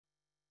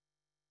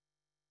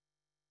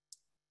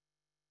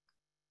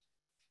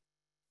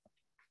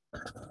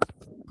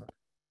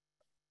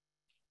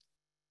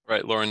All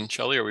right, Lauren,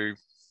 Shelley, are we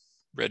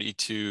ready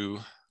to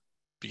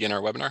begin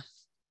our webinar?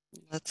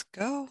 Let's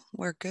go.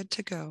 We're good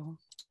to go.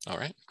 All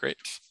right, great.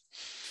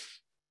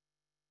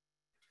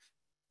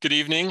 Good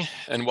evening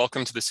and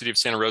welcome to the City of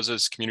Santa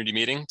Rosa's community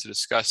meeting to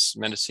discuss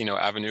Mendocino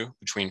Avenue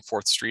between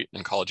 4th Street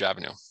and College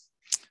Avenue.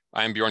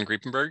 I am Bjorn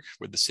Griepenberg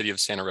with the City of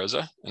Santa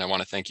Rosa, and I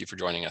want to thank you for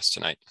joining us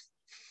tonight.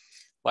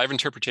 Live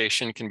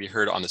interpretation can be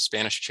heard on the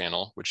Spanish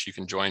channel, which you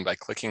can join by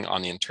clicking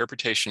on the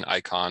interpretation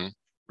icon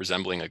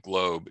resembling a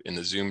globe in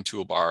the Zoom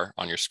toolbar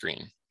on your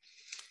screen.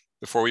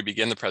 Before we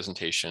begin the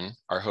presentation,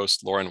 our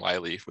host Lauren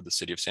Wiley with the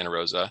City of Santa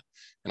Rosa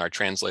and our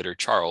translator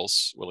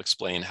Charles will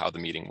explain how the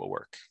meeting will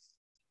work.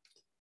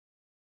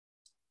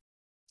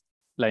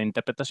 La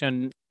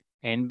interpretación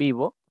en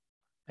vivo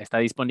está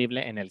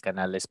disponible en el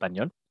canal de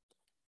español.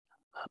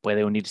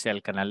 Puede unirse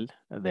al canal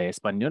de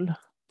español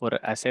por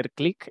hacer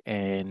clic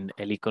en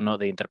el icono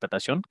de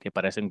interpretación que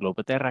aparece en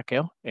globo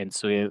terráqueo en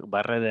su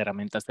barra de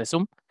herramientas de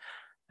Zoom,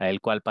 el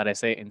cual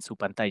aparece en su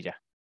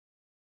pantalla.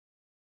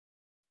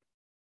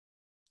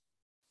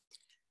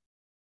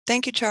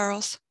 Thank you,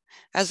 Charles.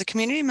 As the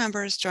community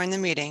members join the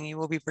meeting, you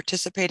will be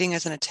participating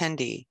as an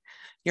attendee.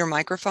 Your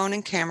microphone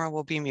and camera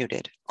will be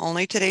muted.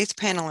 Only today's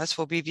panelists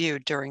will be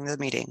viewed during the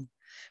meeting.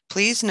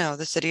 Please know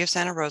the City of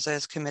Santa Rosa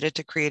is committed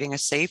to creating a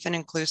safe and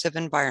inclusive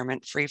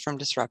environment free from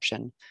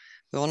disruption.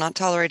 We will not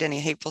tolerate any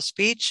hateful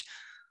speech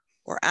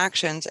or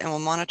actions and will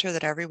monitor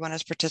that everyone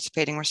is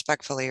participating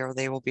respectfully or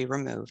they will be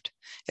removed.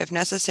 If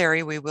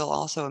necessary, we will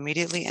also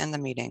immediately end the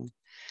meeting.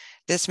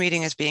 This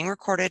meeting is being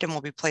recorded and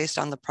will be placed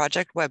on the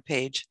project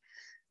webpage,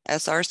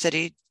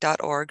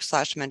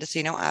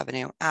 srcity.org/Mendocino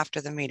Avenue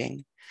after the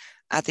meeting.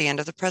 At the end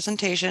of the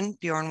presentation,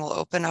 Bjorn will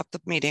open up the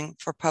meeting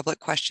for public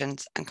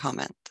questions and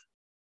comment.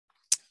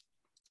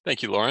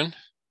 Thank you, Lauren.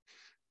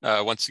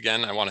 Once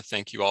again, I want to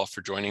thank you all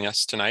for joining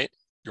us tonight.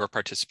 Your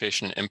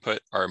participation and input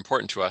are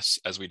important to us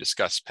as we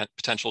discuss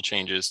potential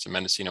changes to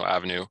Mendocino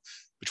Avenue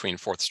between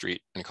 4th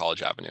Street and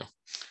College Avenue.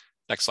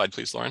 Next slide,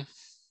 please, Lauren.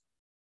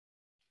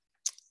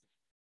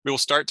 We will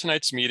start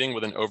tonight's meeting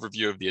with an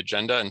overview of the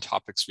agenda and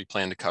topics we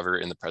plan to cover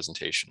in the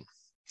presentation.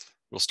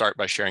 We'll start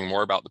by sharing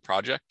more about the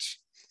project.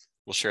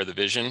 We'll share the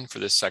vision for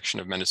this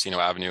section of Mendocino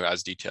Avenue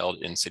as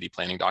detailed in city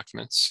planning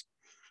documents.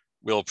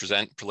 We'll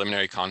present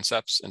preliminary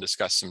concepts and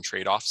discuss some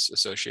trade-offs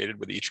associated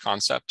with each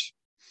concept.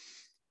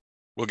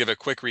 We'll give a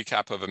quick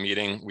recap of a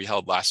meeting we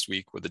held last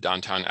week with the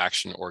Downtown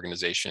Action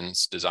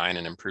Organization's Design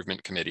and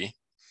Improvement Committee.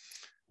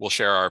 We'll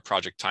share our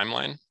project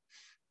timeline,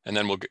 and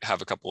then we'll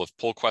have a couple of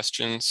poll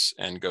questions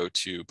and go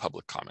to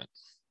public comment.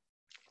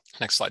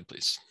 Next slide,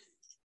 please.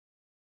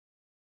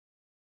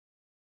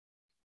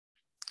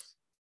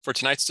 For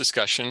tonight's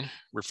discussion,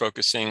 we're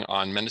focusing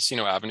on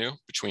Mendocino Avenue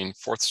between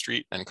 4th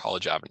Street and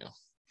College Avenue.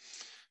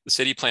 The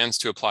city plans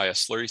to apply a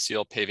slurry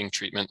seal paving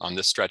treatment on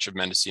this stretch of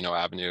Mendocino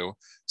Avenue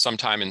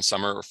sometime in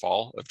summer or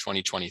fall of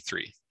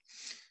 2023.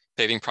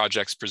 Paving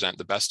projects present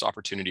the best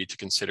opportunity to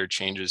consider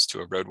changes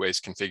to a roadway's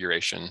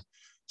configuration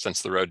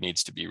since the road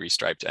needs to be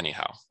restriped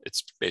anyhow.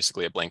 It's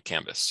basically a blank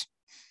canvas.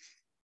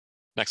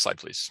 Next slide,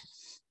 please.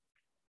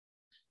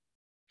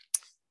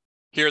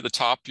 Here at the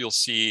top, you'll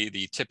see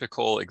the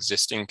typical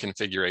existing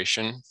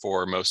configuration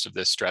for most of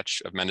this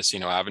stretch of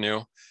Mendocino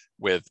Avenue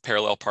with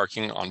parallel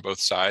parking on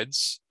both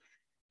sides,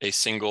 a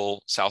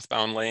single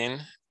southbound lane,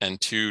 and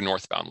 2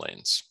 northbound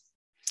lanes.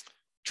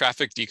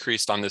 Traffic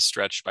decreased on this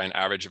stretch by an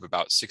average of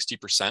about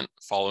 60%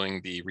 following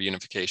the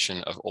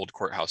reunification of Old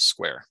Courthouse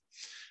Square.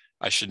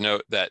 I should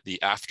note that the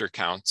after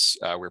counts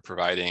we're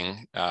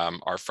providing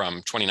are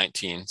from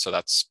 2019, so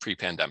that's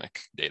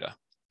pre-pandemic data.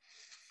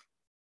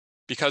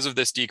 Because of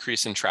this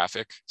decrease in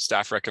traffic,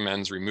 staff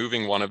recommends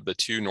removing one of the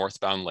 2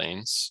 northbound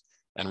lanes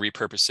and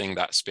repurposing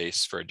that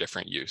space for a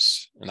different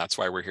use. And that's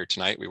why we're here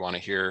tonight. We want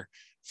to hear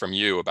from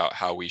you about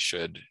how we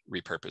should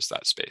repurpose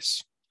that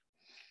space.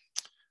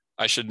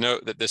 I should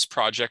note that this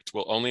project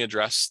will only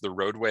address the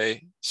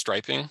roadway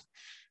striping.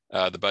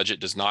 The budget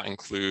does not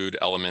include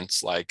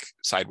elements like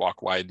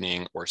sidewalk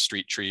widening or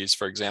street trees,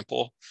 for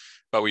example,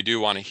 but we do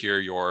want to hear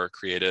your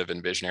creative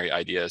and visionary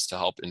ideas to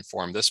help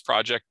inform this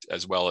project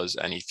as well as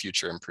any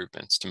future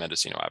improvements to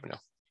Mendocino Avenue.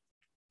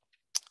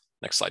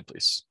 Next slide,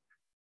 please.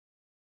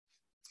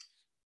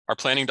 Our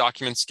planning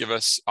documents give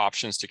us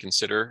options to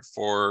consider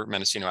for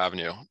Mendocino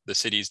Avenue. The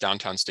city's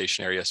downtown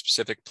station area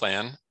specific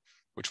plan,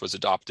 which was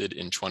adopted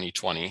in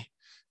 2020,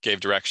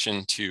 gave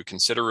direction to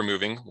consider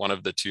removing one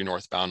of the 2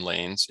 northbound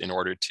lanes in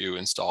order to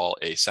install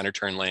a center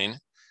turn lane,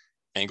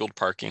 angled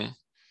parking,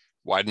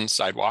 widened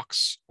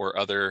sidewalks, or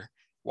other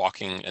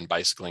walking and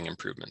bicycling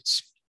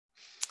improvements.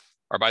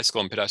 Our bicycle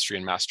and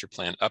pedestrian master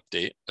plan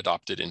update,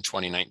 adopted in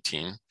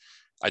 2019,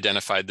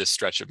 identified this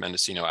stretch of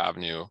Mendocino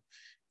Avenue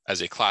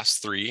as a class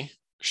 3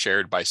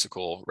 shared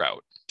bicycle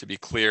route. To be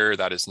clear,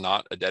 that is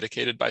not a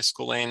dedicated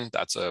bicycle lane.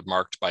 That's a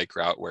marked bike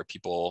route where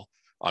people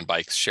on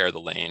bikes share the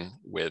lane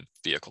with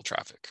vehicle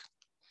traffic.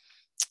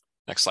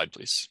 Next slide,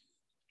 please.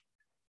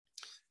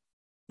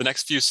 The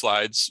next few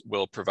slides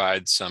will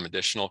provide some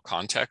additional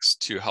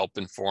context to help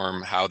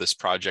inform how this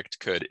project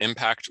could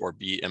impact or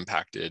be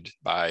impacted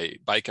by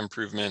bike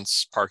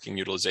improvements, parking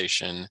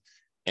utilization,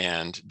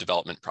 and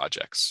development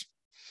projects.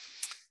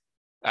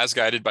 As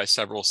guided by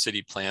several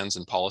city plans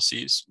and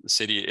policies, the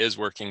city is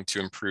working to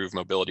improve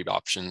mobility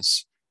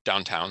options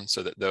downtown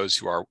so that those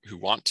who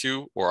want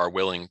to or are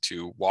willing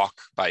to walk,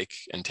 bike,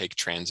 and take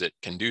transit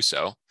can do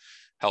so,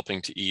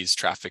 helping to ease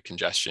traffic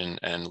congestion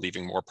and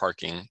leaving more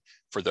parking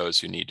for those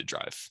who need to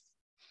drive.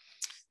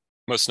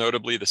 Most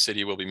notably, the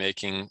city will be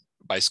making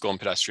bicycle and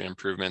pedestrian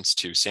improvements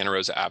to Santa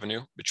Rosa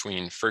Avenue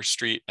between 1st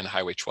Street and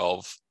Highway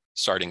 12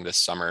 starting this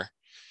summer.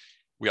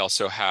 We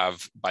also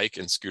have bike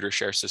and scooter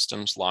share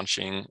systems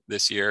launching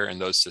this year, and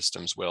those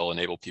systems will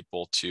enable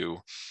people to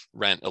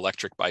rent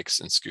electric bikes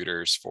and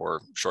scooters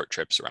for short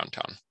trips around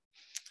town.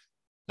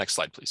 Next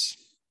slide, please.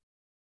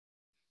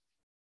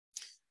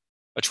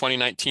 A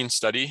 2019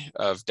 study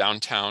of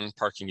downtown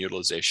parking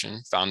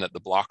utilization found that the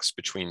blocks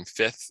between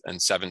 5th and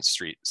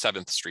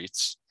 7th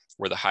Streets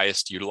were the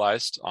highest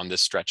utilized on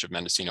this stretch of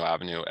Mendocino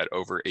Avenue at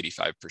over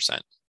 85%.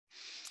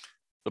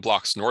 The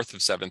blocks north of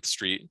 7th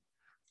Street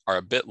are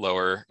a bit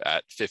lower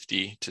at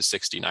 50 to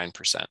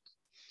 69%.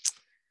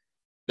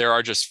 There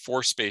are just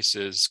 4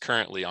 spaces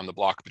currently on the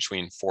block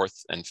between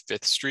 4th and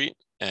 5th Street,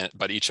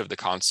 but each of the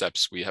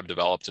concepts we have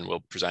developed and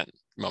will present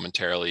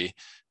momentarily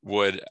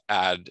would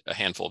add a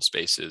handful of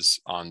spaces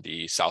on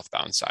the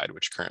southbound side,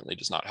 which currently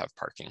does not have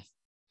parking.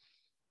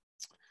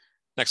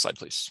 Next slide,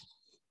 please.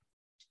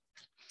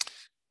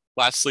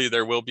 Lastly,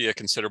 there will be a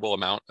considerable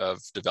amount of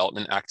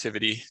development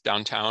activity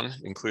downtown,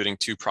 including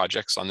 2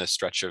 projects on this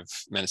stretch of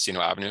Mendocino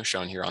Avenue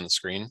shown here on the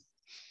screen.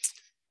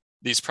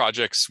 These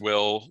projects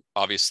will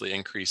obviously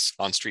increase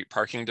on-street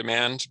parking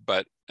demand,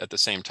 but at the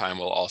same time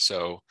will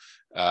also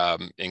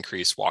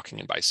increase walking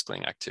and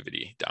bicycling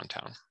activity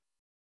downtown.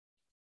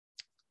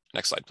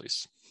 Next slide,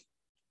 please.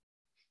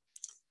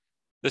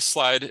 This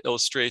slide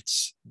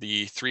illustrates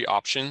the 3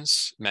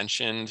 options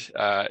mentioned,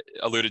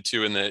 alluded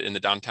to in the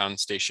downtown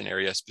station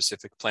area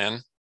specific plan.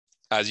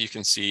 As you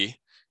can see,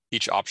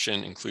 each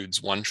option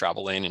includes 1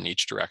 travel lane in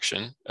each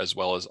direction, as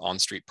well as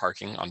on-street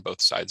parking on both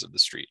sides of the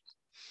street.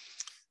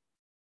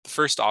 The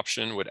first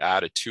option would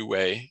add a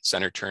 2-way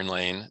center turn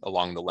lane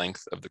along the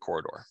length of the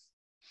corridor.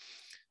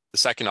 The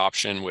second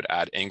option would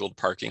add angled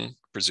parking,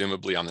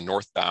 presumably on the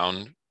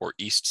northbound or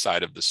east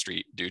side of the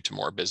street due to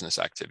more business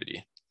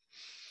activity.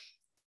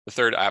 The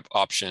third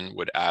option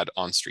would add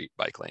on-street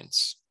bike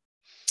lanes.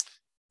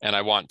 And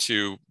I want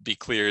to be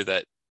clear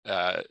that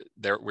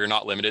we're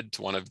not limited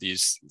to one of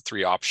these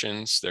 3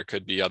 options. There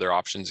could be other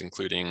options,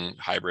 including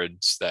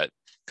hybrids that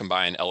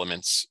combine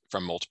elements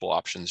from multiple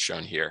options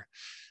shown here.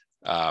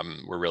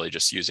 We're really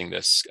just using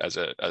this as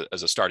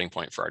a starting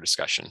point for our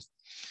discussion.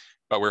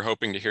 But we're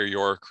hoping to hear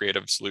your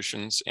creative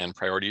solutions and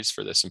priorities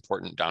for this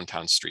important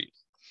downtown street.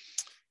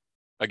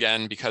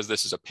 Again, because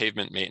this is a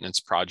pavement maintenance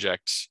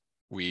project,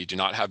 we do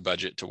not have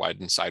budget to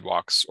widen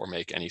sidewalks or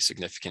make any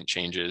significant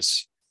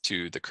changes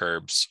to the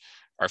curbs.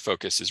 Our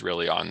focus is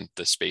really on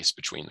the space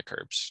between the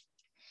curbs.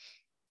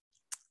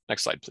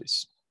 Next slide,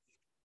 please.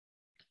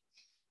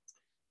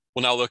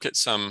 We'll now look at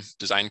some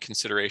design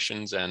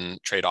considerations and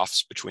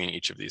trade-offs between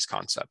each of these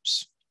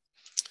concepts.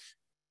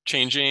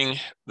 Changing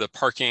the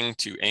parking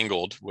to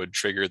angled would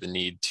trigger the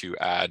need to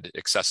add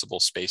accessible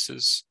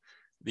spaces.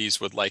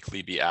 These would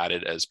likely be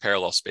added as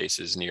parallel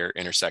spaces near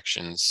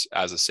intersections,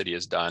 as the city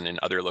has done in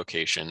other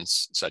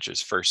locations, such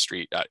as 1st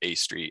Street at A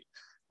Street,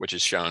 which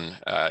is shown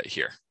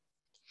here.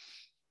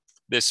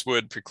 This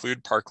would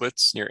preclude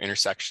parklets near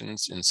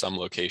intersections in some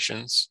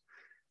locations.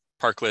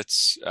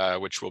 Parklets,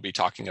 which we'll be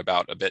talking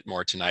about a bit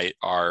more tonight,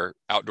 are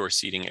outdoor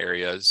seating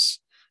areas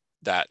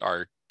that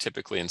are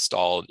typically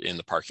installed in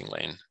the parking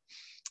lane.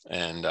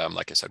 And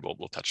like I said,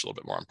 we'll touch a little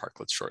bit more on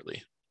parklets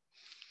shortly.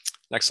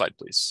 Next slide,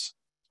 please.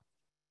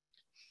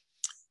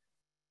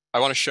 I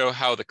want to show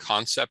how the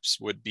concepts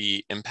would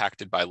be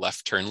impacted by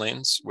left turn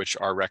lanes, which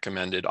are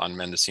recommended on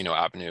Mendocino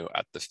Avenue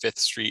at the 5th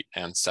Street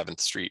and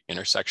 7th Street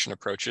intersection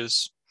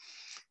approaches.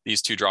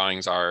 These 2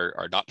 drawings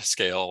are not to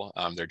scale.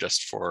 They're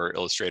just for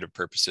illustrative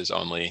purposes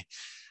only.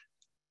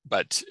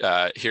 But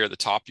here at the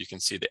top, you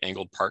can see the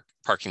angled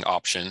parking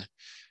option.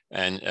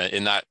 And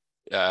in that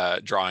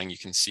drawing, you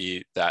can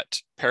see that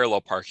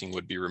parallel parking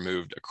would be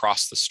removed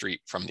across the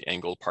street from the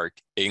angled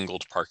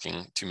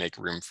parking to make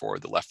room for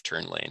the left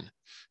turn lane.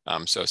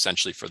 So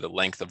essentially for the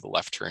length of the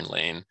left turn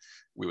lane,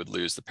 we would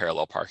lose the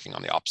parallel parking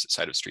on the opposite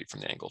side of the street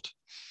from the angled.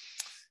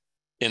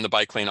 In the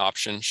bike lane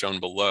option shown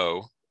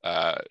below,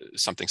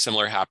 something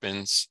similar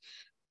happens.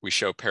 We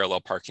show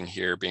parallel parking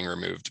here being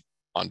removed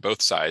on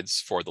both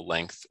sides for the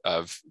length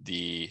of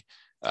the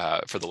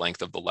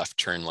left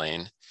turn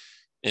lane.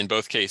 In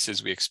both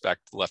cases, we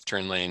expect left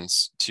turn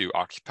lanes to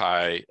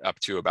occupy up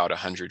to about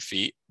 100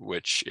 feet,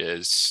 which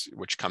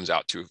comes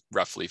out to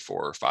roughly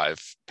 4 or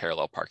 5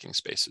 parallel parking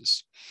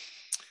spaces.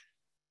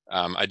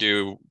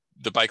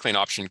 The bike lane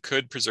option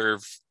could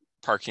preserve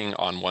parking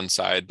on one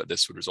side, but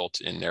this would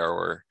result in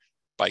narrower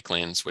bike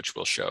lanes, which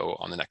we'll show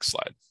on the next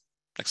slide.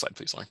 Next slide,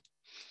 please, Lauren.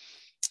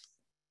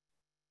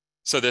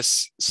 So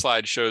this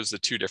slide shows the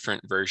 2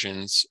 different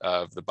versions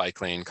of the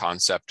bike lane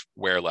concept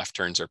where left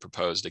turns are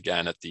proposed,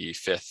 again, at the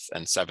 5th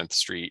and 7th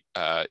Street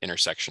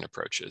intersection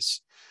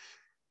approaches.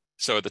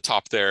 So at the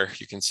top there,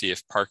 you can see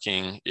if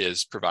parking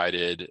is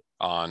provided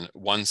on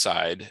one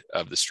side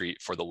of the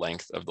street for the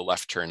length of the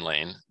left turn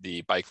lane,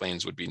 the bike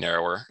lanes would be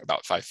narrower,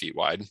 about 5 feet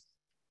wide.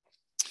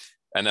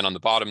 And then on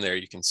the bottom there,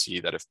 you can see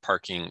that if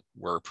parking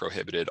were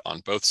prohibited on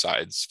both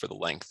sides for the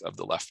length of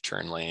the left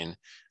turn lane,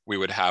 we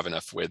would have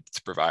enough width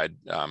to provide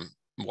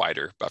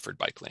wider buffered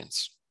bike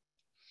lanes.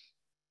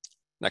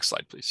 Next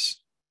slide, please.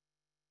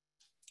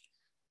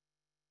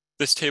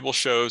 This table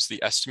shows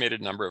the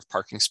estimated number of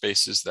parking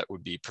spaces that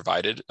would be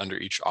provided under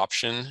each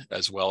option,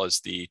 as well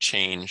as the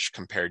change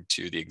compared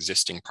to the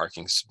existing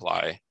parking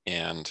supply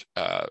and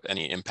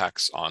any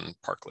impacts on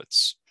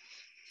parklets.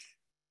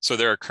 So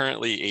there are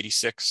currently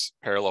 86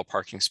 parallel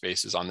parking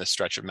spaces on this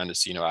stretch of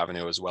Mendocino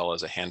Avenue, as well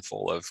as a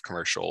handful of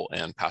commercial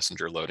and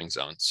passenger loading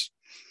zones.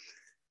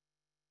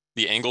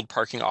 The angled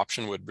parking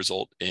option would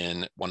result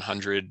in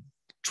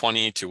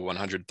 120 to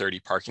 130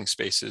 parking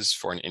spaces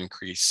for an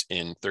increase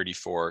in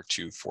 34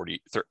 to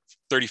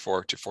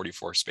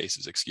 44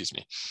 spaces, excuse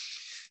me.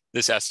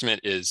 This estimate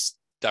is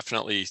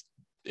definitely,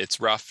 it's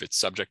rough, it's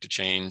subject to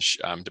change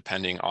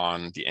depending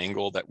on the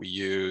angle that we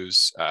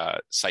use,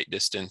 sight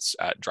distance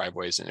at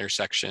driveways and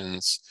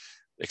intersections,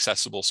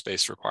 accessible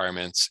space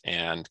requirements,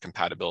 and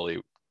compatibility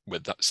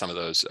with some of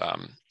those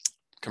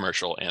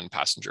commercial and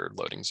passenger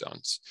loading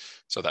zones.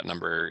 So that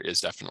number is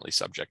definitely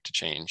subject to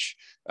change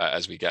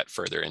as we get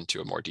further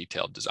into a more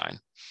detailed design.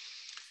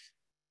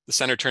 The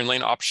center turn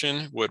lane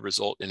option would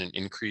result in an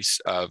increase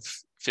of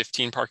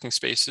 15 parking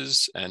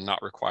spaces and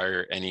not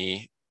require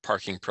any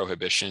parking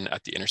prohibition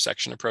at the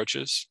intersection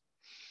approaches.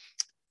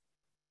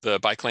 The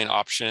bike lane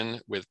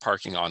option with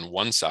parking on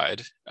one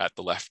side at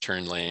the left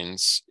turn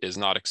lanes is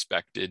not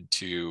expected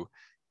to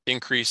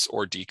increase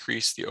or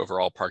decrease the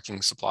overall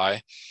parking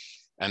supply.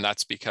 And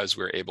that's because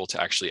we're able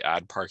to actually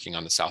add parking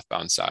on the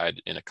southbound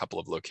side in a couple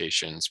of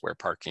locations where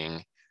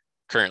parking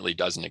currently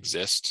doesn't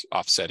exist,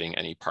 offsetting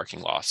any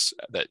parking loss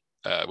that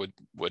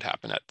would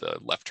happen at the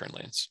left turn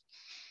lanes.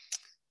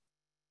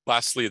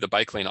 Lastly, the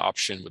bike lane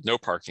option with no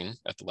parking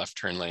at the left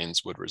turn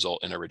lanes would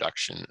result in a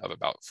reduction of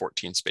about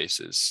 14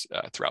 spaces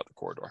throughout the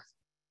corridor.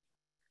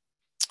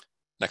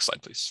 Next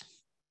slide, please.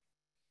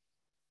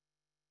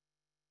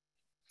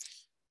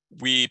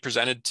 We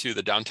presented to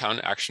the Downtown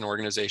Action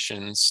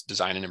Organization's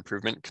Design and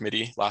Improvement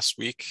Committee last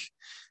week,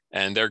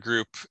 and their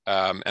group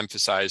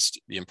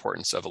emphasized the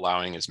importance of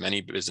allowing as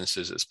many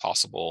businesses as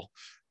possible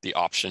the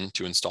option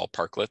to install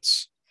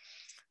parklets.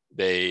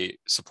 They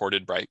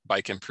supported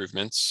bike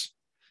improvements,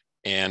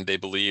 and they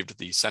believed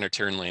the center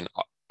turn lane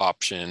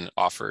option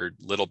offered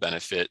little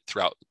benefit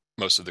throughout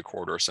most of the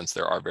corridor, since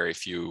there are very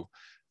few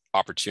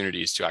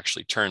opportunities to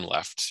actually turn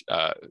left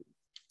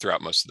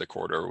throughout most of the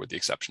corridor, with the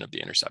exception of the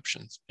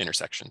intersections,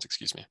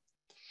 excuse me.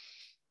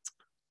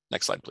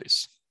 Next slide,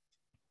 please.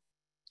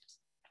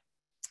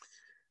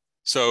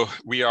 So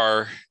we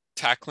are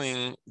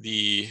tackling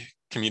the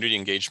community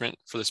engagement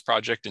for this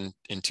project in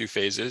 2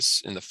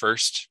 phases. In the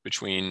first,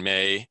 between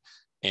May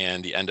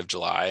and the end of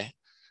July,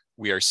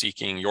 we are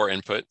seeking your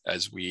input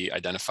as we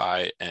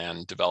identify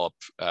and develop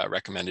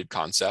recommended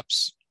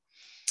concepts.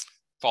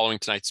 Following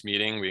tonight's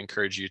meeting, we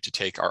encourage you to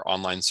take our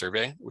online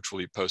survey, which will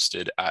be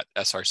posted at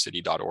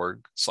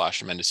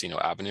srcity.org/Mendocino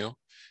Avenue,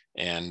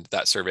 and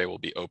that survey will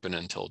be open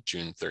until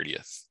June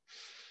 30th.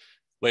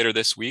 Later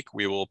this week,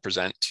 we will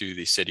present to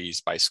the city's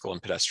Bicycle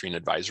and Pedestrian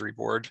Advisory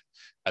Board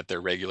at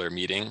their regular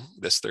meeting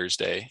this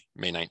Thursday,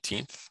 May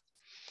 19th.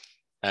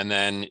 And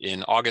then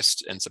in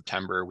August and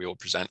September, we will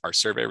present our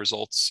survey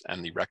results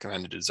and the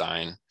recommended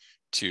design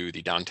to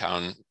the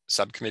Downtown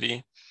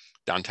Subcommittee,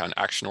 Downtown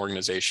Action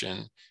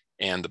Organization,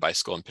 and the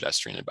Bicycle and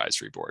Pedestrian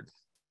Advisory Board.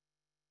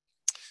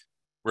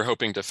 We're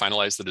hoping to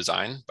finalize the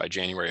design by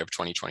January of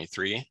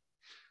 2023.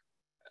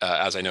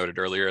 As I noted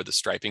earlier, the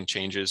striping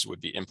changes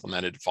would be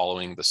implemented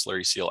following the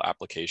slurry seal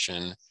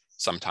application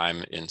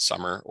sometime in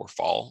summer or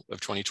fall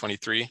of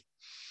 2023.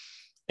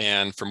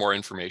 And for more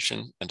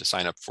information and to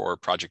sign up for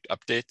project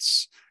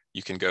updates,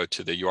 you can go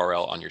to the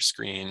URL on your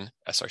screen,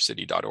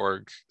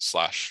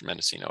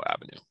 srcity.org/Mendocino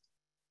Avenue.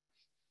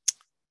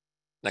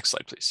 Next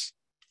slide, please.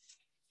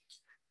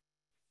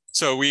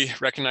 So we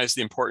recognize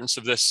the importance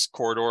of this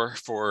corridor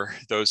for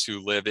those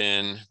who live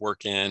in,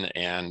 work in,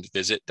 and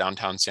visit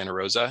downtown Santa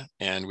Rosa,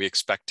 and we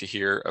expect to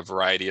hear a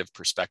variety of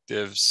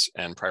perspectives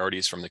and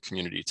priorities from the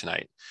community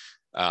tonight.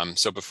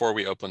 So before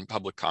we open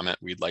public comment,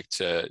 we'd like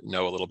to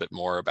know a little bit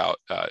more about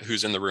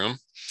who's in the room.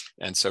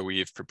 And so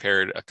we've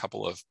prepared a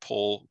couple of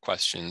poll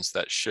questions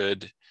that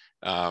should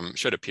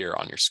appear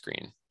on your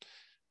screen.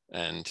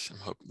 And I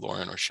hope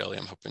Lauren or Shelley,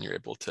 I'm hoping you're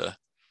able to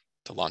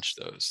launch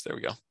those. There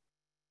we go.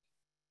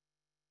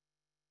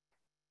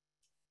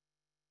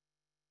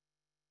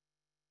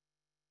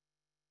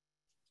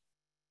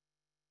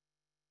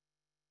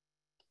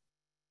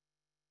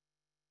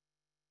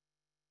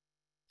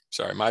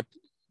 Sorry, my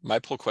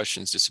poll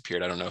questions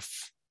disappeared. I don't know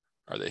if,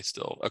 are they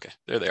still, okay,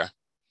 there they are.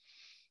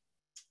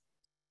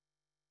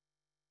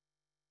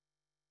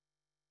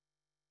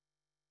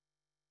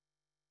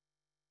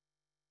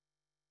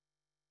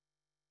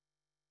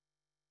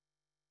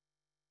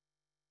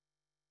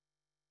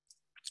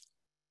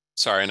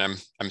 Sorry, and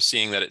I'm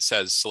seeing that it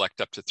says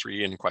select up to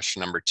 3 in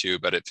question number 2,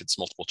 but if it's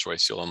multiple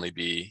choice, you'll only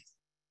be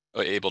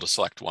able to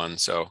select 1.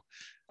 So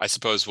I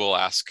suppose we'll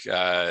ask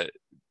to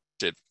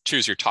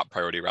choose your top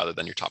priority rather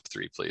than your top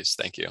 3, please.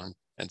 Thank you,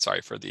 and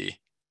sorry for the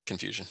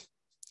confusion.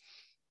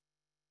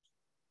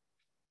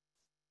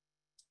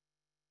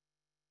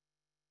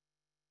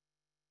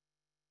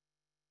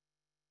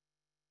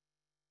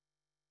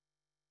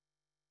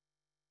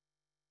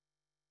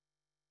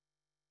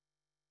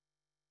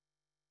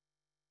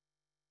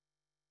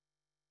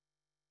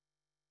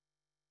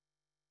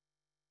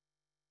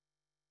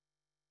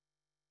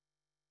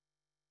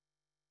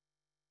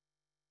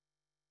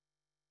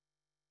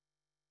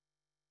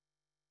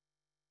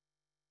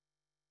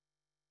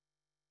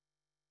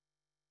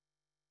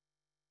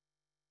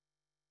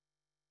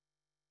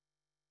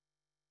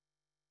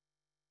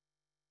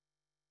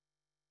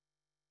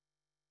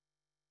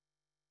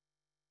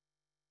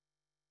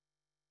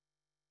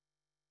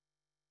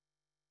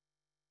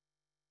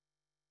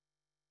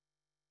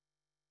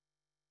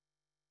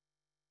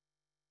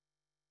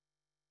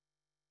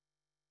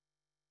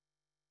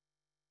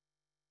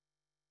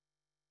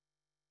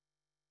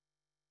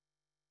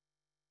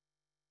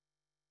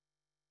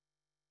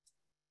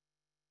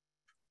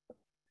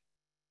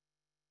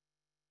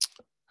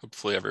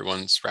 Hopefully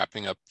everyone's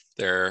wrapping up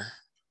their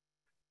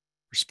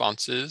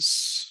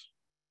responses.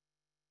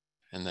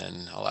 And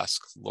then I'll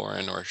ask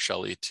Lauren or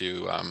Shelley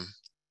to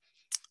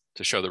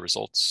show the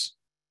results.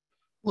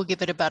 We'll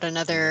give it about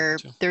another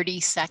 30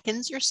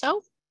 seconds or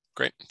so.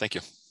 Great, thank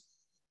you.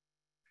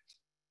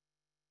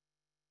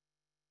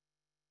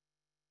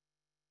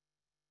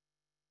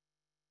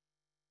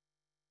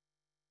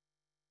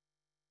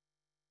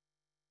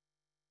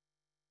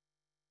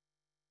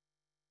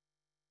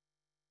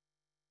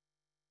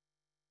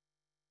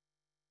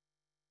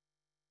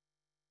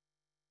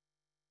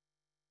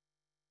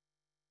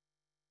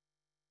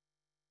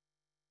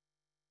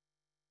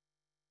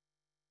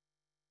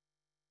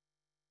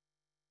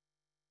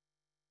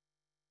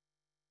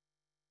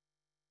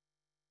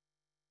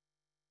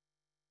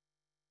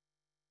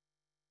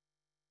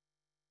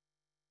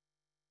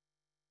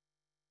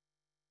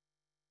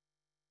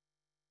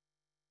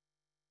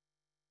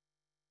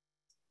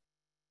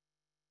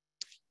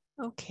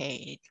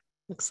 Okay,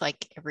 looks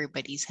like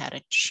everybody's had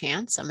a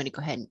chance. I'm going to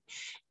go ahead and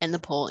end the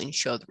poll and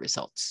show the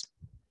results.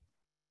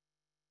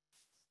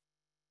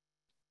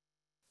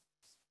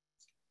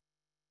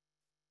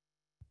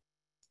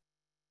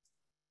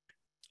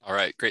 All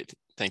right, great.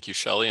 Thank you,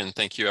 Shelley, and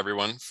thank you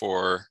everyone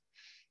for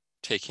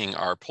taking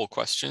our poll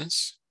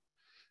questions.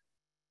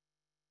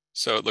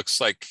 So it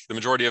looks like the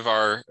majority of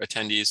our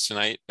attendees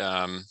tonight,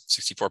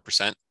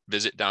 64%,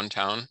 visit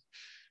downtown.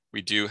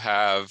 We do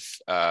have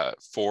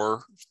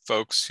 4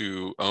 folks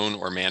who own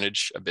or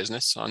manage a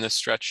business on this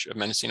stretch of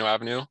Mendocino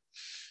Avenue.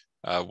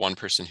 1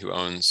 person who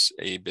owns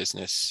a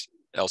business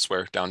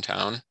elsewhere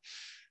downtown.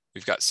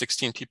 We've got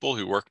 16 people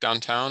who work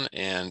downtown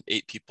and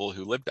 8 people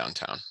who live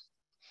downtown.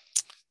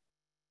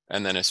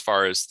 And then as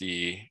far as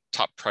the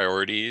top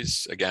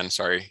priorities, again,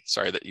 sorry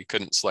that you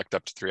couldn't select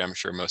up to 3. I'm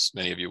sure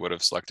many of you would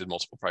have selected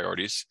multiple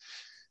priorities.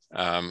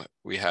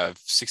 We have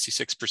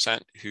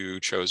 66% who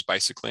chose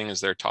bicycling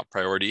as their top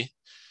priority,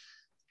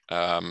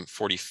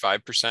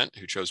 45%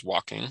 who chose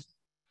walking,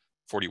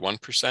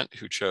 41%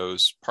 who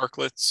chose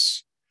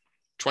parklets,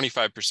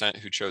 25%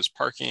 who chose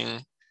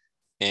parking,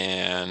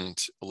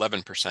 and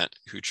 11%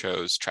 who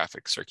chose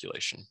traffic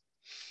circulation.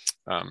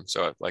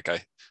 So like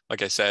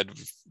I said,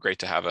 great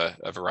to have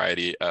a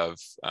variety of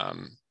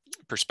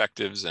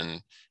perspectives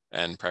and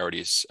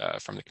priorities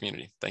from the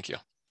community. Thank you.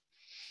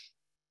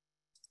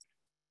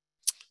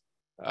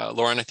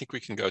 Lauren, I think we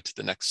can go to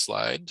the next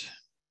slide.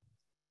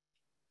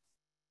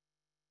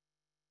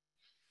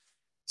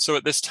 So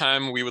at this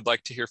time, we would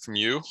like to hear from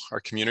you, our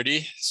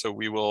community. So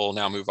we will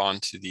now move on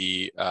to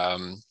the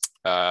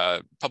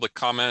public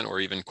comment or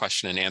even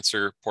question and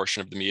answer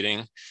portion of the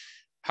meeting.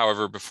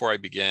 However, before I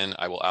begin,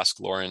 I will ask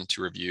Lauren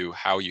to review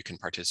how you can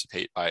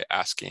participate by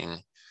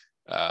asking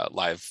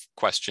live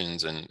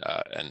questions and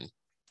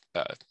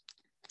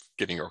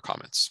giving your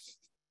comments.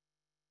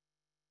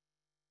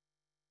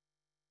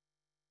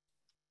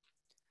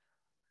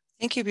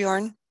 Thank you,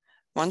 Bjorn.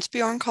 Once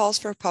Bjorn calls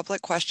for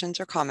public questions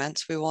or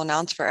comments, we will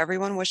announce for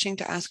everyone wishing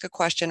to ask a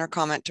question or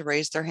comment to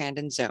raise their hand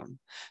in Zoom.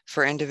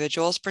 For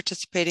individuals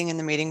participating in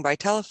the meeting by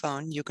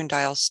telephone, you can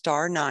dial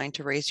 *9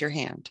 to raise your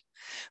hand.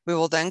 We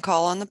will then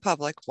call on the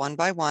public one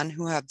by one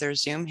who have their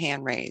Zoom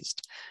hand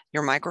raised.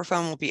 Your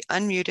microphone will be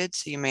unmuted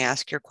so you may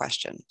ask your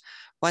question.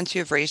 Once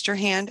you have raised your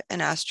hand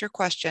and asked your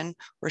question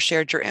or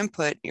shared your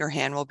input, your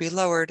hand will be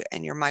lowered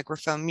and your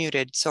microphone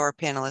muted so our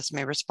panelists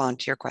may respond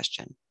to your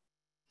question.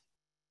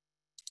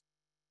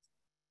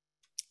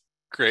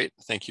 Great,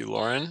 thank you,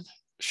 Lauren.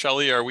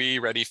 Shelley, are we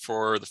ready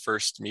for the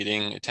first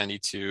meeting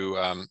attendee to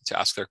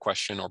ask their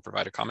question or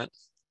provide a comment?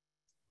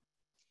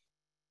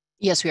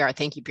 Yes, we are.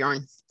 Thank you,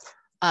 Bjorn.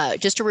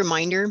 Just a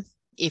reminder,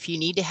 if you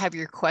need to have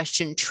your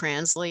question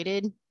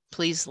translated,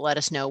 please let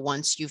us know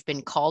once you've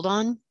been called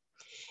on,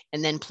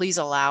 and then please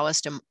allow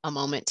us a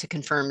moment to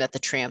confirm that the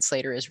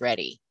translator is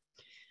ready.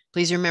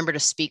 Please remember to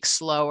speak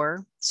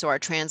slower so our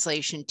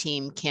translation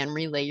team can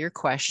relay your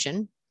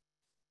question.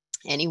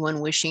 Anyone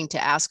wishing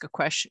to ask a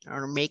question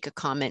or make a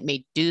comment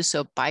may do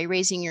so by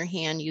raising your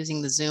hand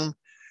using the Zoom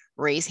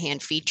raise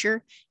hand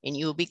feature, and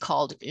you will be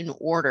called in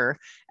order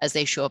as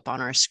they show up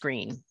on our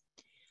screen.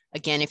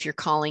 Again, if you're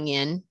calling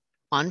in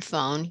on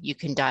phone, you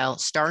can dial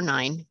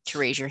 *9 to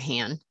raise your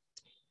hand.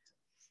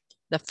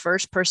 The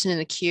first person in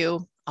the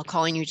queue, I'll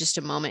call on you just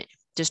a moment.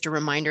 Just a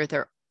reminder,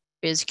 there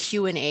is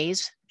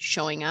Q&As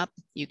showing up.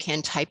 You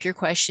can type your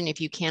question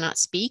if you cannot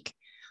speak.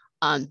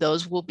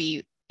 Those will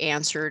be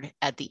answered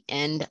at the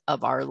end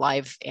of our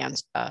live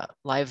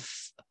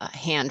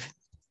hand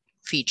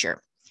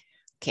feature.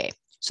 Okay,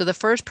 so the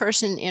first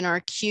person in our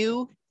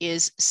queue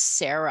is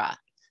Sarah.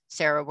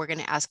 Sarah, we're going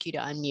to ask you to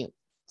unmute.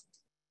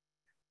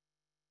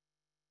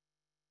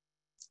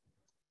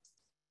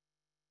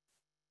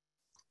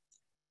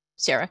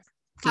 Sarah?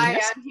 Hi,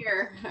 I'm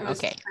here. I was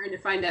trying to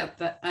find out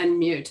the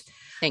unmute.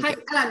 Thank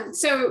you.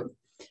 So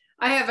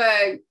I have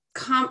a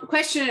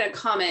question and a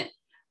comment.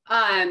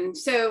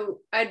 So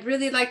I'd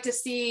really like to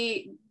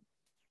see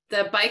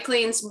the bike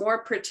lanes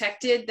more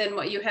protected than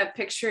what you have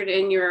pictured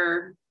in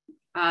your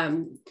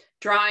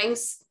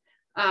drawings,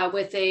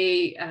 with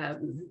a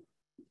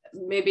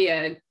maybe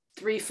a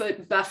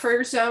 3-foot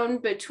buffer zone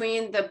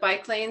between the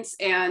bike lanes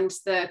and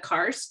the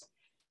cars,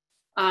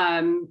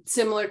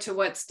 similar to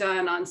what's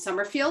done on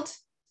Summerfield.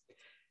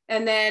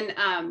 And then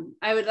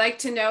I would like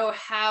to know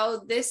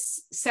how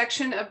this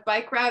section of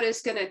bike route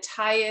is going to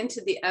tie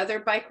into the other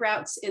bike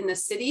routes in the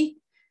city.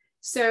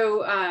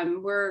 So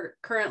we're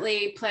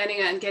currently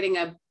planning on getting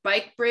a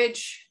bike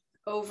bridge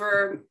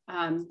over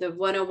the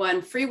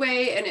 101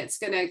 freeway, and it's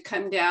going to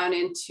come down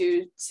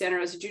into Santa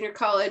Rosa Junior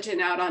College and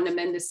out onto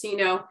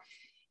Mendocino.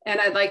 And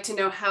I'd like to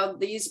know how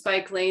these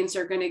bike lanes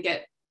are going to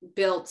get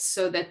built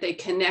so that they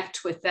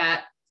connect with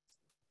that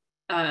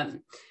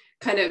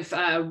kind of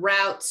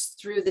routes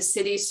through the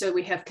city, so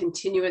we have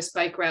continuous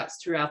bike routes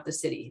throughout the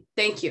city.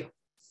 Thank you.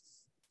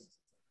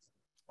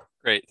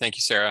 Great, thank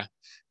you, Sarah.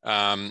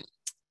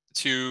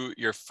 To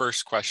your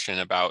first question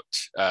about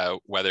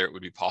whether it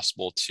would be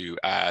possible to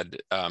add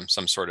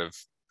some sort of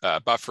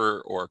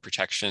buffer or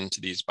protection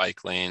to these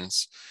bike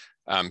lanes,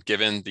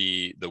 given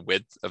the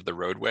width of the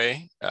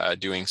roadway,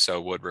 doing so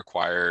would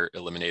require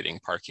eliminating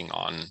parking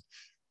on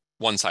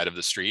one side of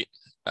the street.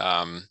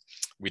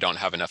 We don't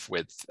have enough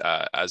width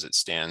as it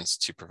stands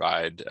to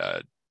provide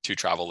 2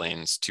 travel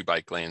lanes, 2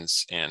 bike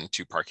lanes, and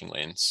 2 parking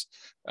lanes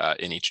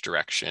in each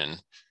direction.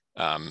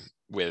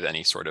 With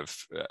any sort of,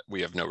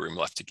 we have no room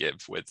left to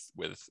give with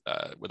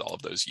all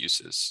of those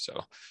uses.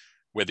 So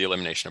with the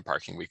elimination of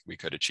parking, we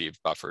could achieve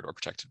buffered or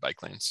protected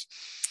bike lanes.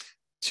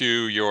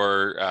 To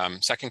your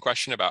second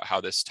question about how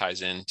this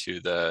ties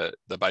into the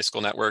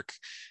bicycle network,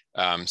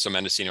 so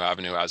Mendocino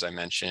Avenue, as I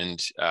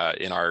mentioned,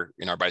 in our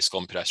bicycle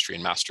and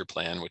pedestrian master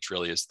plan, which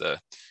really is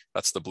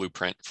that's the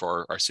blueprint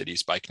for our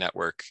city's bike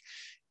network.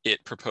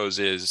 It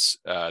proposes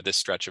this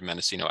stretch of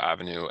Mendocino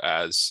Avenue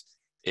as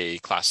a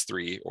class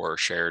 3 or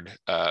shared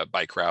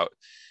bike route,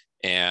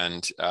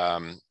 and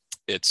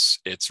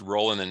its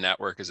role in the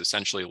network is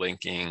essentially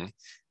linking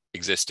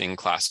existing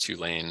class 2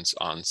 lanes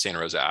on Santa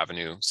Rosa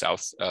Avenue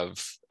south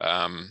of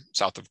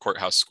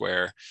Courthouse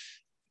Square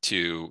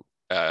to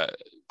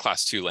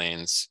class 2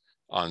 lanes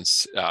on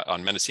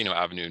Mendocino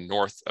Avenue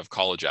north of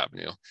College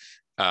Avenue.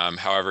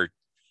 However,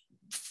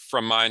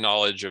 from my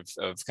knowledge of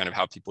kind of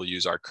how people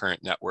use our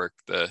current network,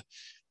 the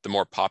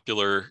more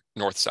popular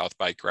north-south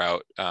bike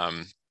route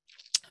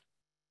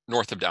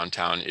north of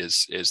downtown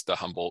is the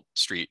Humboldt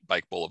Street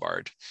Bike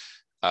Boulevard.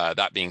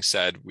 That being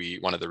said,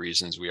 one of the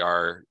reasons we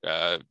are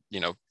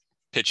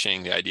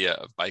pitching the idea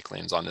of bike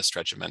lanes on this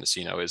stretch of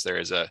Mendocino is there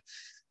is a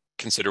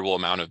considerable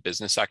amount of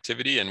business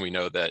activity, and we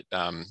know that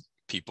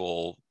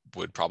people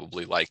would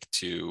probably like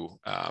to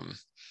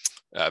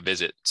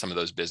visit some of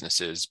those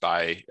businesses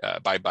by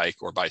bike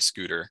or by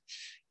scooter,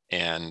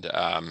 and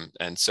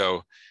so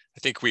I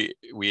think we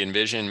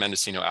envision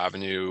Mendocino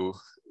Avenue,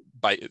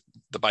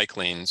 the bike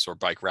lanes or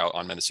bike route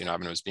on Mendocino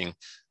Avenue as being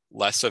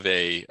less of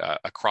a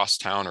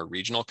cross-town or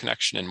regional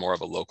connection and more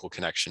of a local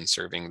connection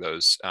serving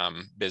those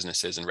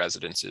businesses and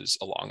residences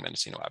along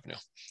Mendocino Avenue,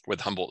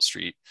 with Humboldt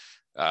Street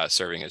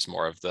serving as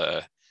more of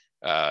the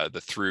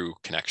through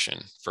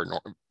connection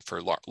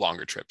for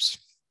longer trips.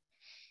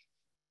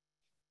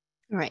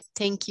 All right,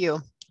 thank you.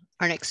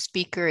 Our next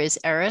speaker is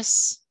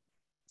Eris.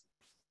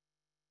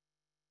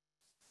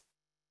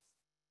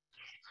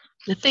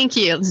 Thank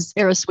you. This is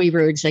Eris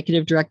Weaver,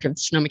 Executive Director of the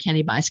Sonoma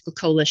County Bicycle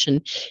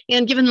Coalition.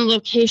 And given the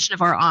location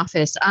of our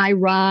office, I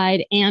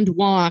ride and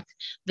walk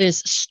this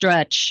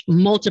stretch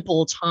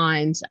multiple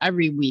times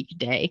every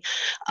weekday.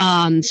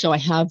 So I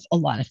have a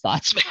lot of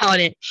thoughts about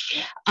it.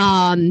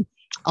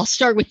 I'll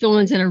start with the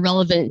ones that are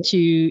relevant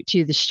to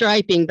the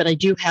striping, but I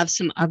do have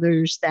some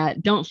others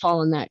that don't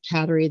fall in that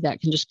category that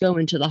can just go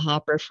into the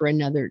hopper for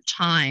another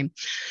time.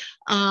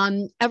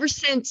 Ever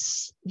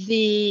since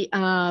the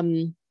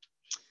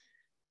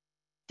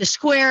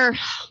square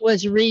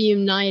was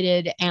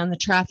reunited and the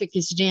traffic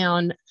is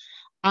down,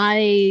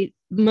 I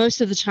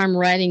most of the time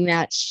riding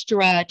that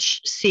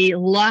stretch, see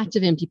lots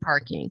of empty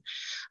parking.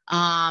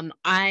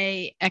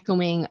 I,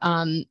 echoing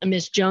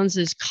Ms.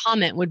 Jones's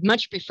comment, would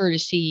much prefer to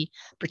see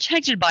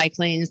protected bike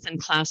lanes than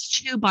Class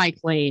 2 bike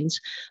lanes.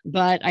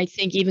 But I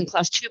think even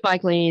Class 2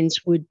 bike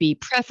lanes would be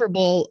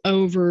preferable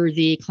over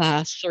the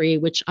Class 3,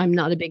 which I'm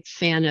not a big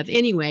fan of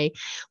anyway,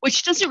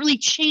 which doesn't really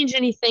change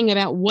anything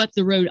about what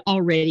the road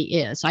already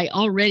is. I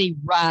already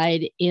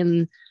ride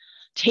in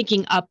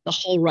taking up the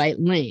whole right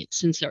lane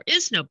since there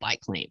is no bike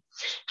lane.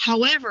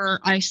 However,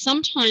 I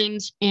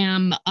sometimes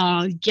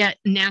get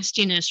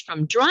nastiness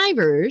from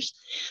drivers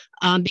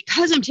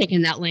because I'm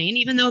taking that lane,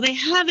 even though they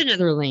have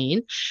another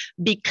lane,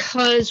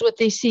 because what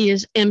they see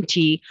is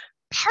empty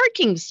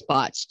parking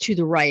spots to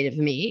the right of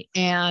me.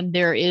 And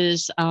there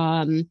is,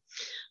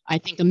 I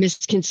think, a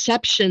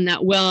misconception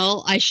that,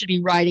 well, I should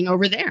be riding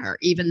over there,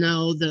 even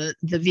though the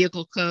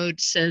vehicle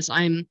code says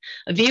I'm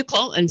a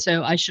vehicle, and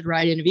so I should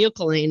ride in a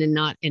vehicle lane and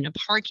not in a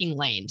parking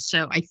lane.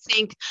 So I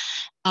think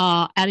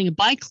adding a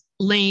bike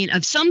lane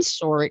of some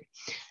sort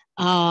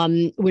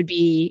would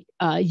be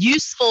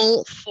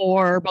useful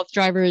for both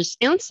drivers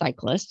and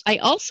cyclists. I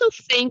also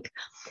think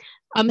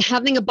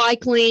having a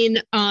bike lane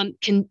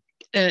can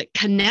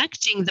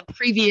connecting both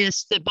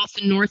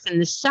the north and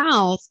the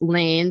south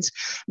lanes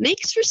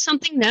makes for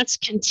something that's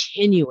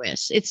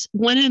continuous. It's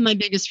one of my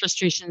biggest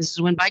frustrations is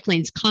when bike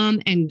lanes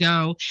come and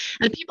go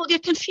and people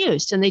get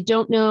confused and they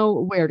don't know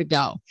where to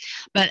go.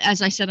 But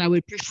as I said, I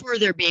would prefer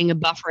there being a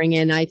buffering,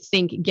 and I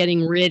think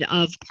getting rid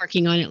of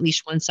parking on at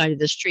least one side of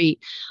the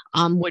street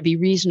would be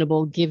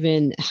reasonable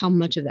given how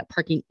much of that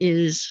parking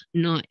is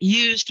not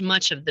used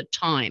much of the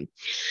time.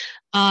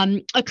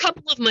 A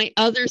couple of my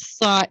other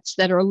thoughts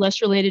that are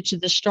less related to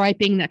the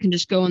striping that can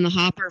just go in the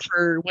hopper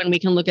for when we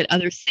can look at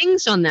other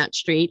things on that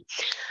street,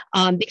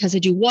 because I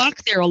do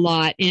walk there a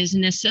lot, is a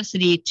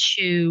necessity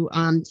to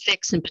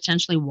fix and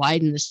potentially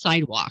widen the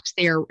sidewalks.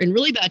 They are in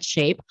really bad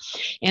shape,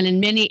 and in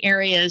many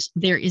areas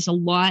there is a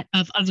lot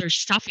of other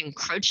stuff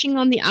encroaching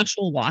on the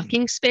actual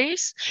walking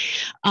space.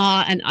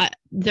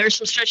 There's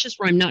some stretches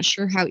where I'm not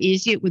sure how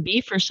easy it would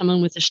be for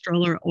someone with a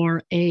stroller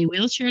or a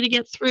wheelchair to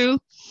get through.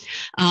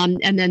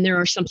 And then there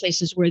are some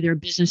places where there are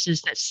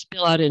businesses that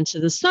spill out into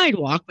the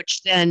sidewalk,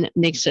 which then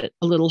makes it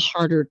a little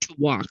harder to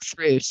walk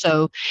through.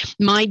 So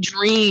my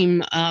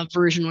dream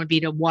version would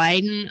be to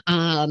widen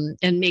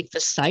and make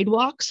the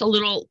sidewalks a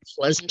little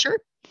pleasanter.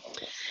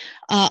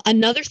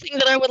 Another thing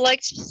that I would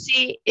like to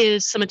see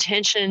is some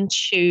attention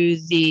to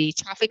the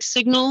traffic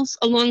signals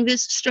along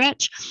this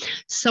stretch.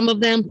 Some of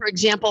them, for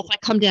example, if I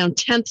come down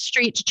 10th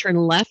Street to turn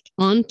left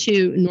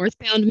onto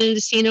northbound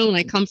Mendocino and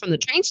I come from the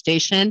train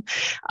station,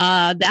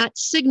 that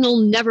signal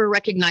never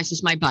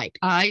recognizes my bike.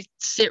 I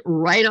sit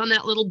right on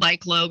that little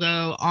bike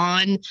logo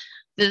on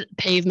the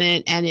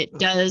pavement and it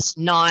does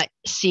not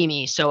see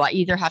me. So I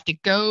either have to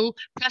go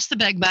press the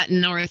beg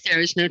button, or if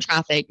there is no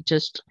traffic,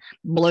 just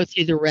blow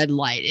through the red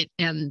light.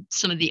 And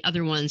some of the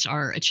other ones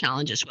are a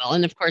challenge as well.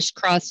 And of course,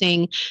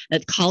 crossing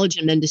at College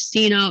in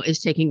Mendocino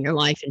is taking your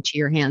life into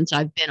your hands.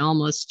 I've been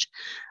almost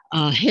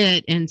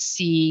hit and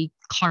see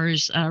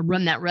cars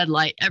run that red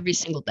light every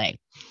single day.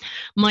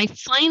 My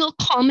final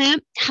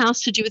comment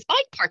has to do with bike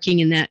parking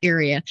in that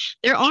area.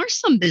 There are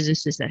some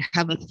businesses that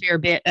have a fair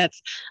bit of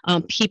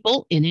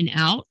people in and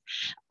out.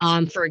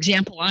 For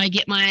example, I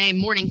get my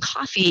morning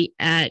coffee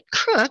at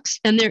Crooks,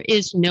 and there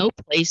is no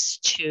place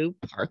to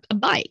park a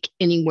bike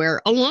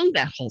anywhere along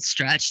that whole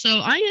stretch. So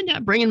I end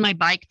up bringing my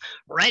bike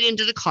right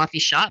into the coffee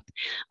shop,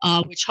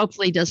 which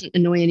hopefully doesn't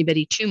annoy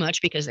anybody too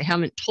much because they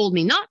haven't told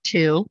me not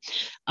to.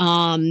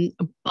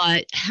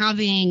 But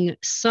having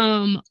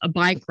some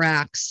bike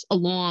racks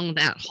along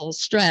that whole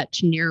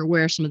stretch near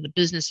where some of the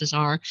businesses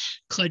are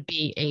could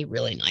be a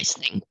really nice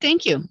thing.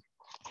 Thank you.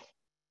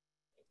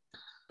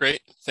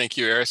 Great, thank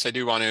you, Eris. I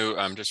do want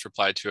to just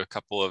reply to a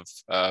couple of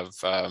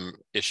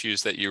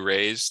issues that you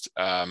raised.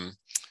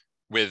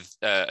 With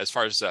as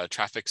far as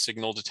traffic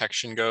signal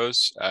detection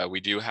goes, we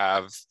do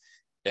have,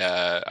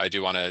 I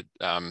do want to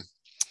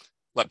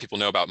let people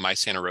know about My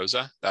Santa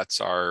Rosa.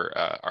 That's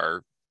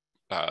our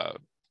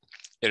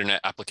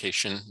internet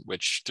application,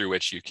 through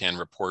which you can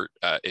report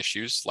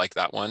issues like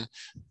that one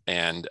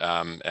and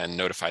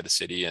notify the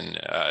city. And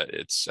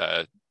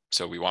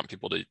so we want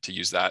people to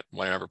use that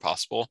whenever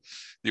possible.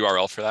 The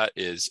URL for that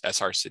is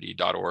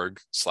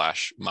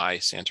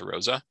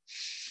srcity.org/mysantarosa.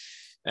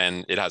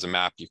 And it has a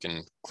map. You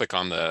can click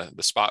on the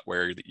spot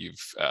where the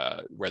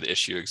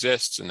issue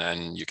exists, and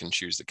then you can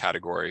choose the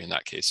category. In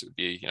that case, it would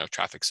be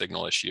traffic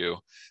signal issue,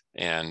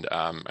 and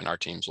our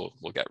teams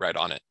will get right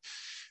on it.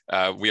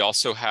 We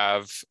also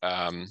have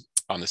on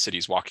the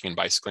city's walking and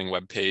bicycling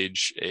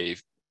webpage a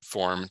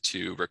form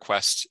to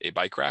request a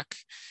bike rack.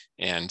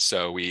 And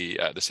so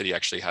the city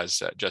actually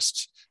has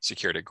just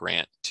secured a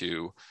grant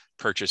to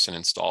purchase and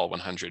install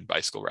 100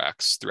 bicycle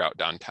racks throughout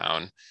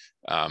downtown,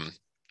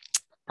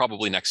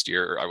 probably next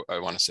year. I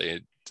want to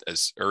say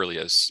as early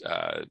as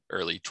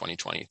early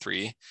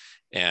 2023.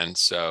 And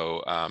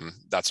so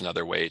that's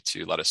another way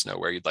to let us know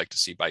where you'd like to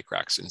see bike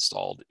racks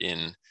installed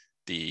in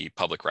the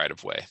public right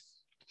of way.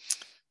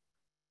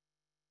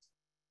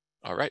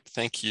 All right,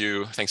 thank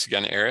you. Thanks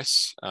again,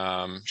 Eris.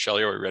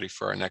 Shelley, are we ready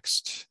for our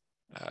next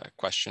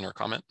question or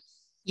comment?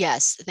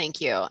 Yes,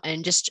 thank you.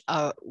 And just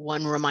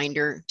one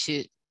reminder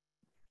to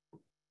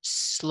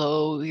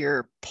slow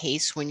your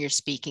pace when you're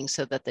speaking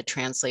so that the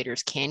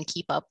translators can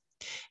keep up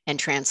and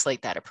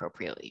translate that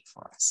appropriately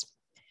for us.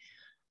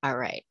 All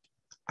right,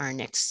 our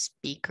next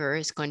speaker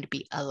is going to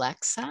be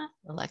Alexa.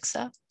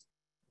 Alexa.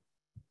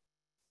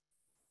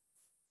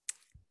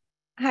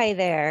 Hi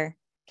there.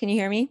 Can you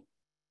hear me?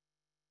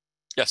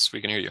 Yes,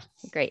 we can hear you.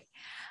 Great.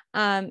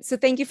 So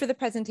thank you for the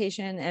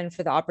presentation and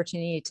for the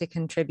opportunity to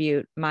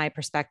contribute my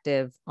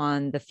perspective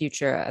on the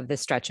future of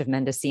this stretch of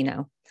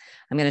Mendocino.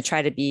 I'm going to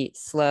try to be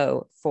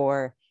slow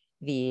for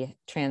the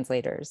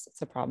translators.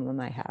 It's a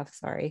problem I have,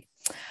 sorry.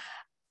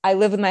 I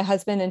live with my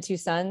husband and 2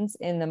 sons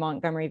in the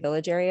Montgomery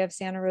Village area of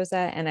Santa Rosa,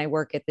 and I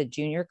work at the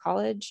junior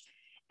college.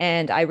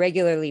 And I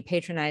regularly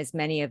patronize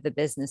many of the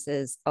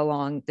businesses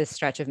along this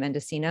stretch of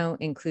Mendocino,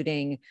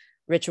 including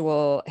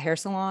Ritual Hair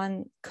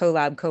Salon,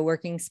 Collab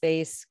Co-working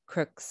Space,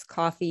 Crook's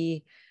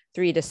Coffee,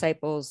 Three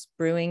Disciples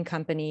Brewing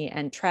Company,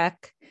 and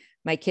Trek.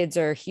 My kids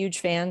are huge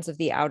fans of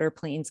the Outer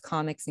Plains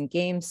Comics and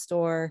Games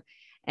store,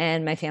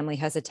 and my family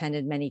has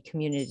attended many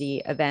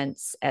community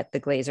events at the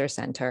Glazer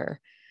Center.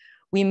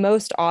 We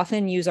most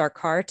often use our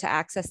car to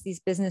access these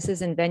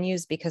businesses and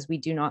venues because we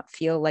do not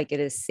feel like it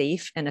is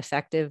safe and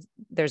effective.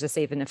 There's a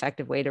safe and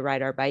effective way to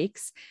ride our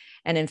bikes.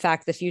 And in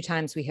fact, the few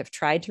times we have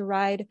tried to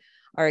ride,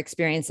 our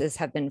experiences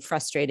have been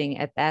frustrating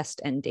at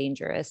best and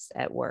dangerous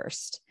at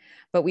worst.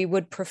 But we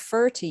would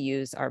prefer to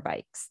use our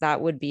bikes.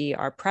 That would be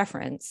our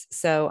preference.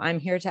 So I'm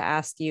here to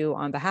ask you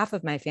on behalf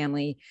of my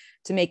family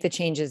to make the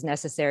changes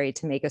necessary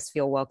to make us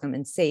feel welcome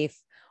and safe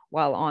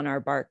while on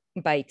our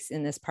bikes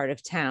in this part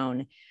of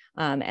town.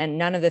 And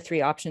none of the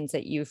 3 options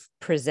that you've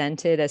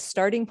presented as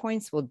starting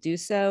points will do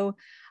so.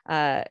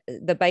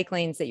 The bike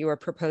lanes that you are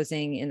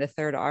proposing in the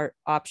 3rd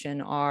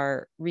option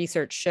are,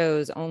 research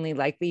shows, only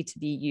likely to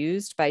be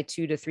used by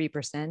 2 to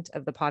 3%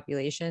 of the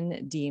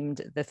population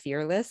deemed the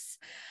fearless.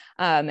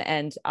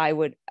 And I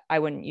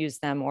wouldn't use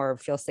them or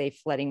feel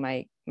safe letting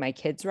my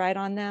kids ride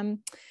on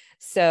them.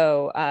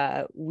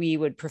 So we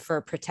would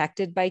prefer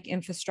protected bike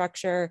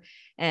infrastructure,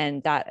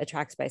 and that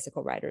attracts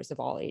bicycle riders of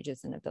all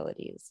ages and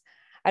abilities.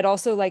 I'd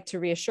also like to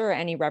reassure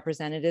any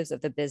representatives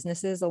of the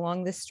businesses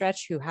along this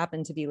stretch who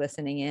happen to be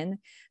listening in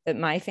that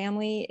my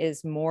family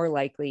is more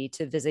likely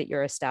to visit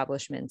your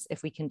establishments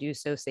if we can do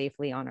so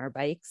safely on our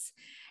bikes.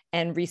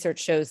 And research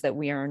shows that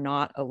we are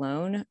not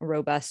alone.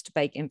 Robust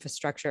bike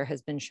infrastructure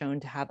has been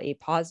shown to have a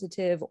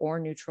positive or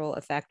neutral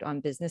effect on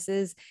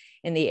businesses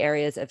in the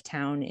areas of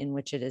town in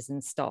which it is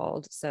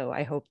installed. So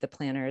I hope the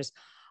planners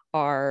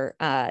are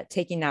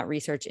taking that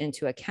research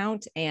into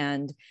account,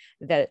 and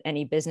that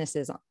any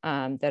businesses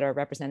that are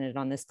represented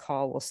on this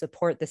call will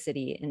support the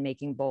city in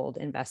making bold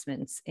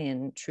investments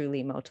in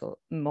truly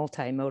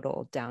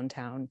multimodal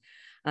downtown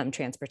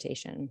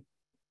transportation.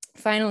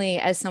 Finally,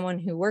 as someone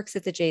who works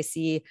at the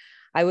JC,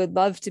 I would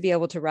love to be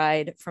able to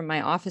ride from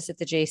my office at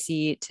the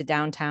JC to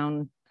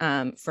downtown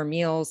for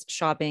meals,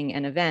 shopping,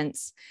 and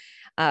events.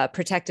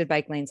 Protected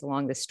bike lanes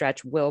along this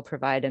stretch will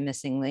provide a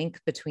missing link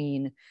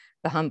between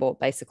the Humboldt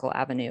Bicycle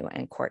Avenue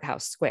and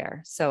Courthouse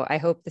Square. So I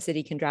hope the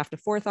city can draft a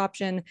 4th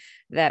option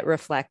that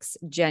reflects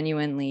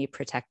genuinely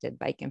protected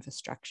bike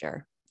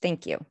infrastructure.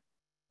 Thank you.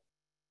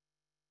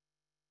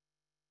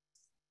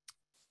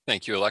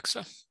 Thank you,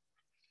 Alexa.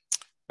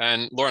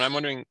 And Lauren, I'm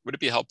wondering, would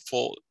it be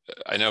helpful?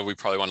 I know we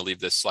probably want to leave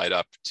this slide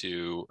up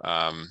to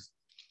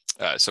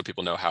so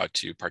people know how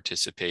to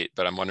participate,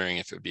 but I'm wondering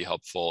if it would be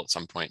helpful at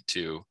some point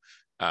to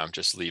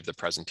just leave the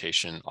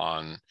presentation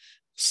on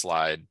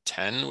slide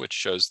 10, which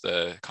shows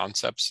the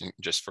concepts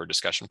just for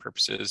discussion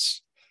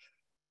purposes.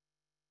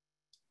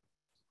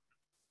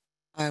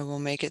 I will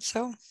make it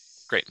so.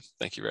 Great.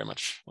 Thank you very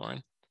much,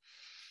 Lauren.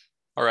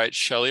 All right,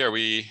 Shelley, are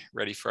we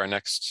ready for our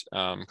next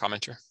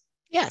commenter?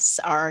 Yes,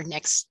 our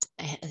next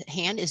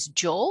hand is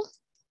Joel.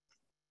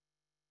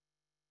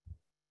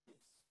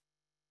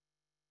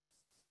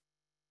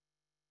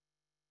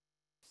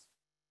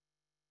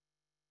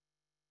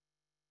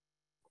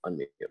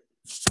 Unmute.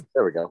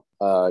 There we go.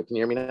 Can you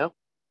hear me now?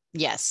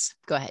 Yes,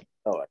 go ahead.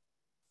 Oh,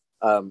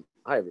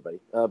 hi,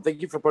 everybody.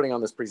 Thank you for putting on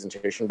this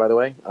presentation, by the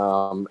way.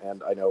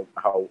 And I know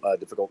how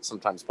difficult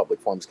sometimes public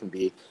forums can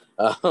be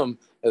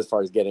as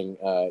far as getting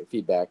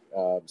feedback.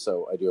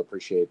 So I do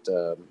appreciate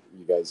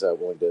you guys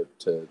willing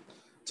to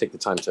take the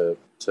time to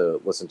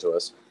listen to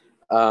us.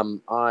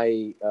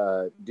 I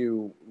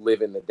do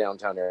live in the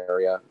downtown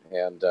area,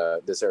 and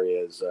this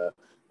area is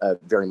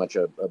very much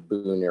a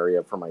boon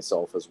area for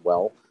myself as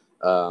well.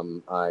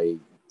 I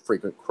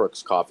frequent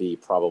Crook's Coffee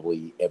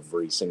probably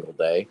every single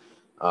day,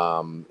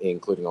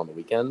 including on the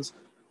weekends.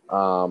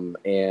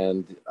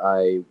 And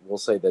I will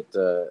say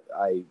that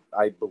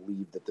I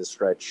believe that this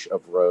stretch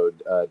of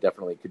road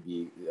definitely could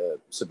be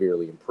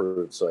severely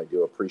improved. So I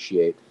do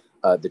appreciate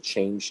the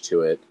change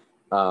to it.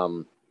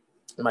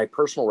 My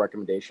personal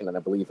recommendation, and I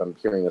believe I'm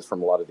hearing this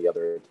from a lot of the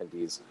other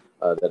attendees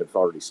that have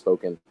already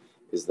spoken,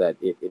 is that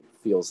it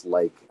feels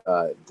like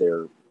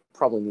there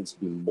probably needs to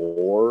be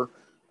more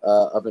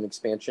of an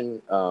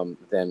expansion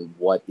than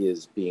what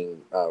is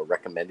being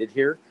recommended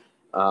here.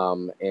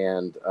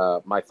 And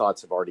my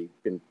thoughts have already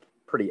been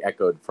pretty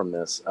echoed from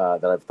this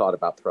that I've thought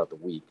about throughout the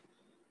week.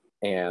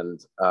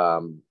 And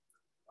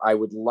I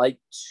would like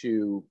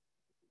to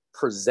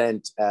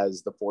present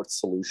as the fourth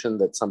solution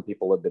that some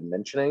people have been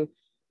mentioning,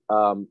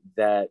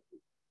 that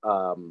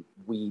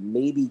we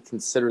maybe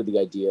consider the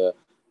idea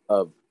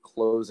of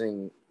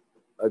closing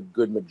a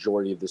good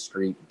majority of the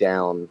street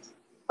down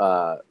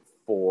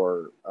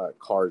for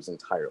cars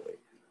entirely.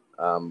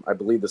 I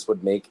believe this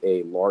would make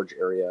a large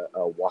area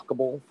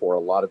walkable for a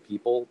lot of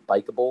people,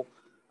 bikeable,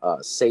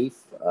 safe.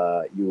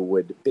 You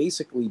would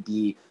basically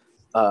be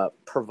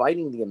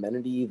providing the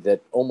amenity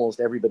that almost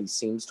everybody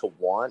seems to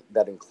want.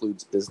 That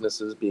includes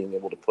businesses being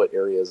able to put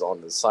areas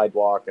on the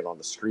sidewalk and on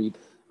the street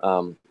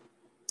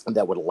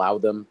that would allow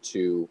them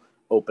to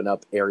open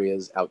up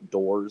areas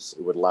outdoors.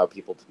 It would allow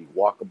people to be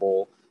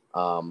walkable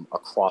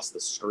across the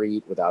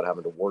street without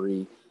having to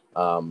worry.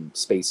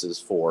 Spaces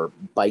for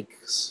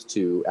bikes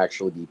to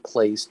actually be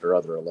placed, or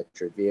other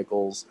electric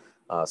vehicles,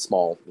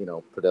 small,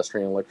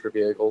 pedestrian electric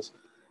vehicles.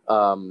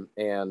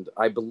 And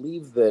I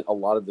believe that a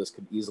lot of this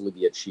could easily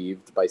be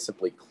achieved by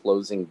simply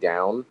closing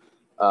down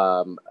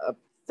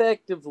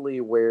effectively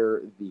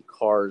where the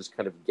cars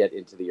kind of get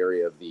into the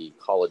area of the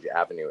College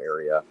Avenue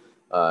area,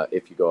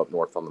 if you go up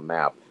north on the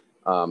map.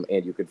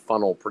 And you could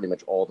funnel pretty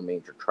much all the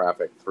major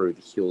traffic through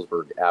the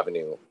Healdsburg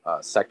Avenue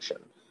section.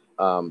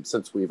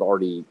 Since we've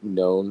already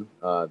known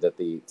that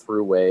the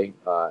throughway,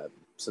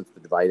 since the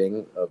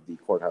dividing of the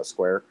courthouse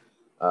square,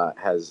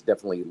 has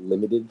definitely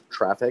limited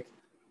traffic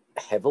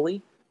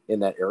heavily in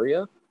that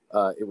area,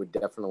 it would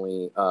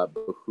definitely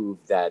behoove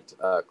that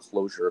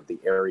closure of the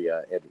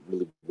area, and it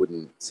really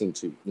wouldn't seem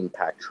to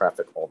impact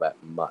traffic all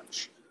that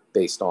much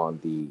based on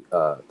the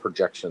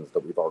projections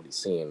that we've already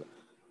seen.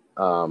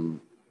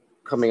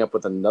 Coming up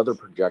with another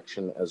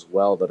projection as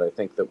well that I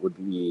think that would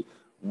be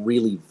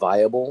really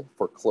viable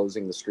for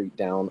closing the street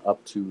down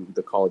up to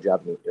the College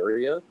Avenue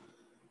area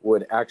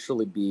would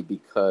actually be,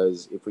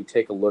 because if we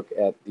take a look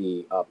at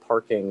the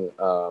parking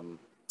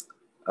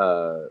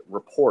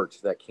report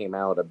that came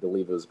out, I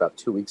believe it was about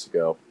 2 weeks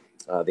ago,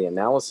 the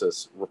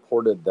analysis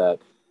reported that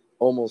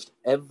almost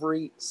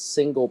every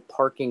single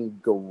parking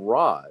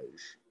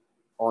garage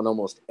on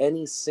almost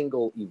any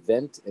single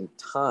event and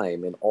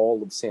time in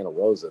all of Santa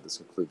Rosa, this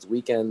includes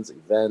weekends,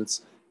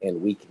 events,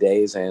 and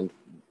weekdays and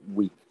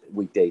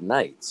weekday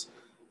nights,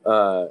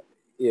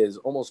 is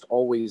almost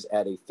always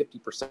at a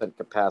 50%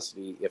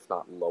 capacity, if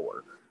not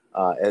lower,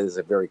 as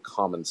a very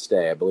common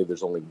stay. I believe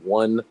there's only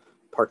one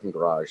parking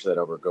garage that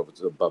ever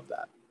goes above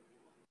that.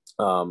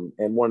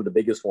 And one of the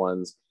biggest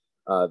ones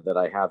that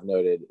I have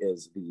noted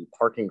is the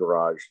parking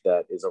garage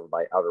that is over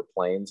by Outer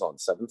Plains on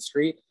 7th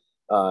Street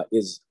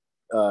is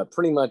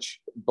pretty much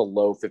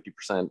below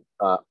 50%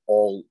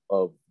 all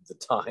of the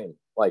time,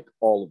 like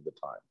all of the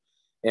time.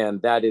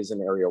 And that is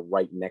an area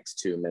right next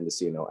to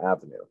Mendocino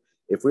Avenue.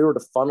 If we were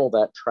to funnel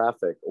that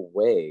traffic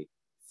away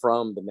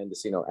from the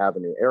Mendocino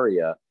Avenue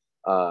area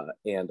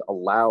and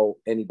allow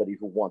anybody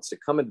who wants to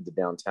come into the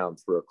downtown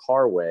through a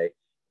carway,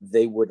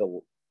 they would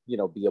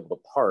be able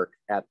to park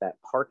at that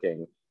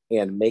parking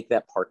and make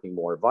that parking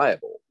more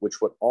viable, which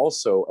would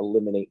also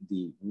eliminate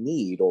the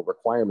need or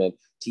requirement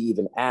to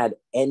even add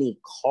any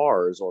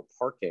cars or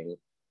parking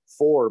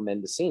for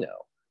Mendocino.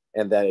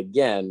 And that,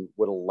 again,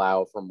 would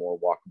allow for more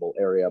walkable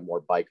area,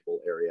 more bikeable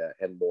area,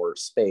 and more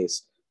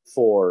space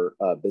for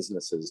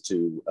businesses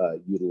to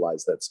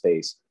utilize that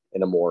space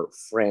in a more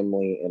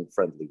friendly and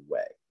friendly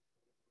way.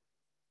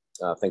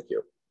 Thank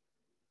you.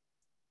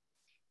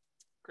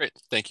 Great.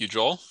 Thank you,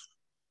 Joel.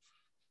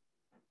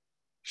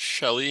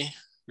 Shelley,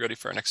 ready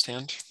for our next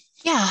hand?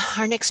 Yeah,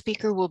 our next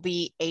speaker will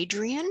be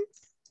Adrian.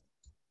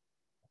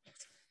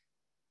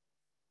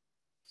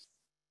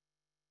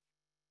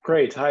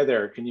 Great. Hi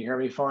there. Can you hear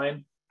me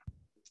fine?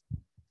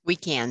 We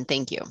can.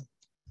 Thank you.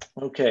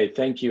 Okay.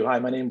 Thank you. Hi,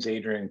 my name's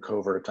Adrian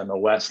Covert. I'm a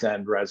West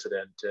End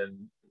resident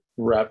and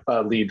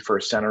lead for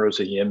Santa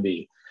Rosa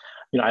YIMBY.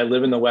 I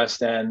live in the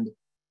West End.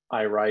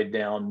 I ride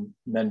down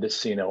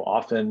Mendocino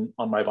often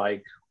on my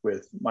bike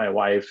with my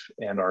wife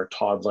and our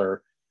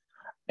toddler.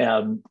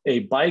 A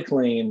bike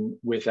lane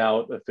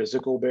without a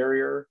physical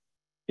barrier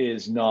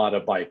is not a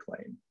bike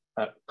lane.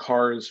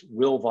 Cars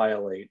will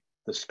violate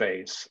the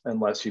space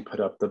unless you put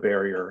up the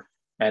barrier,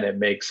 and it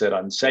makes it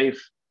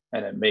unsafe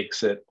and it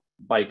makes it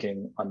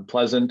biking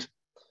unpleasant.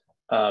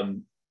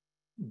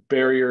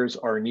 Barriers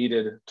are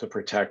needed to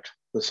protect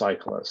the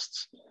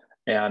cyclists.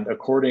 And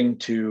according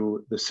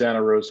to the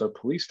Santa Rosa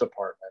Police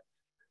Department,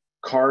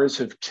 cars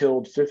have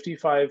killed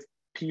 55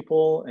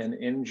 people and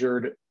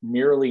injured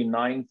nearly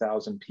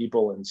 9,000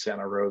 people in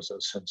Santa Rosa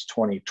since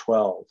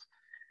 2012.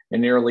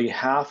 And nearly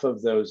half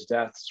of those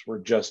deaths were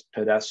just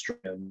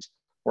pedestrians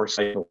or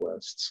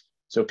cyclists,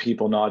 so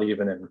people not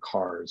even in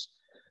cars.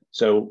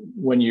 So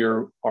when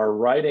you are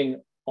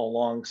riding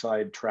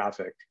alongside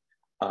traffic,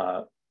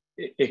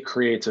 it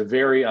creates a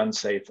very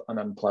unsafe and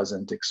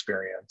unpleasant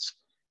experience.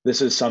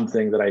 This is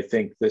something that I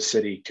think this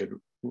city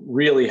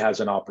really has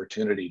an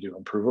opportunity to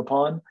improve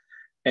upon.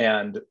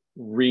 And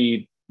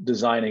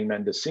redesigning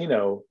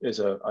Mendocino is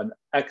an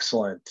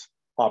excellent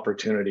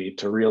opportunity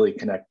to really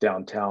connect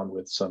downtown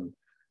with some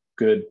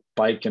good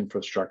bike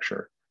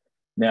infrastructure.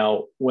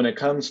 Now, when it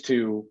comes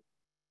to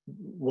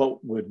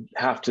what would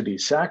have to be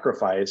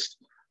sacrificed,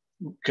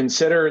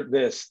 consider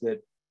this,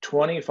 that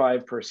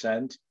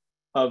 25%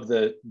 of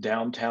the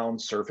downtown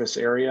surface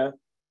area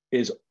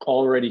is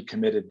already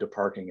committed to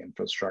parking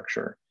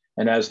infrastructure.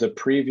 And as the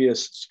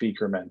previous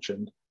speaker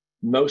mentioned,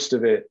 most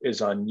of it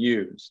is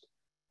unused.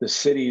 The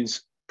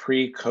city's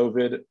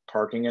pre-COVID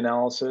parking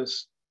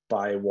analysis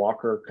by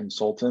Walker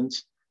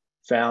Consultants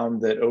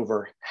found that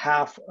over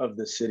half of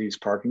the city's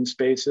parking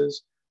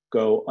spaces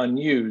go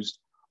unused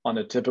on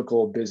a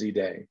typical busy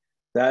day.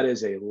 That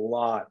is a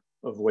lot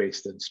of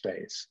wasted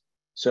space.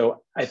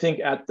 So I think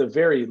at the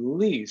very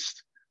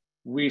least,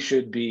 we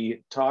should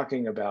be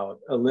talking about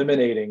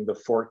eliminating the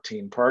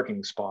 14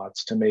 parking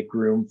spots to make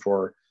room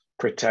for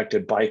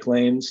protected bike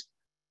lanes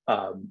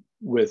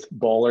with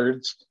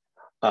bollards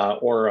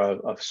or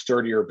a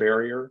sturdier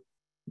barrier.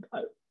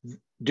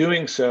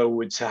 Doing so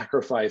would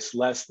sacrifice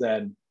less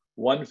than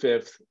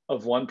 1/5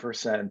 of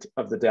 1%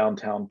 of the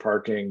downtown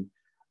parking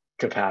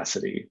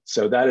capacity.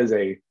 So that is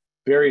a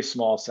very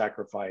small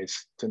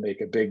sacrifice to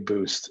make a big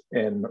boost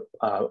in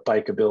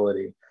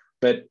bikeability.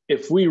 But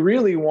if we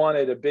really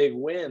wanted a big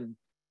win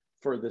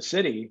for the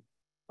city,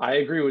 I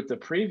agree with the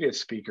previous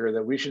speaker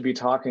that we should be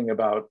talking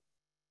about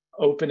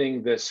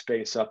opening this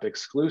space up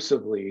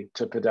exclusively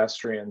to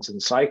pedestrians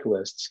and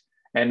cyclists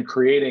and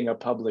creating a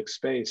public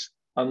space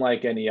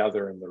unlike any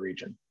other in the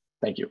region.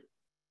 Thank you.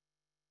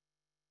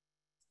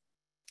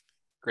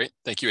 Great,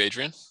 thank you,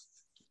 Adrian.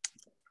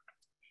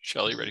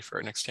 Shelley, ready for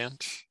our next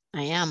hand?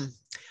 I am.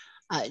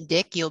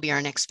 Dick, you'll be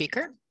our next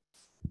speaker.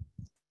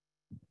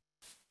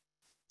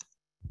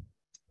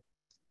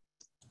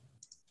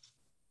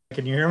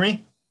 Can you hear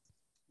me?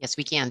 Yes,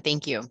 we can.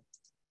 Thank you.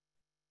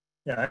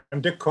 Yeah,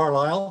 I'm Dick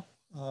Carlisle,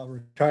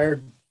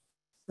 retired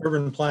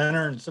urban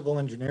planner and civil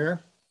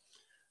engineer.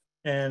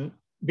 And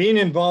being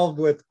involved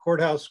with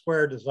Courthouse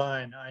Square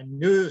design, I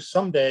knew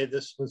someday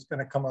this was going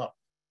to come up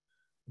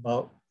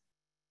about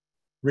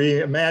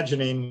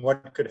reimagining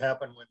what could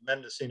happen with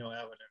Mendocino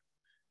Avenue.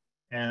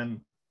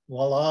 And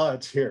voila,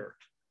 it's here.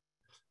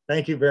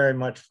 Thank you very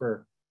much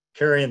for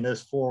carrying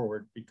this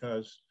forward,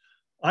 because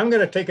I'm going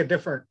to take a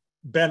different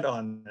bent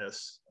on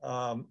this.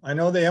 I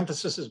know the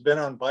emphasis has been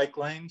on bike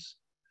lanes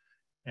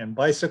and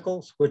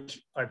bicycles,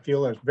 which I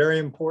feel is very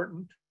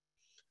important,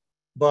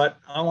 but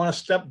I want to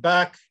step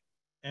back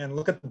and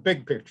look at the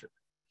big picture.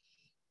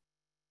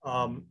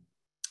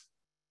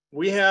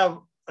 We have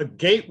a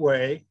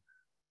gateway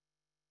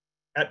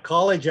at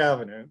College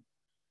Avenue,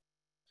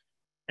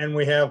 and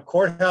we have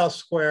Courthouse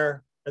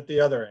Square at the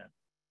other end.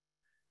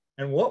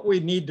 And what we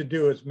need to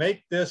do is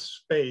make this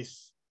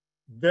space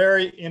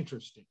very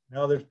interesting.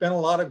 Now, there's been a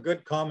lot of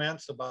good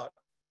comments about,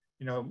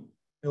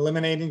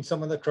 eliminating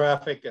some of the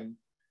traffic and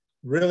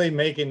really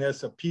making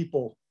this a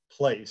people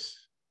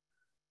place.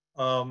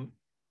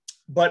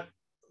 But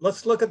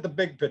let's look at the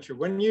big picture.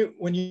 When you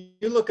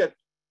look at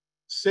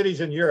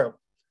cities in Europe,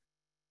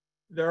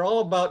 they're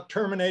all about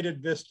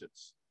terminated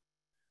vistas.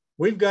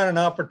 We've got an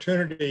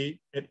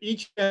opportunity at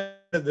each end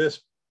of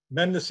this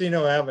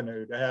Mendocino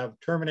Avenue to have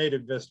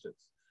terminated vistas.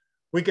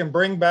 We can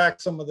bring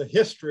back some of the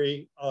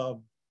history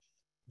of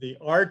the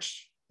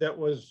arch that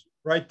was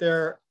right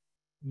there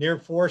near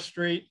 4th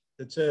Street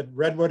that said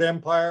Redwood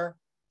Empire,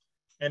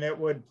 and it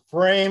would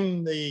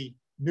frame the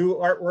new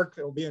artwork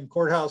that will be in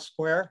Courthouse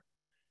Square.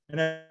 And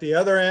at the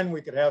other end,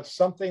 we could have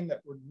something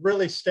that would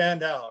really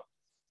stand out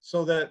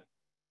so that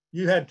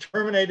you had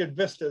terminated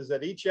vistas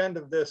at each end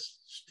of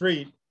this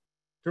street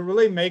to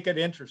really make it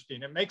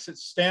interesting. It makes it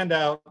stand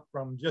out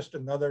from just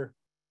another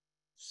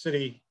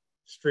city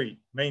street,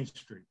 Main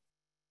Street.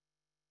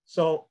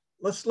 So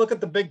let's look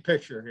at the big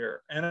picture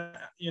here. And,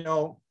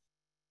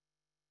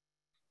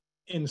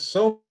 in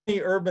so many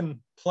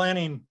urban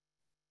planning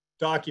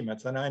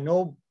documents, and I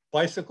know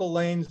bicycle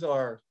lanes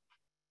are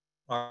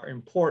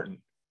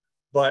important,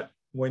 but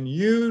when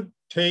you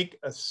take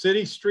a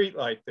city street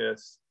like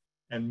this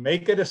and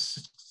make it a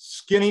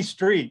skinny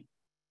street,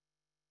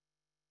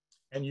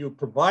 and you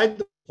provide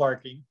the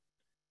parking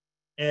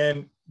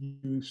and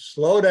you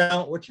slow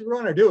down, what you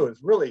want to do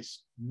is really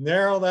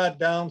narrow that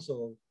down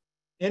so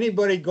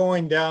anybody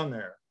going down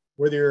there,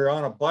 whether you're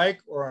on a bike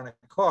or on a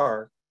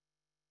car,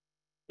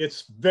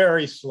 it's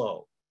very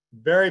slow,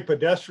 very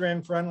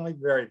pedestrian friendly,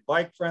 very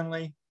bike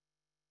friendly.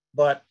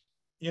 But,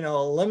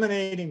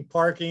 eliminating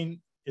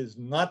parking is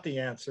not the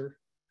answer.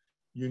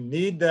 You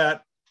need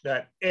that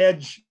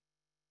edge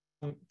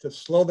to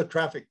slow the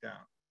traffic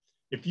down.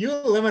 If you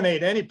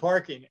eliminate any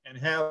parking and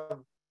have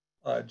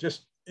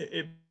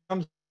it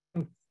becomes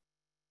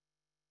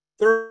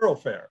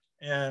thoroughfare.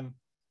 And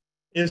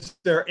is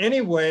there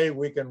any way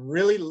we can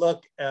really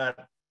look at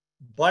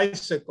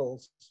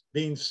bicycles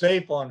being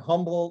safe on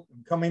Humboldt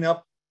and coming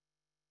up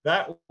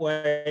that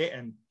way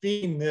and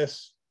feeding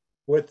this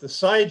with the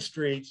side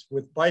streets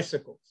with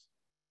bicycles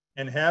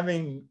and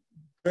having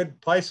good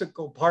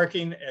bicycle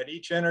parking at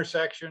each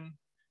intersection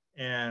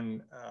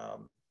And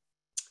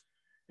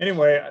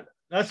anyway,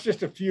 that's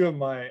just a few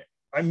of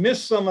I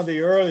missed some of the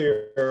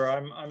earlier.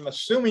 I'm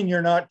assuming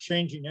you're not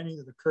changing any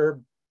of the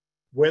curb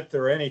width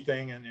or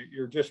anything, and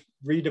you're just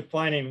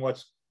redefining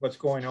what's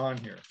going on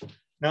here.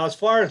 Now, as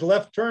far as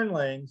left turn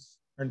lanes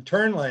and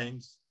turn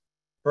lanes,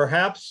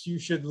 perhaps you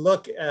should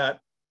look at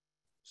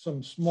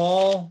some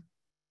small,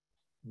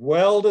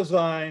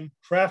 well-designed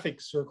traffic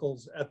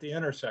circles at the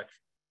intersection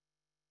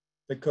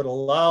that could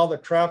allow the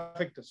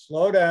traffic to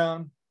slow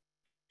down,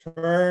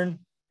 turn,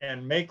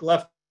 and make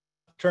left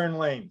turn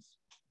lanes.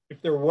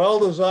 If they're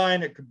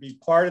well-designed, it could be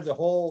part of the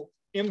whole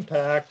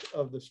impact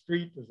of the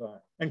street design.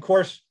 And of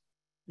course,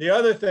 the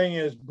other thing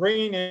is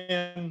bringing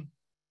in,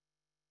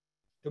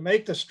 to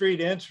make the street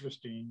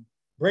interesting,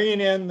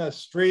 bringing in the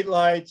street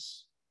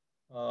lights,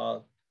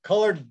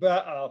 colored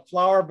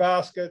flower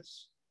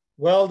baskets,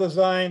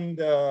 well-designed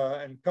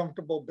and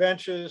comfortable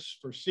benches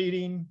for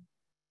seating.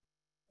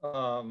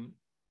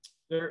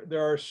 There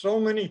are so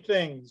many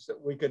things that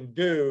we can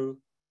do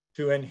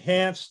to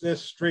enhance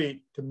this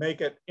street to make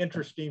it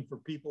interesting for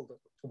people to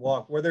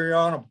walk, whether you're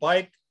on a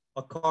bike,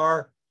 a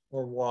car,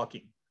 or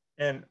walking.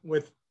 And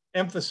with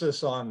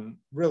emphasis on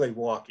really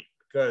walking,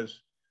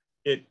 because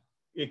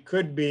it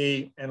could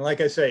be, and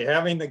like I say,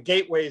 having the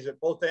gateways at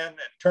both ends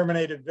and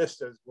terminated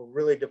vistas will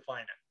really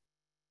define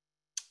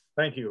it.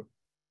 Thank you.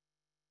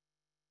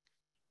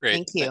 Great.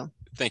 Thank you.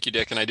 Thank you,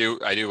 Dick. And I do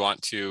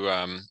want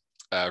to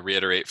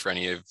reiterate for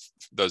any of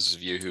those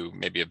of you who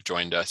maybe have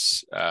joined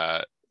us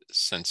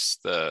since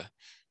the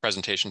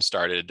presentation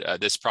started,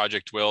 this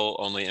project will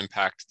only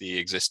impact the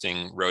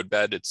existing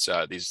roadbed. It's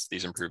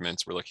these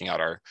improvements. We're looking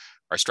at our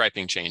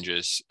striping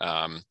changes,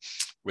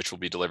 which will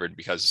be delivered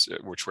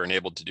which we're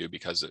enabled to do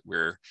because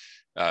we're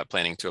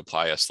planning to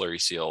apply a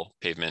slurry seal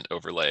pavement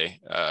overlay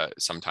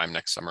sometime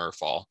next summer or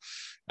fall.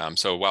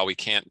 So while we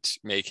can't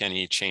make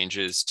any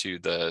changes to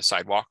the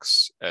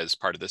sidewalks as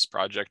part of this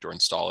project or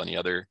install any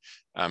other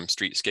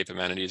streetscape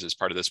amenities as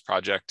part of this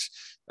project,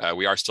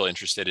 we are still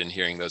interested in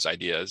hearing those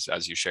ideas,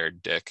 as you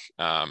shared, Dick,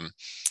 to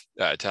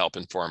help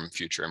inform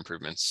future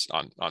improvements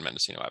on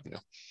Mendocino Avenue.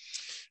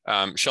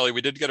 Shelley,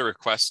 we did get a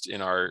request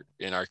in our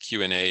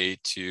Q&A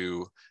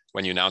to,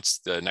 when you announce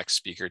the next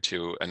speaker,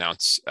 to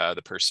announce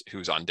the person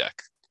who's on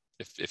deck.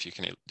 If you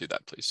can do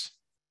that, please.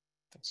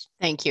 Thanks.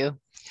 Thank you.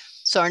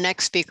 So our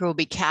next speaker will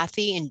be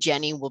Kathy, and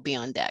Jenny will be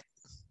on deck.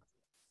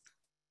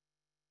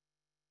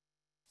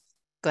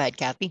 Go ahead,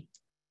 Kathy.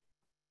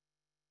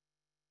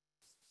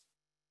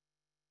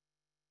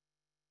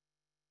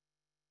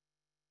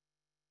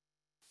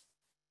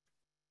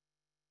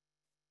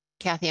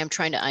 Kathy, I'm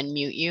trying to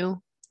unmute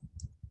you.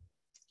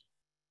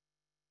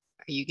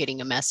 Are you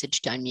getting a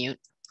message to unmute?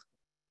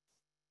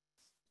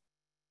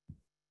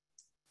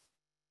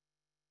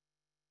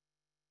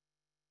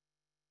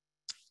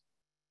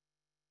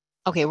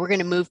 Okay, we're going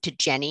to move to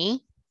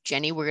Jenny.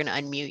 Jenny, we're going to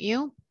unmute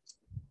you.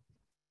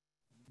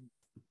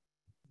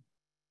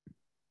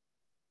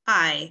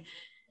 Hi.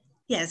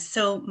 Yes,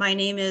 so my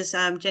name is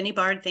Jenny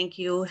Bard. Thank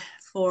you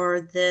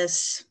for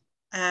this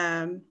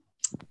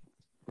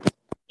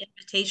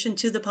invitation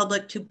to the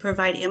public to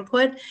provide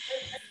input.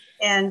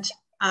 And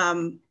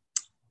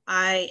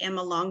I am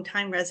a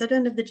longtime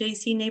resident of the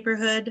JC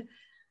neighborhood.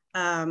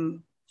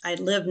 I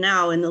live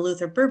now in the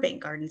Luther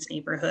Burbank Gardens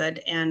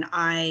neighborhood, and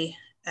I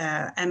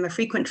am a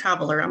frequent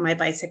traveler on my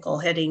bicycle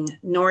heading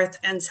north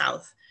and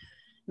south,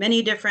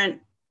 many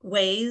different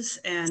ways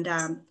and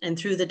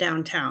through the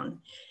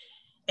downtown.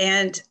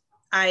 And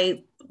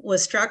I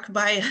was struck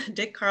by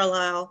Dick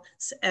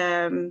Carlisle's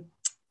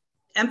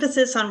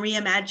emphasis on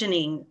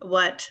reimagining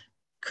what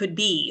could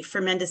be for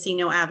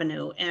Mendocino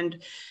Avenue.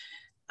 And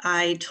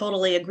I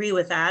totally agree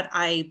with that.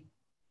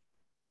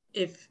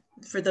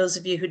 For those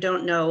of you who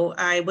don't know,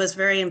 I was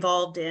very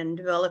involved in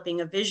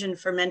developing a vision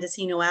for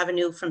Mendocino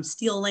Avenue from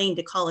Steel Lane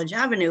to College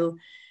Avenue.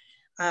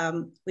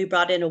 We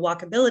brought in a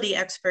walkability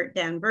expert,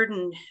 Dan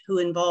Burden, who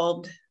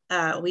involved,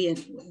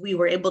 we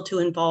were able to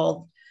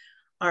involve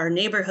our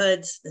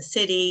neighborhoods, the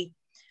city,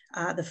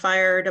 the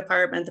fire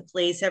department, the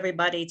police,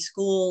 everybody,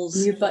 schools.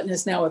 The mute button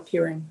is now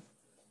appearing.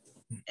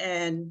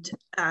 And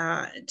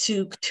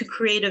to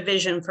create a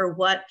vision for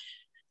what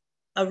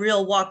a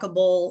real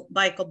walkable,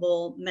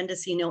 bikeable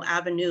Mendocino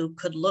Avenue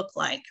could look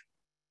like.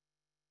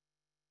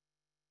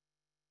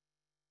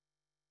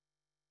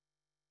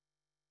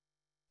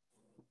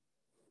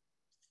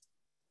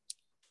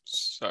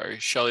 Sorry,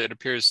 Shelley, it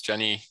appears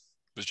Jenny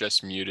was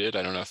just muted.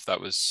 I don't know if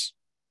that was,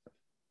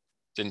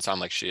 didn't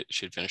sound like she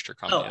had finished her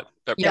comment yet.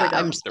 But Yeah,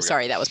 I'm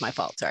sorry, that was my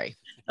fault, sorry.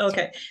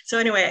 Okay, so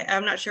anyway,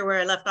 I'm not sure where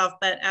I left off,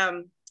 but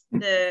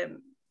the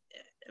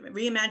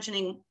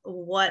reimagining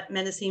what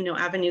Mendocino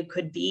Avenue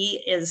could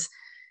be is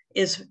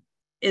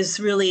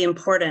really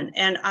important.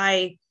 And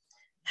I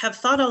have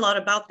thought a lot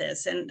about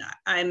this, and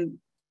I'm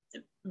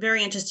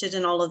very interested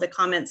in all of the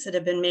comments that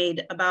have been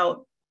made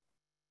about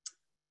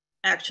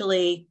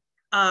actually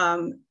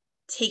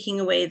taking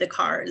away the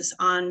cars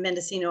on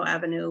Mendocino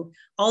Avenue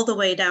all the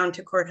way down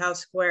to Courthouse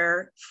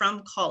Square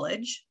from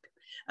College,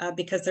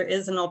 because there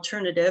is an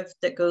alternative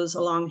that goes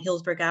along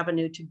Hillsburg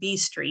Avenue to B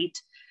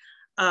Street.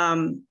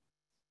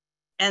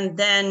 And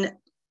then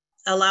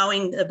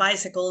allowing the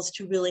bicycles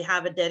to really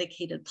have a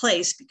dedicated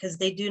place, because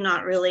they do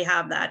not really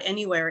have that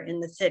anywhere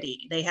in the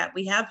city.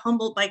 We have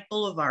Humboldt Bike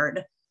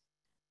Boulevard,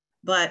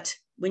 but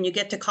when you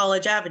get to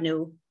College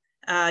Avenue,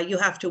 you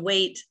have to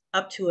wait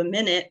up to a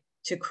minute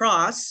to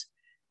cross.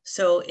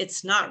 So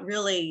it's not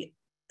really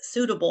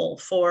suitable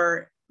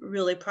for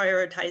really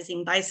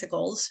prioritizing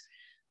bicycles.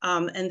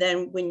 And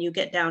then when you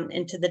get down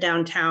into the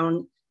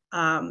downtown,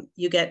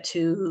 you get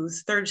to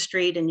 3rd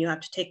Street and you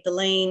have to take the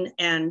lane,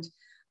 and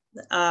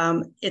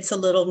it's a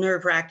little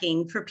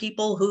nerve-wracking for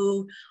people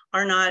who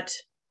are not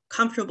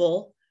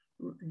comfortable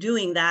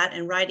doing that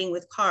and riding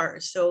with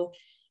cars. So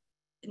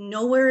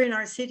nowhere in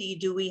our city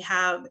do we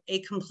have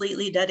a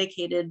completely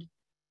dedicated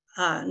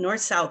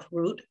north-south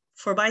route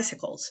for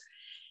bicycles.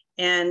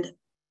 And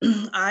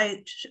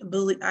I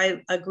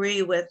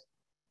agree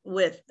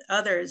with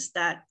others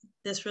that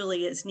this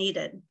really is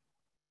needed.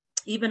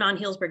 Even on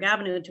Healdsburg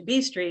Avenue to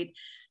B Street,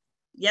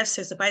 yes,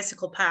 there's a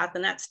bicycle path,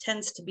 and that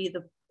tends to be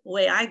the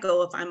way I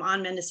go if I'm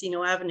on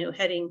Mendocino Avenue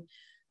heading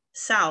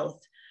south,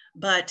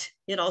 but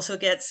it also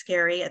gets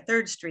scary at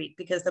 3rd Street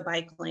because the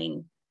bike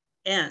lane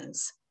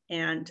ends,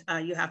 and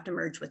you have to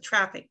merge with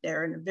traffic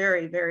there in a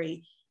very,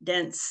 very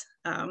dense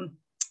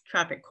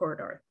traffic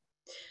corridor.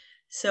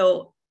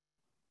 So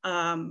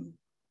I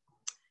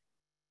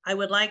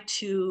would like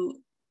to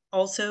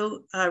also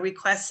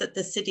request that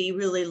the city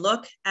really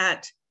look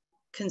at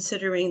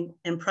considering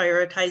and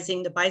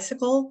prioritizing the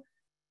bicycle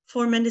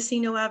for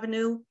Mendocino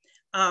Avenue.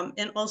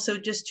 And also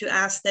just to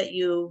ask that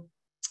you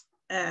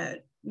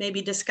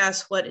maybe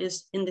discuss what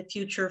is in the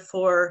future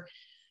for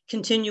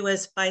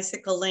continuous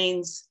bicycle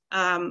lanes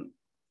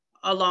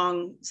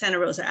along Santa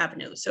Rosa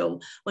Avenue. So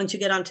once you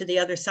get onto the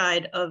other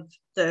side of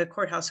the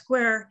Courthouse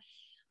Square,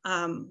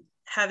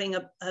 having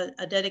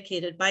a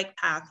dedicated bike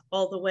path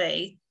all the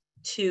way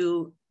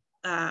to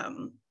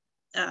on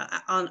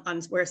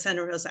where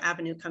Santa Rosa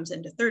Avenue comes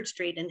into 3rd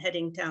Street and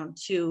heading down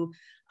to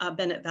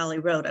Bennett Valley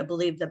Road. I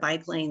believe the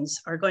bike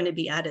lanes are going to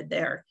be added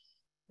there,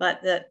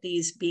 but that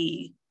these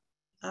be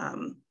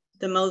the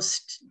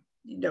most,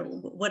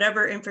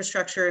 whatever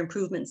infrastructure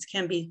improvements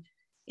can be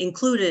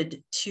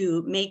included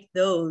to make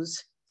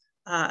those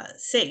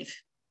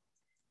safe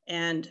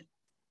and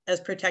as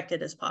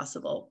protected as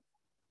possible.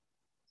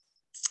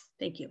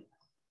 Thank you.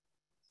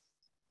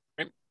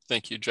 Great.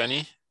 Thank you,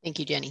 Jenny. Thank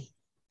you, Jenny.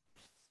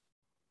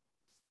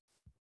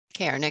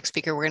 Okay, our next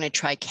speaker, we're going to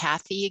try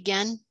Kathy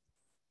again.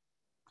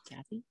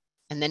 Kathy,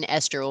 and then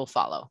Esther will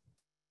follow.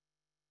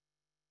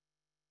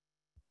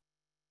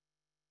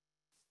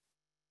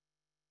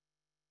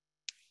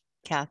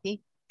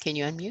 Kathy, can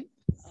you unmute?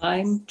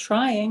 I'm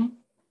trying.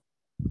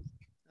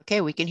 Okay,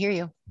 we can hear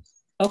you.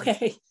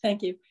 Okay,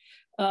 thank you.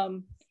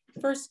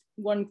 First,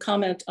 one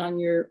comment on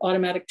your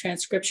automatic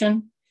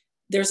transcription.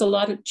 There's a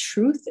lot of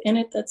truth in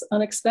it that's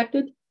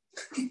unexpected.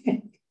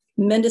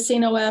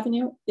 Mendocino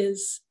Avenue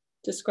is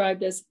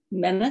described as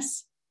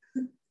menace,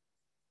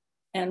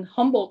 and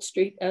Humboldt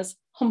Street as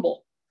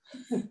humble,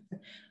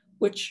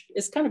 which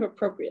is kind of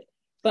appropriate.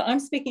 But I'm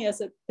speaking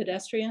as a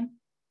pedestrian.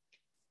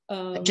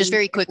 Just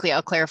very quickly,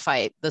 I'll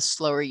clarify, the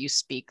slower you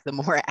speak, the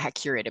more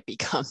accurate it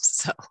becomes.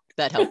 So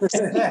that helps.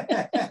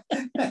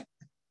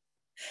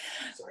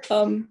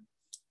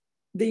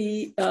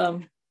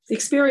 The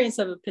experience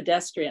of a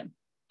pedestrian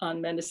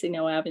on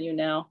Mendocino Avenue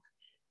now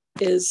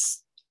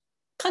is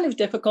kind of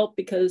difficult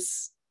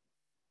because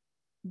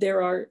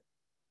there are,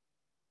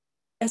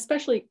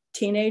 especially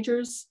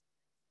teenagers,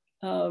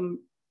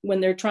 when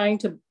they're trying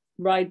to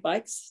ride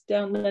bikes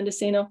down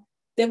Mendocino,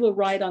 they will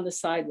ride on the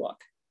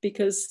sidewalk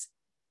because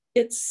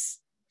it's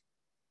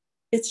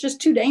just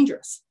too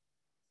dangerous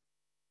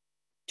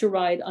to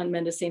ride on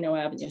Mendocino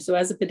Avenue. So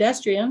as a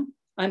pedestrian,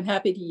 I'm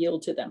happy to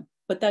yield to them,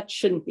 but that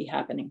shouldn't be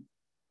happening,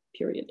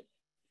 period.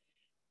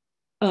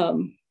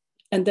 And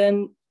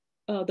then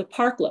the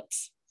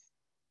parklets.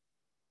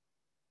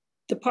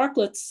 The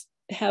parklets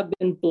have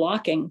been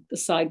blocking the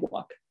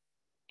sidewalk,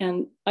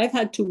 and I've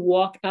had to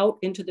walk out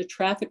into the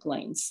traffic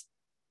lanes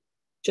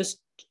just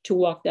to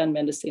walk down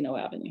Mendocino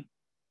Avenue.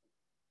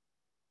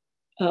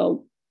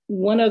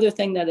 One other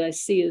thing that I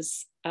see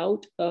is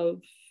out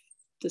of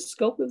the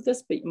scope of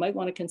this, but you might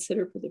want to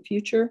consider for the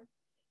future,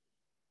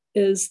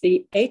 is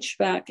the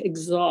HVAC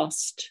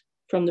exhaust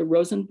from the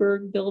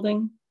Rosenberg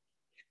building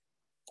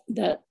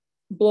that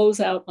blows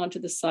out onto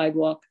the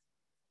sidewalk,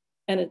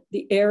 and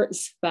the air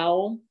is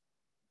foul,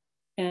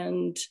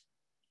 and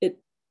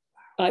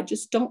I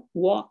just don't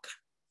walk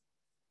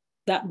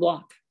that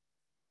block.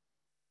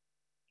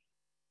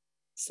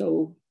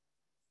 So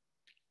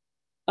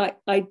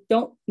I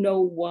don't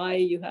know why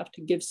you have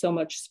to give so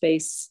much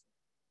space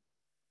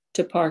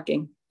to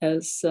parking,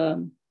 as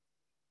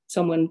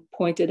someone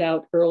pointed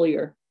out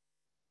earlier.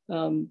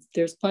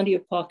 There's plenty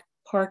of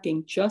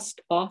parking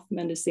just off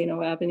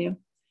Mendocino Avenue,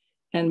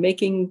 and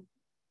making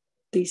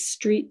the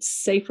streets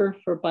safer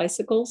for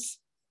bicycles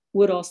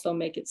would also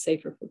make it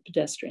safer for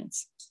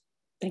pedestrians.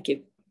 Thank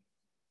you.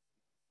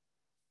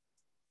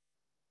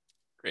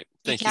 Great,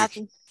 thank you.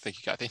 Kathy. Thank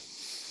you, Kathy.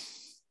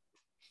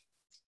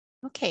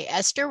 Okay,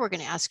 Esther, we're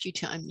going to ask you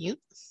to unmute.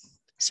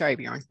 Sorry,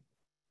 Bjorn.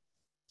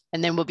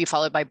 And then we'll be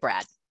followed by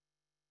Brad.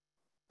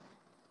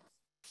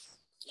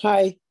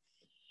 Hi,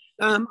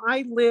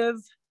 I live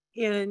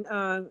in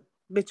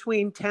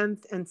between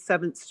 10th and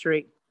 7th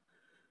Street,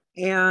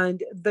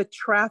 and the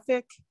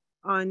traffic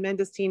on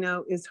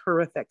Mendocino is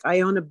horrific.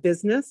 I own a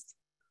business,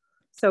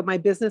 so my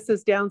business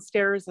is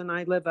downstairs and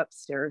I live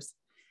upstairs.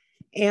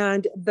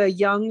 And the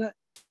young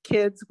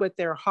kids with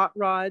their hot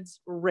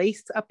rods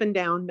race up and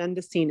down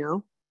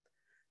Mendocino,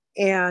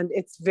 and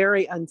it's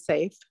very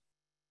unsafe.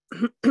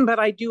 But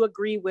I do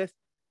agree with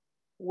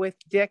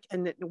Dick,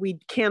 and that we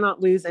cannot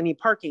lose any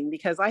parking,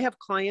 because I have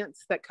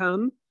clients that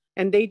come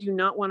and they do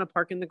not want to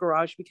park in the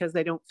garage because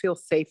they don't feel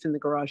safe in the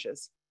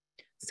garages.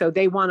 So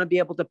they want to be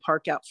able to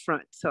park out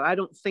front. So I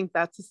don't think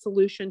that's a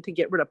solution to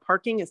get rid of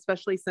parking,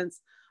 especially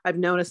since I've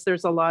noticed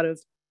there's a lot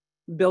of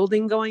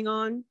building going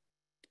on,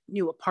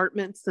 new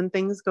apartments and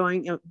things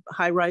going,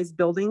 high-rise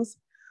buildings.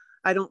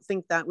 I don't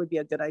think that would be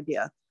a good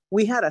idea.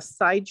 We had a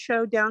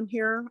sideshow down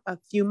here a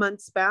few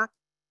months back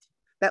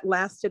that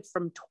lasted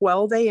from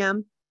 12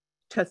 a.m.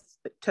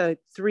 to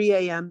 3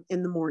 a.m.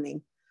 in the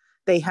morning.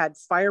 They had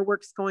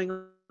fireworks going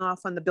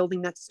off on the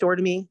building next door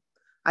to me.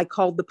 I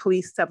called the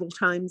police several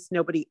times.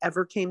 Nobody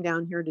ever came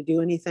down here to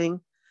do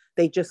anything.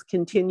 They just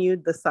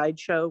continued the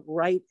sideshow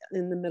right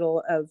in the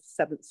middle of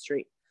 7th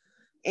Street.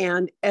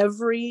 And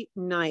every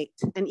night,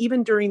 and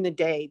even during the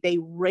day, they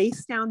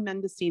race down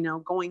Mendocino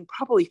going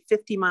probably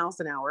 50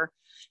 miles an hour.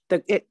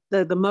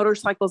 The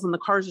motorcycles and the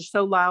cars are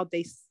so loud,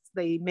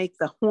 they make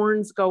the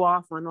horns go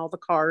off on all the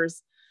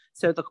cars.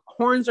 So the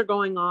horns are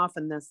going off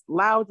and this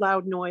loud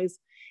noise.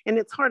 And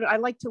it's hard. I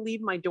like to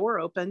leave my door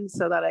open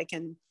so that I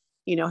can,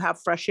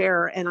 have fresh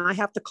air, and I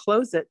have to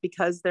close it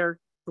because they're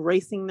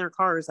racing their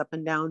cars up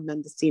and down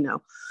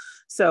Mendocino.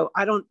 So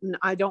I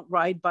don't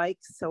ride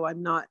bikes, so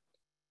I'm not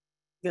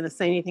going to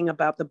say anything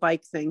about the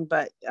bike thing,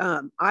 but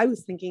I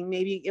was thinking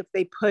maybe if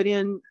they put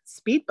in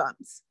speed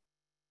bumps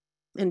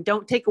and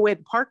don't take away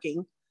the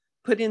parking,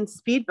 put in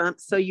speed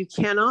bumps so you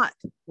cannot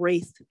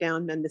race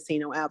down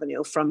Mendocino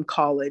Avenue from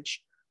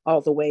College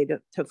all the way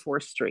to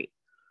 4th Street.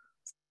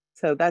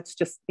 So that's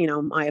just,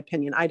 my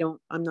opinion.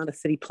 I'm not a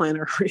city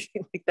planner or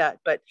anything like that,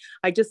 but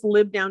I just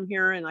live down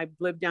here, and I've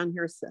lived down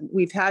here since,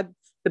 we've had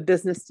the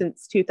business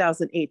since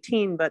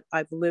 2018, but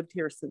I've lived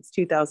here since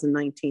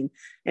 2019.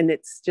 And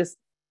it's just,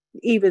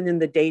 even in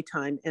the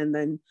daytime, and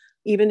then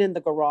even in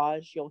the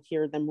garage, you'll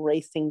hear them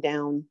racing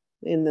down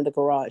into the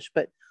garage.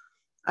 But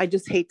I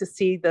just hate to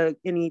see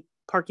any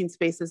parking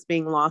spaces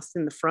being lost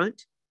in the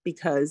front,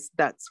 because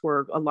that's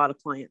where a lot of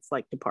clients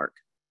like to park.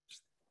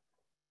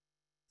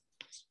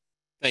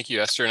 Thank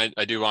you, Esther. And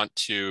I do want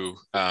to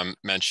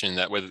mention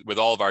that with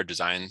all of our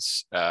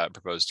designs,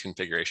 proposed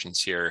configurations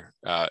here,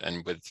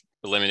 and with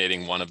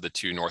eliminating one of the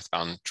 2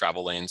 northbound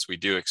travel lanes, we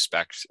do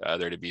expect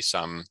there to be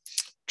some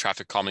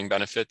traffic calming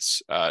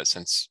benefits,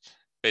 since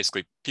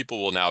basically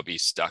people will now be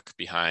stuck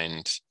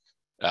behind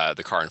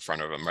the car in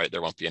front of them, right?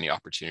 There won't be any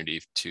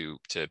opportunity to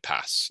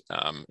pass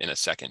in a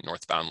second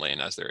northbound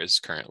lane as there is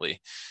currently.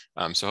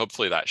 So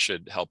hopefully that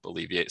should help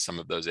alleviate some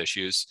of those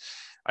issues.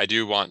 I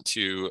do want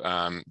to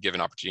give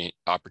an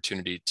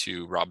opportunity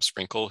to Rob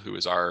Sprinkle, who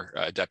is our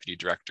Deputy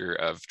Director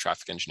of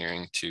Traffic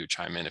Engineering, to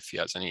chime in if he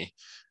has any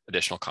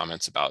additional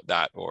comments about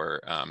that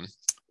or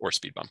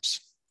speed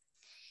bumps.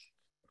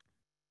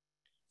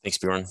 Thanks,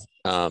 Bjorn.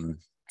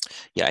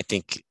 Yeah, I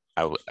think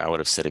I would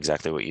have said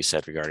exactly what you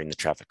said regarding the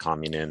traffic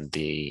calming and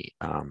the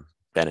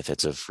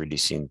benefits of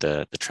reducing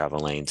the travel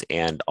lanes,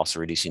 and also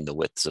reducing the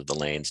widths of the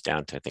lanes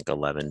down to, I think,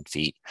 11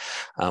 feet.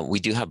 We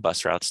do have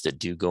bus routes that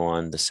do go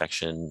on the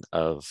section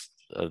of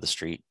the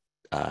street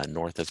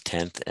north of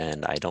 10th,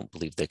 and I don't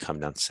believe they come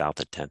down south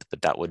of 10th,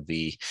 but that would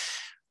be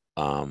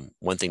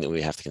one thing that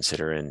we have to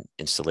consider in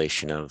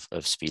installation of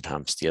speed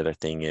humps. The other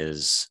thing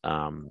is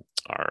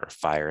our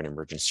fire and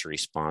emergency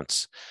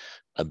response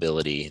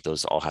ability.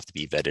 Those all have to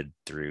be vetted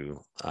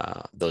through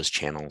those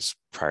channels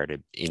prior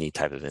to any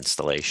type of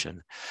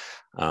installation.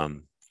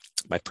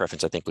 My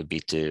preference, I think, would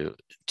be to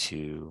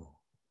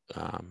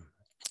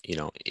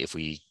if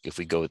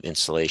we go with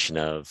installation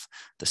of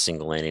the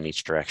single lane in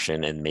each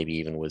direction, and maybe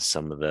even with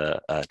some of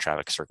the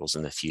traffic circles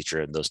in the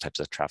future and those types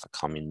of traffic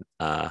calming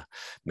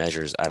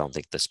measures, I don't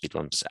think the speed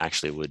bumps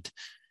actually would.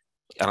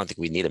 I don't think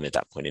we need them at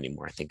that point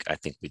anymore. I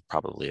think we'd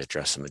probably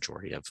address the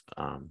majority of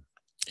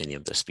any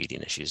of the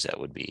speeding issues that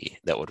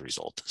would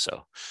result.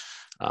 So,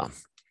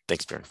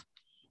 thanks, Bjorn.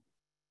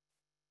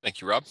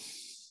 Thank you, Rob.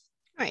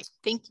 All right,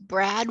 thank you,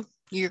 Brad.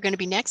 You're going to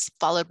be next,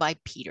 followed by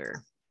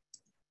Peter.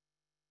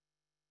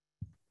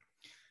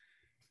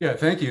 Yeah,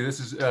 thank you. This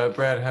is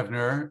Brad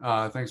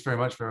Hebner. Thanks very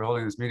much for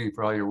holding this meeting,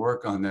 for all your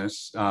work on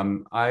this.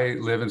 I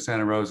live in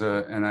Santa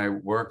Rosa and I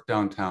work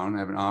downtown. I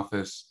have an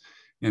office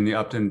in the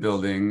Upton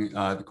building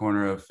at the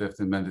corner of 5th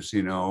and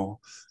Mendocino.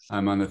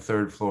 I'm on the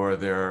 3rd floor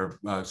there,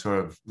 sort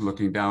of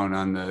looking down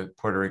on the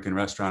Puerto Rican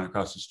restaurant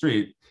across the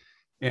street.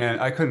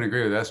 And I couldn't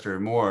agree with Esther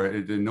more.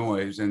 The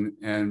noise and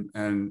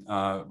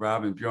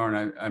Rob and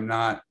Bjorn, I'm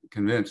not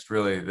convinced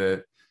really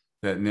that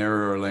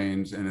narrower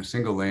lanes and a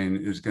single lane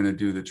is going to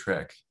do the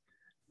trick.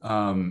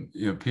 You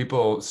know,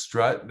 people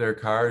strut their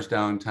cars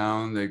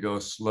downtown. They go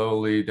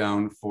slowly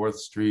down 4th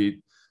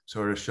Street,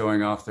 sort of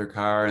showing off their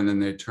car, and then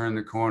they turn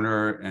the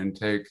corner and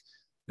take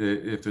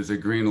if there's a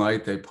green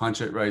light, they punch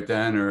it right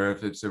then, or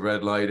if it's a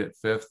red light at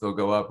 5th, they'll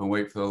go up and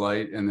wait for the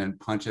light and then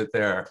punch it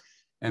there.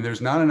 And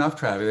there's not enough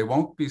traffic. They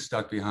won't be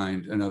stuck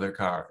behind another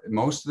car.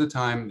 Most of the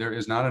time, there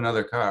is not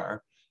another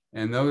car.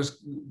 And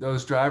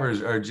those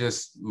drivers are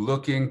just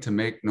looking to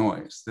make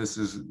noise. This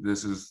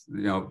is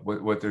you know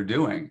what they're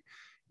doing.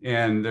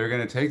 And they're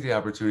going to take the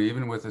opportunity,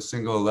 even with a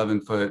single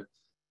 11-foot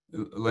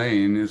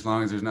lane, as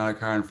long as there's not a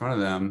car in front of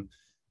them,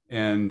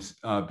 and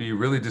be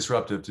really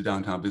disruptive to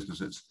downtown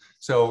businesses.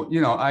 So,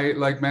 you know, I,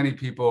 like many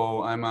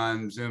people, I'm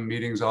on Zoom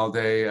meetings all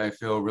day. I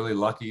feel really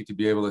lucky to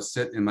be able to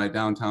sit in my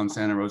downtown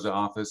Santa Rosa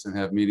office and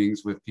have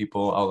meetings with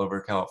people all over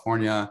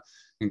California,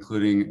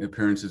 including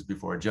appearances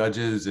before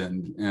judges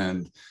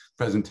and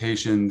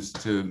presentations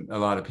to a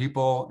lot of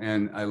people.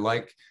 And I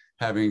like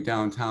having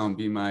downtown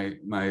be my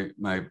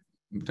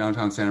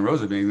downtown Santa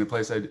Rosa being the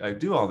place I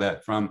do all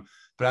that from.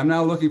 But I'm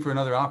now looking for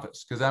another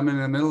office because I'm in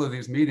the middle of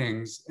these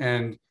meetings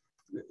and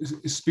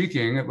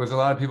speaking with a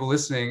lot of people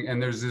listening,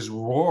 and there's this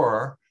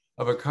roar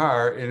of a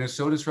car, and it's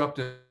so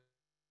disruptive.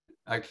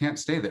 I can't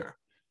stay there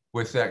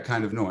with that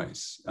kind of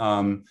noise.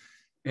 So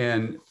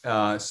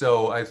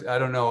I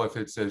don't know if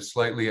it's a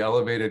slightly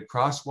elevated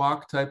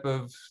crosswalk type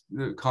of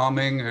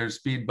calming or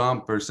speed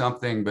bump or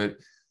something, but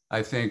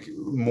I think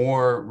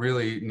more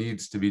really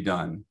needs to be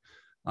done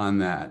on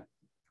that.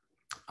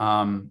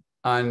 I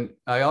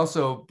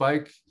also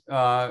bike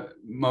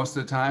most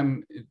of the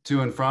time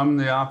to and from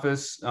the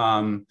office.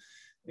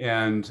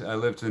 And I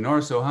live to the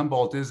north, so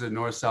Humboldt is a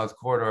north-south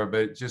corridor,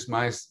 but just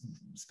my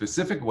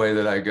specific way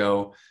that I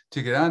go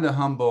to get onto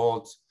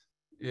Humboldt,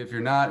 if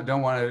you're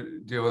don't want to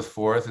deal with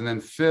 4th, and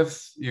then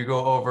 5th, you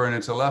go over and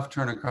it's a left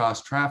turn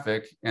across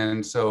traffic,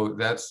 and so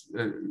that's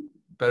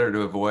better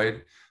to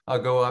avoid.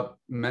 I'll go up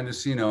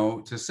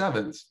Mendocino to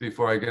 7th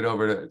before I get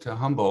over to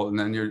Humboldt, and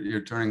then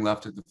you're turning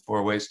left at the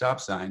 4-way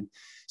stop sign.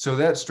 So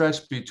that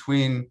stretch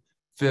between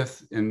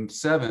 5th and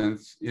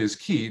 7th is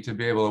key to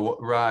be able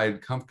to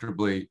ride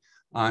comfortably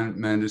on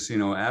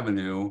Mendocino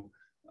Avenue.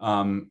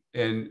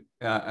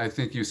 I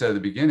think you said at the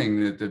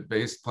beginning that the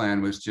base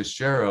plan was just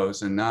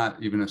sharrows and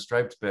not even a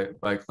striped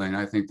bike lane.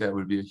 I think that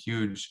would be a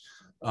huge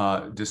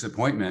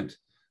disappointment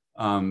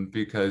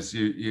because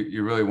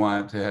you really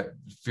want to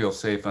feel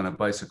safe on a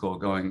bicycle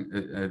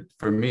going,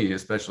 for me,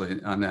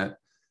 especially on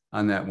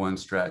that one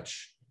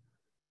stretch.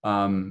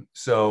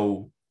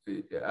 So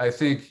I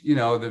think, you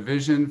know, the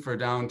vision for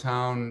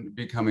downtown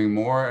becoming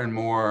more and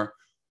more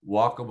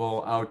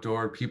walkable,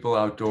 outdoor, people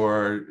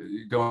outdoor,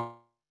 going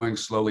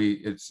slowly,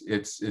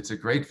 it's a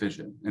great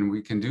vision, and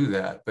we can do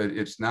that, but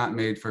it's not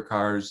made for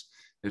cars.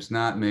 It's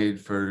not made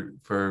for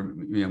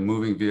you know,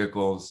 moving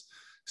vehicles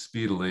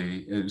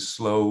speedily.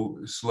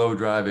 Slow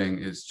driving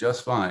is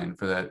just fine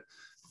for that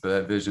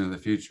vision of the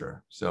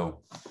future.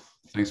 So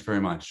thanks very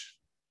much.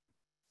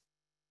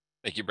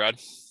 Thank you, Brad.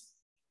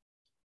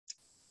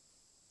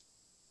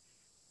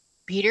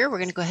 Peter, we're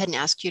going to go ahead and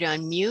ask you to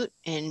unmute,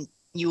 and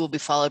you will be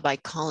followed by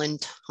Colin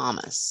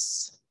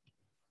Thomas.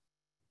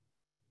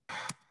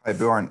 Hi,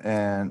 Bjorn,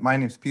 and my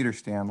name is Peter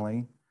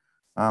Stanley.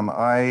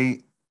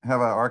 I have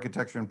an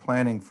architecture and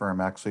planning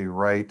firm actually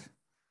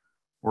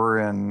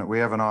we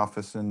have an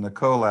office in the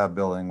CoLab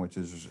building, which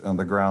is on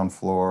the ground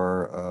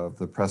floor of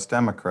the Press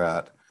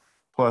Democrat.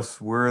 Plus,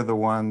 we're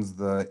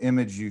the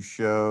image you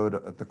showed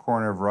at the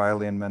corner of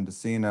Riley and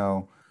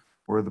Mendocino,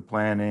 we're the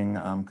planning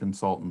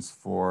consultants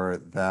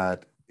for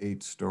that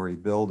 8-story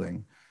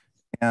building.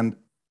 And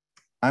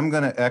I'm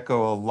going to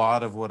echo a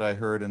lot of what I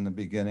heard in the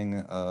beginning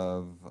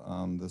of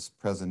this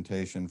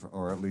presentation,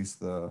 or at least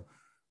the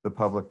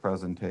public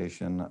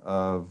presentation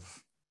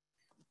of,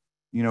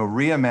 you know,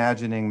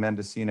 reimagining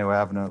Mendocino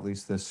Avenue, at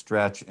least this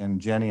stretch. And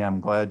Jenny, I'm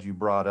glad you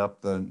brought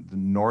up the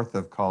north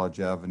of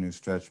College Avenue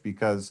stretch,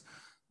 because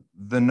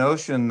the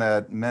notion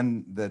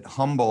that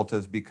Humboldt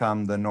has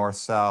become the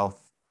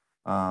north-south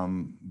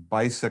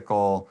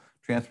bicycle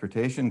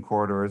transportation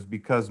corridor is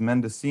because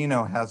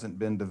Mendocino hasn't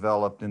been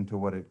developed into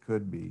what it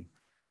could be.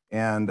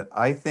 And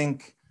I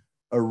think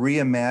a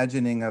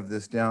reimagining of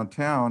this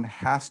downtown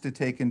has to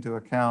take into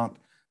account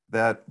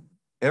that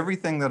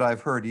everything that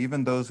I've heard,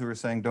 even those who are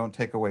saying don't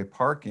take away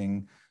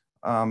parking,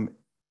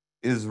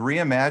 is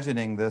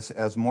reimagining this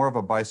as more of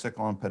a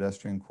bicycle and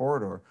pedestrian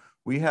corridor.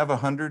 We have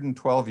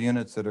 112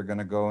 units that are going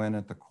to go in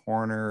at the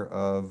corner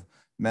of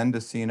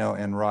Mendocino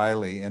and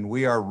Riley, and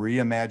we are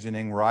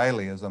reimagining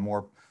Riley as a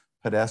more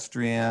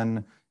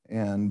pedestrian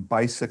and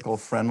bicycle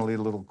friendly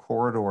little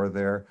corridor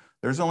there.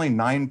 There's only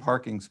 9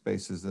 parking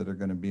spaces that are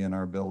going to be in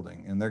our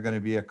building, and they're going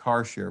to be a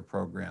car share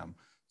program.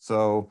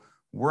 So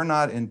we're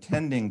not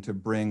intending to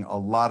bring a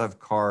lot of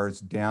cars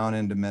down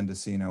into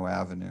Mendocino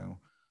Avenue.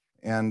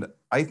 And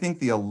I think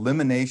the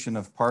elimination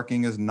of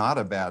parking is not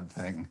a bad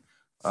thing.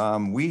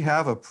 We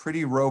have a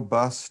pretty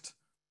robust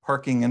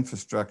parking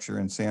infrastructure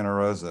in Santa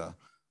Rosa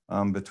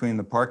between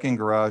the parking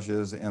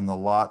garages and the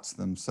lots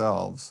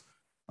themselves.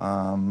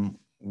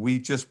 We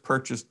just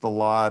purchased the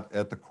lot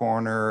at the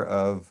corner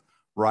of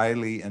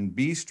Riley and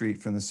B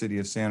Street from the city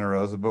of Santa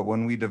Rosa. But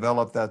when we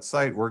develop that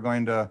site, we're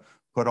going to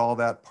put all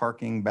that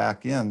parking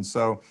back in.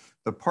 So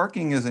the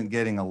parking isn't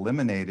getting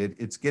eliminated,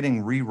 it's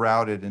getting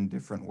rerouted in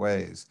different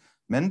ways.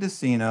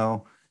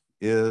 Mendocino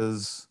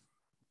is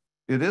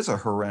a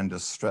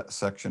horrendous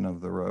section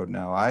of the road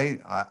now.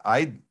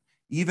 I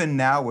even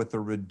now with the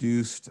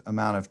reduced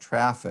amount of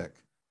traffic,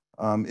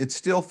 it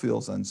still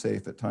feels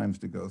unsafe at times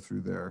to go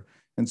through there.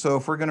 And so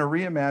if we're going to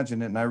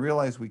reimagine it, and I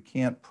realize we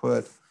can't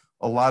put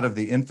a lot of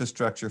the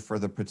infrastructure for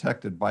the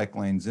protected bike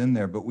lanes in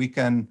there, but we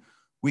can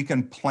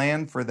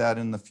plan for that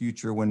in the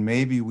future when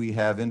maybe we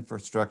have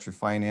infrastructure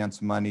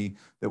finance money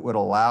that would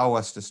allow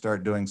us to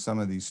start doing some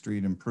of these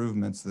street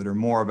improvements that are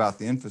more about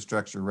the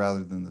infrastructure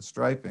rather than the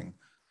striping.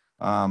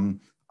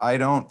 I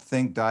don't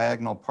think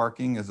diagonal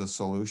parking is a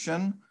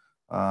solution.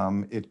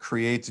 It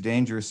creates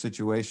dangerous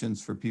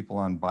situations for people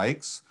on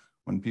bikes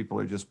when people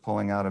are just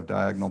pulling out of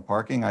diagonal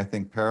parking. I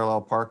think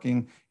parallel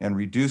parking and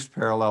reduced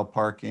parallel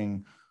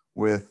parking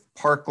with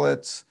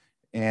parklets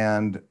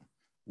and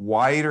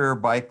wider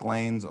bike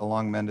lanes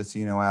along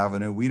Mendocino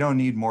Avenue. We don't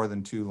need more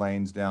than 2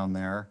 lanes down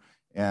there.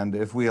 And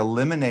if we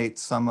eliminate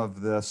some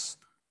of this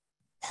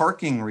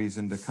parking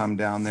reason to come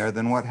down there,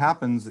 then what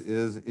happens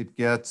is it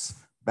gets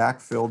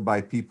backfilled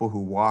by people who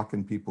walk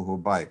and people who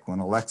bike. When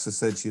Alexa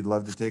said she'd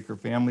love to take her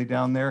family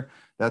down there,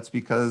 that's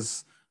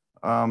because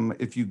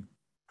if you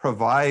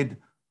provide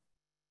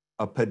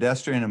a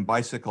pedestrian and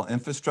bicycle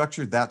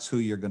infrastructure, that's who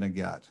you're going to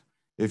get.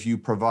 If you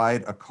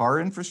provide a car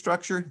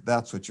infrastructure,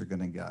 that's what you're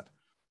going to get.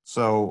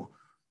 So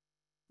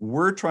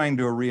we're trying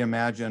to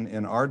reimagine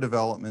in our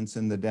developments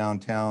in the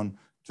downtown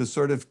to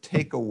sort of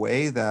take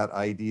away that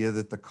idea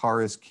that the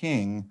car is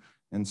king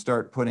and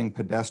start putting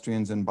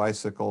pedestrians and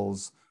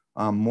bicycles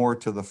more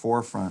to the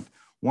forefront.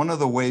 One of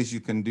the ways you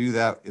can do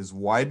that is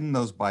widen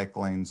those bike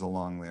lanes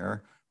along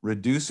there,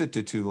 reduce it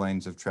to 2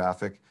 lanes of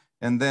traffic,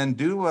 and then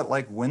do what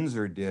like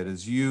Windsor did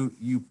is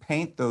you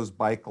paint those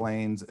bike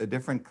lanes a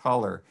different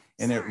color,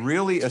 and it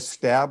really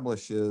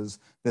establishes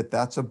that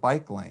that's a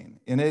bike lane.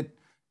 And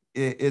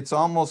it's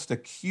almost a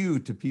cue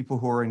to people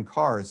who are in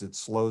cars. It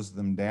slows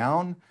them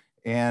down,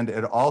 and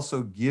it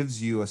also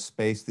gives you a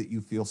space that you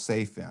feel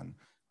safe in.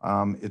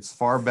 It's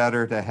far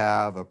better to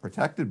have a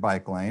protected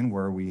bike lane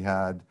where we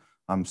had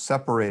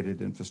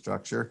separated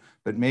infrastructure,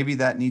 but maybe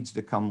that needs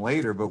to come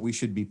later, but we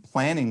should be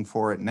planning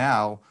for it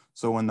now.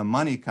 So when the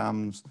money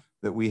comes,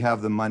 that we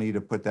have the money to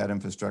put that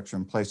infrastructure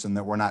in place and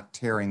that we're not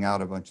tearing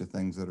out a bunch of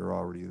things that are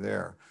already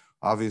there.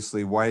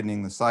 Obviously,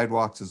 widening the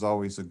sidewalks is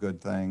always a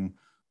good thing.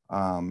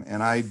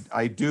 And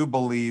I do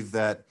believe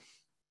that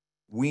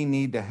we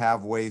need to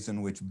have ways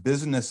in which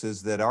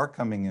businesses that are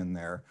coming in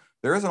there,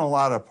 there aren't a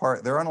lot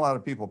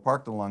of people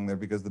parked along there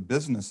because the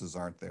businesses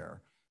aren't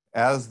there.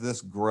 As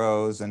this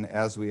grows and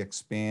as we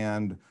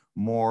expand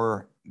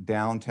more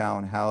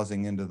downtown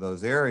housing into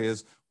those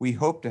areas, we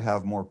hope to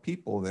have more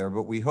people there,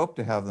 but we hope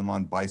to have them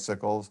on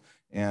bicycles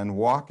and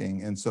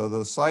walking. And so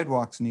those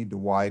sidewalks need to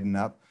widen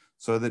up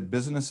so that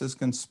businesses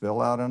can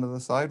spill out onto the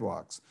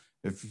sidewalks.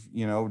 If,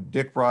 you know,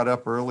 Dick brought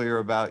up earlier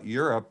about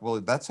Europe,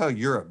 well, that's how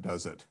Europe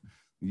does it.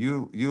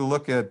 You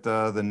look at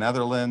the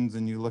Netherlands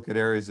and you look at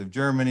areas of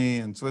Germany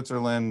and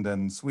Switzerland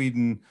and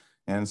Sweden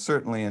and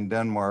certainly in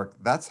Denmark,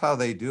 that's how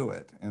they do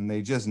it. And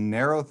they just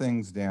narrow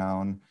things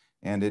down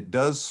and it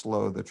does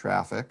slow the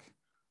traffic.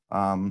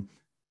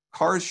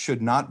 Cars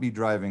should not be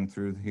driving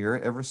through here.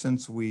 Ever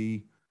since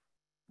we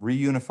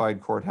reunified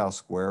Courthouse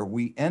Square,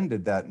 we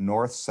ended that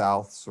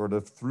north-south sort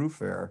of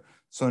thoroughfare.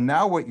 So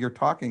now what you're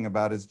talking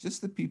about is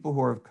just the people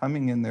who are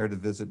coming in there to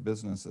visit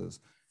businesses.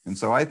 And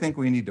so I think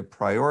we need to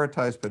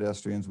prioritize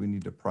pedestrians, we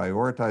need to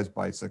prioritize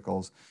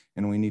bicycles,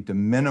 and we need to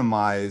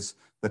minimize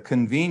the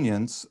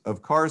convenience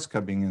of cars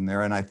coming in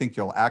there. And I think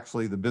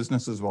the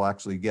businesses will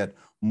actually get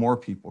more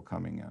people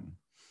coming in.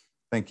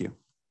 Thank you.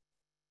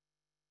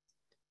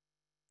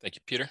 Thank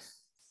you, Peter.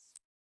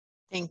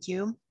 Thank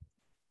you.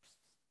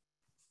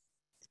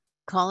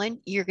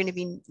 Colin, you're going to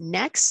be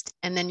next,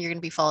 and then you're going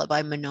to be followed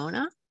by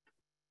Monona.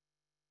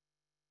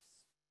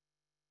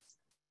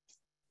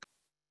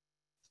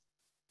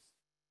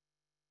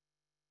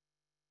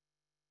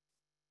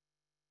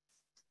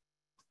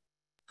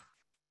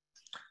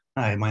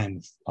 Hi, my name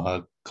is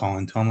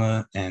Colin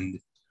Toma, and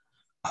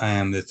I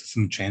am the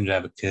system change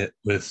advocate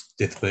with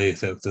Disability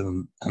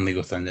Services and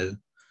Legal Center.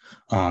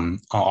 Our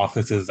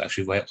office is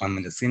actually right on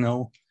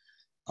Mendocino,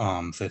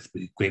 so it's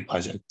a great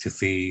project to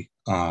see.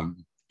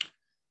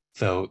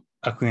 So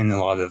echoing a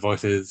lot of the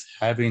voices,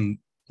 having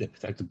the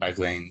protected bike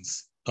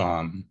lanes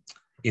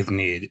is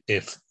needed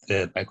if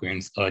the bike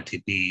lanes are to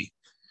be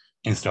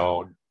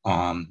installed.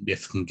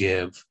 This can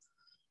give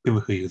people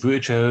who use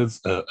wheelchairs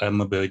or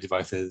mobility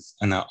devices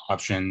an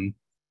option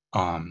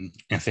and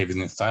saving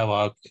the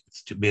sidewalk if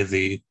it's too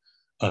busy,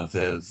 or if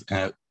there's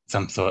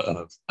some sort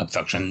of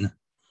obstruction.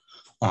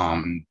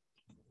 And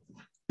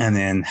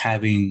then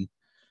having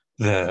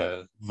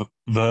the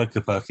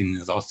vertical parking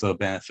is also a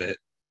benefit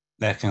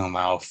that can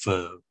allow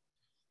for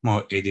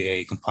more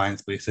ADA compliant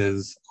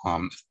spaces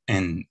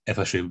and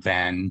especially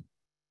van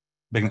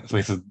big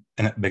spaces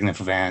and big enough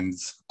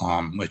vans,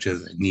 which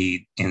is a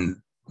need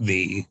in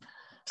the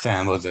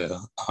San Jose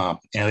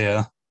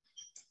area.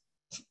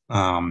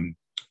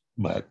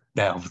 But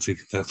that obviously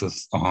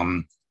consists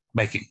with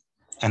biking.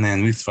 And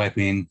then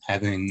restriping,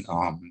 having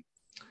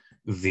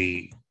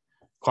the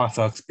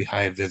crosswalks be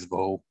high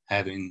visible,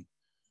 having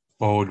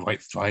bold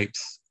white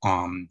stripes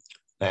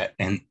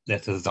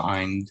that's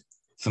designed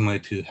similar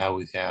to how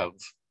we have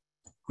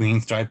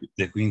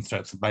the green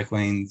stripes of bike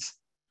lanes,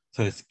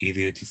 so it's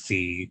easier to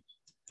see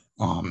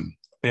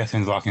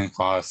pedestrians walking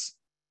across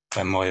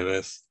by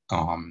motorists,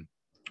 and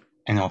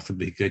also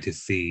be good to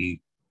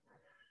see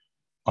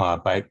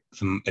by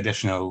some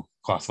additional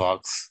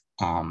crosswalks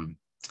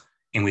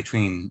in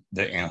between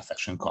the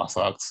intersection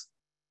crosswalks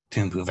to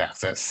improve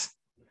access.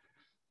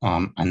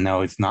 I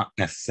know it's not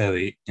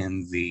necessarily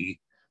in the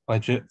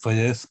budget for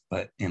this,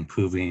 but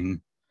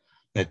improving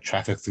the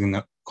traffic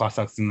signal,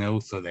 crosswalk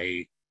signals so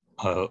they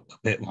are a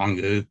bit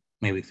longer,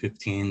 maybe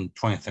 15,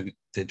 20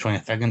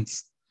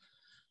 seconds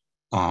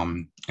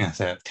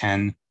instead of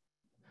 10,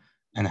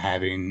 and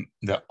having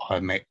the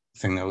automatic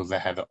signals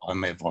that have the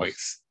automated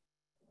voice,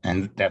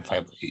 and that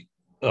probably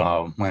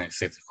when it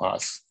sits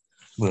across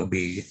will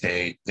be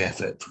a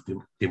benefit for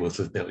people with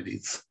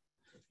disabilities.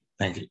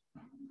 Thank you.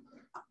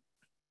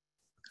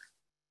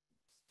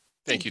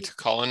 Thank you to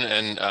Colin.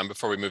 And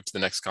before we move to the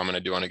next comment, I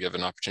do want to give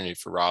an opportunity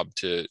for Rob,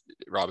 if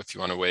you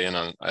want to weigh in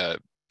on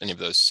any of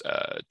those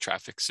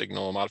traffic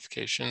signal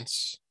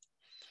modifications.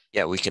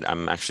 Yeah, we could.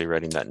 I'm actually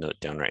writing that note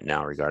down right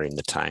now regarding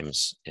the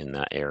times in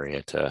that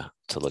area to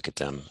look at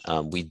them.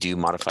 We do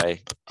modify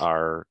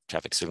our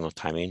traffic signal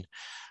timing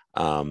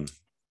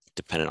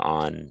dependent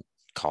on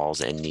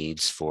calls and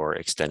needs for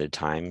extended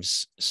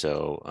times.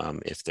 So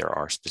if there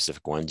are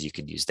specific ones, you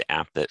could use the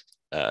app that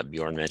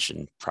Bjorn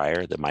mentioned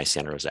prior, the My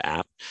Santa Rosa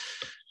app,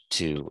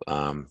 to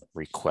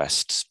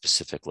request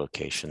specific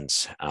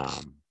locations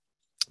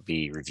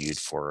be reviewed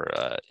for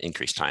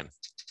increased time.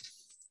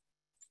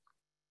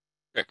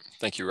 Great,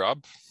 thank you,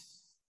 Rob.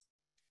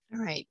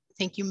 All right,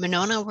 thank you,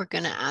 Monona. We're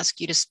going to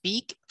ask you to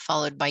speak,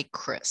 followed by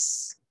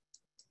Chris.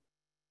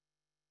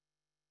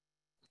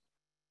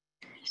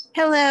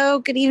 Hello,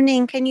 good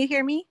evening. Can you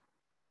hear me?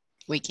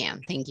 We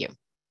can, thank you.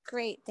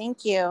 Great,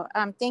 thank you.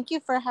 Thank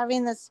you for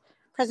having this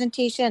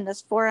presentation,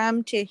 this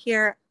forum to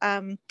hear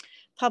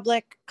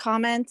public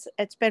comments.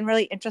 It's been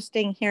really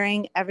interesting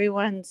hearing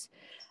everyone's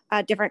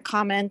different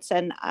comments,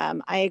 and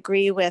I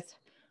agree with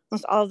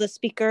almost all of the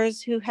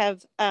speakers who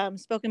have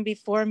spoken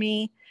before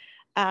me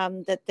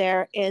that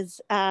there is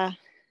a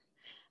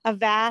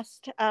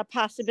vast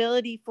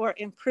possibility for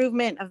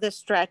improvement of the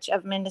stretch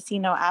of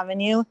Mendocino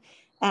Avenue.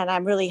 And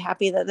I'm really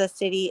happy that the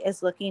city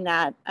is looking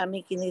at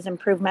making these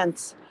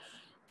improvements.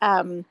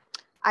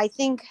 I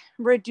think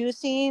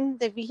reducing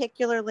the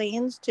vehicular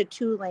lanes to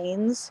 2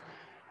 lanes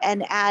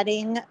and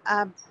adding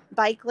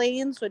bike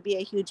lanes would be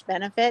a huge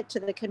benefit to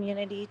the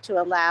community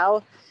to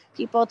allow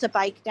people to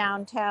bike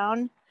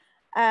downtown.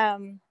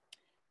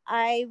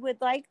 I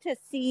would like to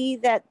see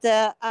that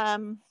the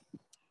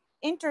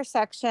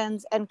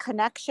intersections and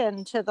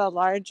connection to the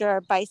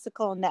larger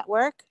bicycle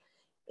network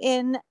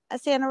in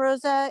Santa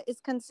Rosa is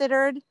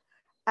considered.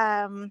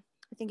 I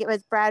think it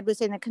was Brad was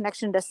saying the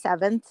connection to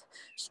 7th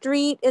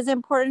Street is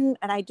important.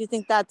 And I do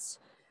think that's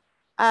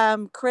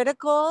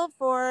critical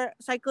for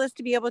cyclists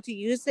to be able to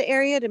use the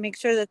area to make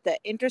sure that the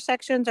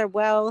intersections are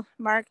well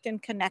marked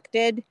and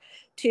connected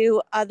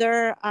to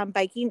other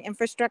biking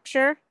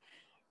infrastructure.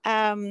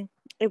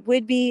 It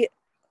would be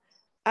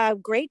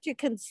great to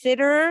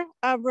consider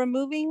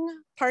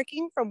removing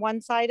parking from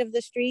one side of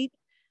the street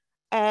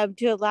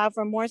to allow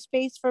for more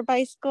space for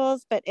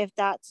bicycles. But if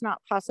that's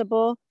not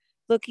possible,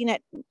 looking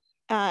at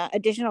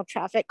additional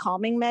traffic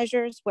calming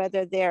measures,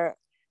 whether they're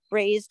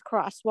raised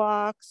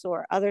crosswalks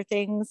or other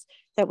things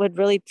that would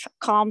really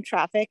calm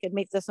traffic and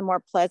make this a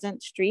more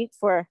pleasant street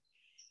for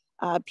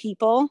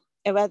people,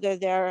 and whether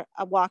they're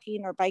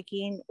walking or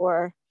biking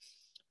or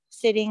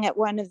sitting at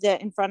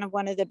in front of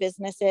one of the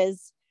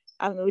businesses.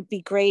 It would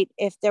be great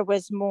if there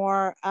was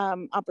more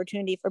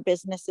opportunity for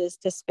businesses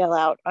to spill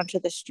out onto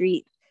the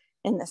street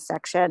in this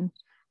section.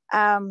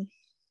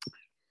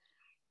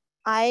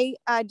 I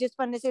just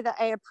wanted to say that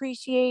I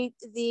appreciate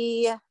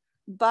the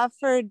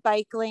buffered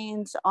bike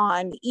lanes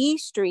on E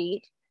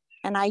Street,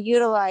 and I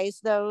utilize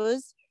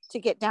those to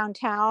get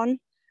downtown.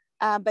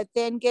 But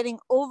then getting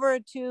over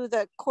to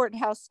the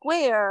Courthouse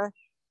Square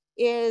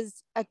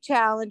is a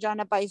challenge on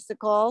a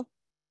bicycle.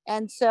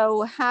 And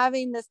so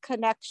having this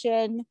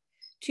connection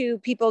to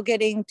people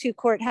getting to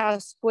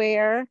Courthouse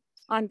Square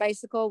on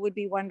bicycle would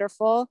be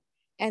wonderful.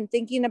 And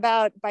thinking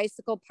about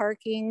bicycle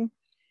parking,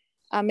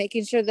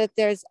 making sure that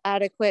there's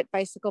adequate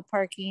bicycle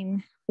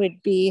parking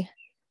would be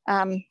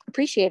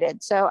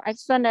appreciated. So I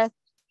just want to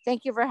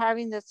thank you for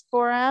having this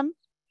forum,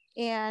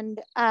 and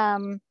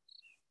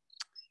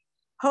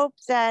hope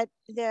that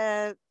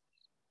that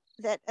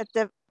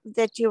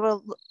you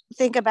will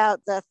think about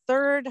the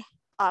third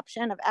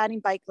option of adding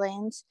bike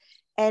lanes,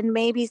 and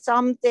maybe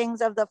some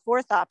things of the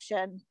fourth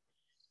option.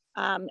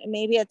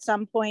 Maybe at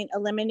some point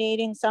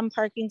eliminating some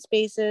parking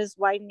spaces,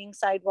 widening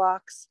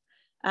sidewalks,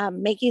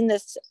 making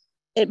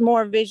it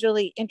more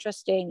visually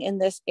interesting in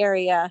this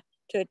area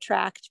to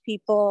attract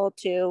people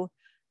to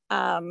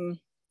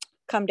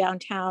come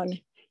downtown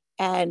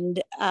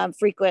and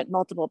frequent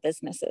multiple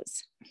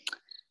businesses.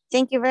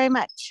 Thank you very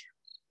much.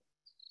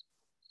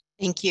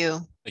 Thank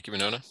you. Thank you,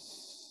 Winona.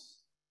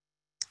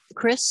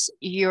 Chris,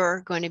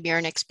 you're going to be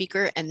our next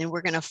speaker, and then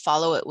we're going to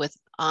follow it with,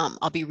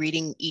 I'll be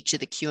reading each of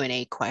the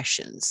Q&A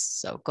questions.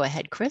 So go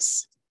ahead,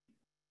 Chris.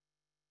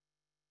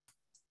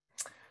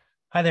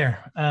 Hi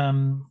there.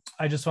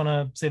 I just want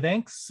to say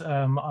thanks.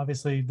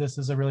 Obviously, this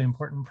is a really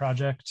important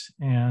project,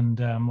 and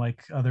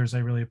like others, I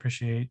really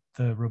appreciate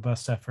the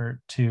robust effort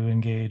to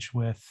engage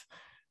with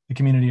the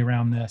community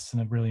around this,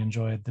 and I've really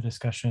enjoyed the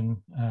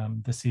discussion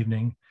this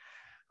evening.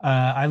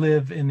 I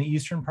live in the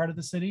eastern part of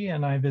the city,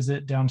 and I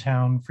visit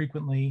downtown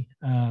frequently,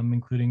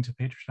 including to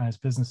patronize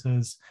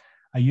businesses.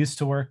 I used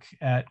to work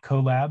at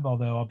CoLab,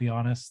 although I'll be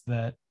honest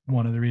that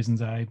one of the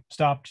reasons I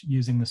stopped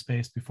using the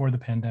space before the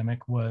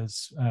pandemic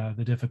was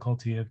the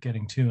difficulty of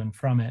getting to and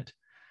from it.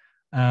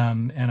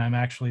 And I'm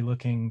actually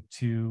looking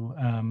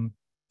to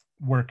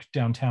work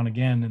downtown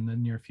again in the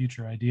near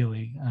future,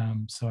 ideally.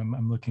 So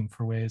I'm looking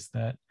for ways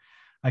that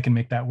I can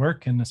make that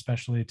work, and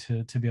especially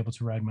to be able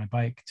to ride my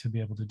bike to be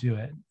able to do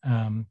it.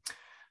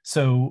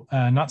 So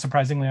not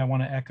surprisingly, I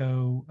want to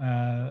echo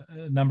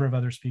a number of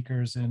other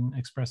speakers in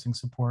expressing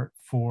support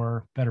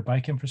for better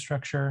bike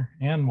infrastructure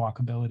and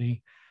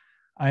walkability.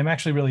 I'm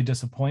actually really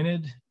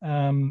disappointed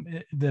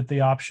that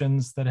the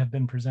options that have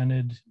been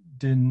presented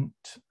didn't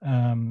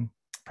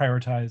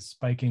prioritize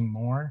biking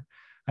more.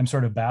 I'm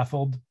sort of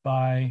baffled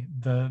by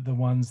the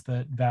ones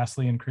that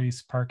vastly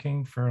increase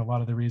parking for a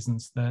lot of the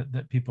reasons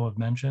that people have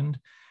mentioned.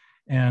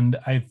 And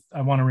I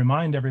want to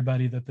remind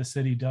everybody that the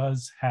city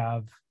does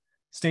have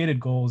stated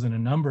goals in a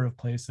number of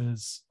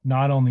places,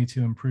 not only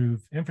to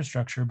improve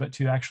infrastructure, but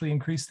to actually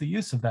increase the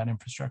use of that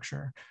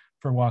infrastructure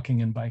for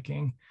walking and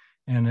biking.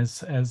 And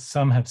as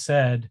some have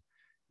said,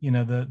 you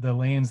know, the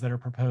lanes that are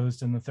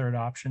proposed in the third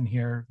option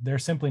here, they're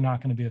simply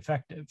not going to be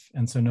effective.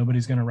 And so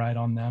nobody's going to ride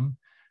on them,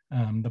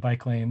 the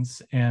bike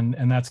lanes. And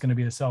that's going to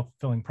be a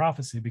self-fulfilling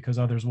prophecy, because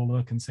others will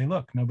look and say,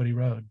 look, nobody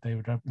rode,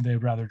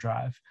 they'd rather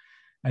drive.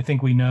 I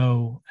think we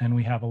know, and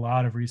we have a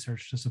lot of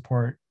research to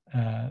support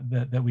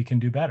that we can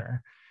do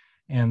better.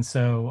 And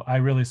so I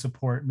really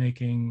support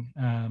making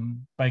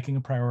biking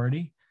a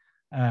priority,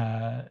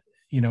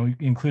 you know,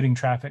 including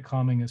traffic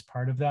calming as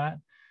part of that.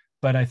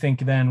 But I think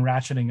then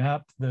ratcheting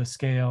up the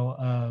scale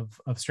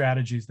of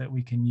strategies that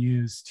we can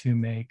use to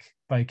make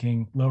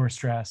biking lower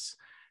stress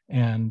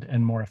and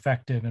more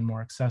effective and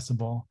more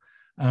accessible,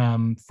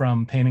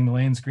 from painting the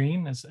lanes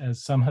green, as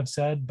some have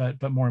said,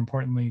 but more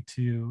importantly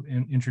to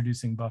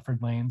introducing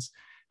buffered lanes.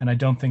 And I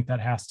don't think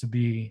that has to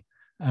be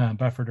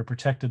buffered or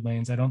protected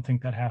lanes. I don't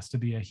think that has to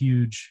be a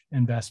huge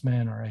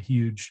investment or a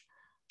huge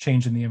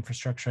change in the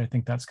infrastructure. I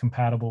think that's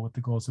compatible with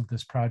the goals of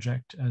this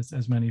project,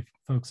 as many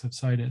folks have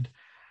cited.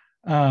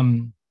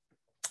 On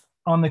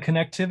the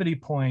connectivity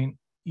point,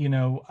 you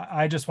know,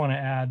 I just want to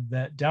add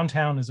that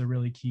downtown is a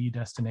really key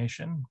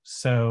destination.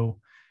 So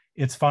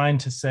it's fine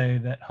to say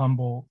that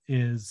Humboldt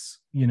is,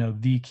 you know,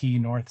 the key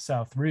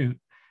north-south route,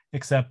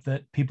 except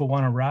that people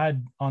want to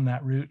ride on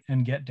that route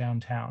and get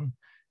downtown.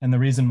 And the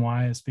reason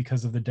why is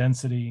because of the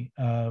density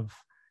of,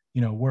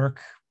 you know, work,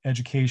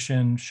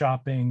 education,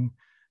 shopping,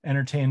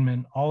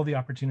 entertainment, all the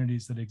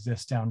opportunities that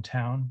exist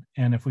downtown.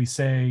 And if we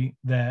say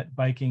that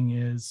biking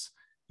is,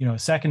 you know, a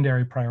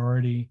secondary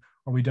priority,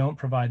 or we don't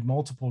provide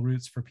multiple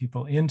routes for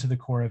people into the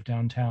core of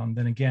downtown,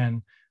 then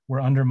again, we're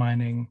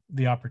undermining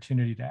the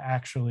opportunity to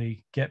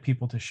actually get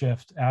people to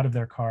shift out of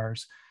their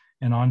cars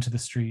and onto the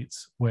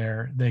streets,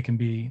 where they can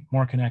be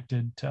more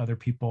connected to other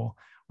people,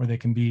 where they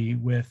can be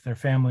with their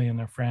family and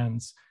their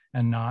friends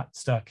and not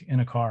stuck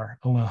in a car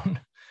alone.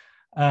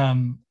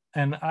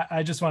 And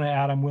I just want to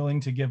add, I'm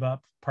willing to give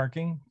up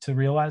parking to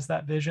realize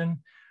that vision.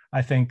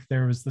 I think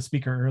there was the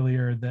speaker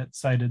earlier that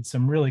cited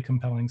some really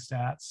compelling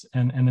stats,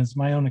 and it's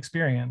my own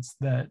experience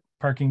that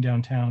parking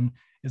downtown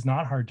is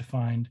not hard to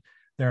find.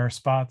 There are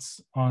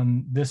spots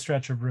on this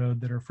stretch of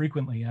road that are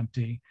frequently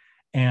empty.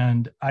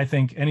 And I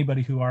think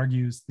anybody who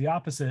argues the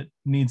opposite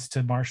needs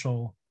to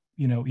marshal,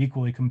 you know,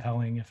 equally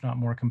compelling, if not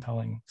more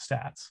compelling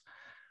stats.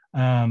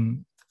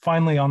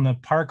 Finally, on the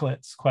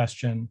parklets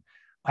question,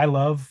 I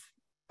love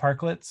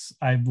parklets.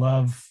 I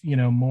love, you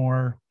know,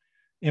 more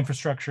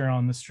infrastructure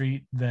on the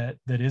street that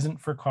isn't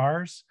for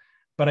cars.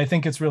 But I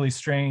think it's really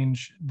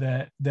strange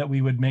that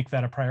we would make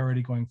that a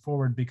priority going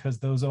forward, because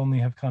those only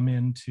have come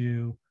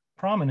into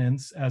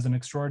prominence as an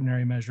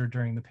extraordinary measure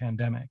during the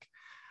pandemic.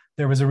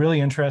 There was a really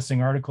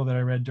interesting article that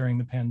I read during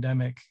the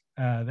pandemic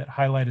that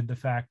highlighted the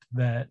fact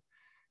that,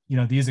 you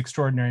know, these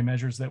extraordinary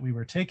measures that we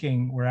were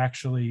taking were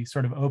actually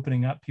sort of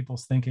opening up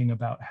people's thinking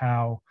about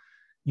how,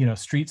 you know,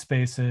 street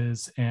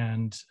spaces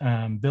and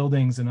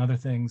buildings and other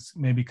things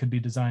maybe could be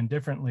designed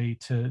differently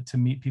to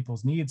meet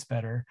people's needs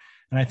better.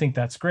 And I think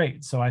that's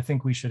great. So I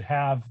think we should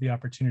have the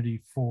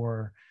opportunity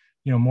for,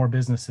 you know, more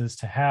businesses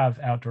to have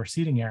outdoor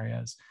seating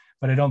areas,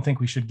 but I don't think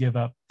we should give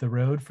up the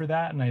road for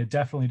that. And I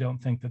definitely don't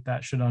think that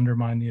that should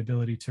undermine the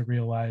ability to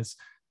realize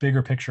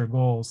bigger picture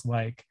goals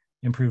like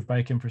improved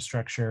bike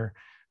infrastructure,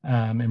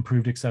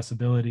 improved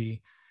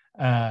accessibility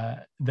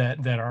that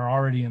are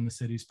already in the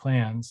city's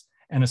plans.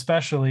 And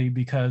especially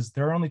because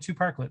there are only 2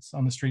 parklets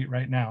on the street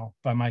right now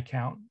by my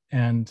count.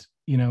 And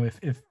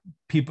if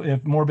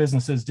more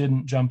businesses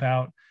didn't jump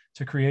out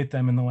to create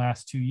them in the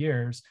last 2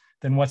 years,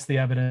 then what's the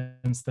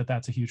evidence that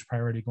that's a huge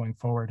priority going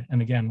forward?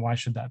 And again, why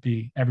should that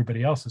be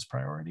everybody else's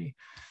priority?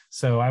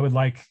 So I would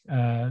like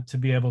to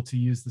be able to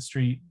use the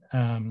street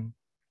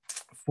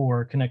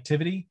for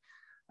connectivity.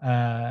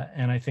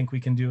 And I think we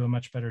can do a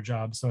much better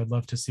job. So I'd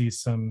love to see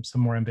some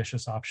more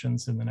ambitious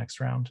options in the next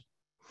round.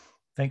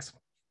 Thanks.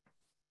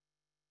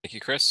 Thank you,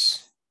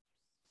 Chris.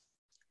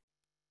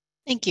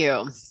 Thank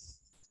you.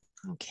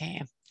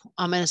 Okay,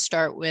 I'm going to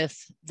start with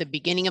the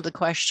beginning of the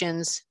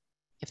questions.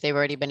 If they've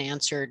already been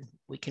answered,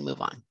 we can move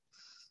on.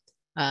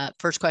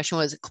 First question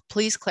was,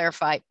 please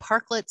clarify,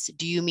 parklets,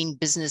 do you mean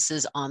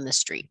businesses on the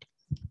street?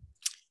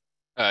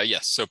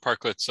 Yes, so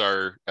parklets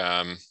are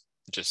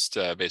just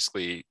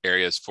basically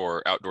areas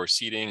for outdoor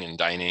seating and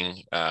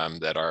dining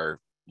that are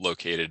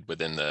located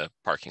within the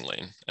parking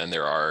lane. And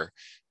there are,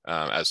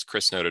 as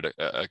Chris noted,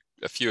 a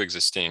few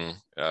existing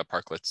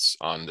parklets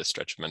on this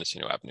stretch of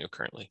Mendocino Avenue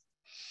currently.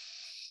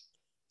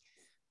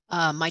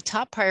 My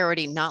top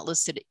priority not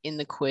listed in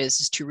the quiz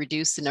is to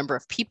reduce the number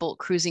of people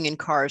cruising in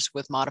cars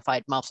with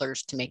modified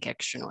mufflers to make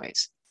extra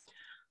noise.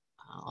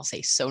 I'll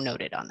say so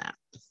noted on that.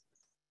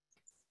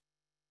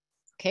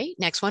 Okay,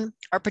 next one.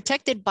 Are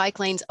protected bike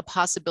lanes a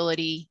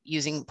possibility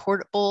using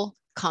portable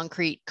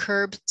concrete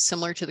curbs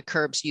similar to the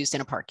curbs used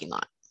in a parking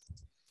lot?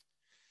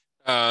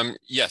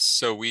 Yes,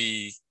 so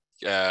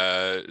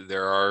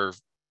there are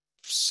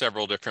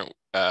several different,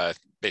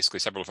 basically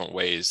several different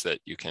ways that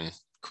you can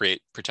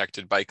create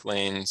protected bike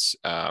lanes.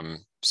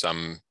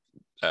 Some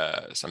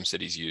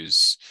cities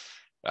use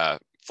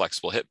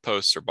flexible hip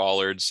posts or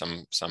bollards.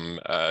 Some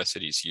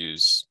cities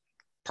use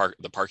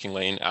the parking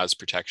lane as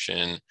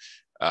protection.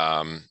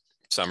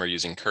 Some are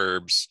using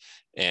curbs.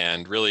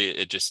 And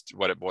really,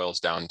 what it boils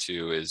down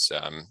to is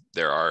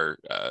there are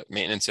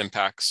maintenance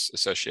impacts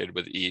associated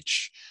with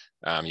each.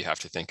 You have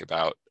to think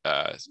about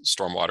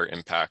stormwater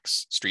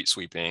impacts, street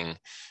sweeping,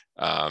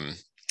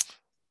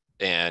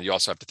 and you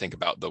also have to think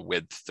about the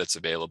width that's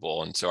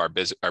available. And so our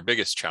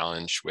biggest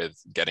challenge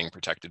with getting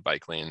protected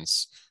bike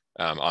lanes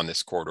on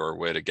this corridor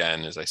would,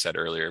 again, as I said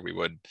earlier, we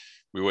would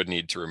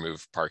need to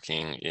remove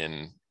parking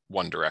in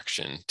one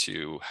direction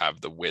to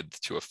have the width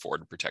to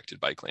afford protected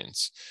bike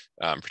lanes.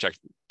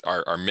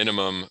 Our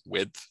minimum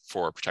width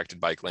for protected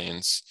bike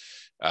lanes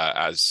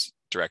as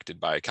directed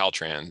by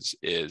Caltrans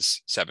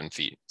is 7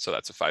 feet. So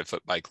that's a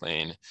 5-foot bike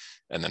lane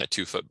and then a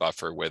 2-foot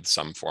buffer with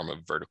some form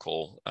of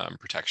vertical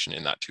protection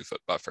in that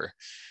 2-foot buffer.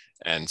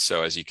 And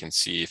so as you can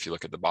see, if you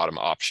look at the bottom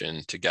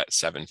option, to get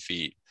 7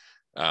 feet,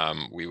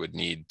 we would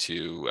need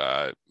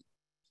to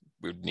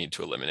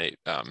eliminate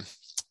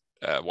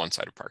one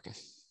side of parking.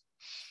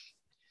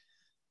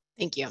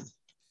 Thank you.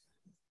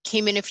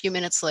 Came in a few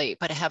minutes late,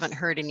 but I haven't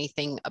heard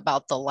anything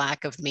about the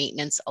lack of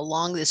maintenance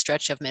along this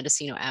stretch of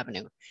Mendocino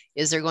Avenue.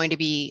 Is there going to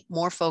be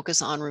more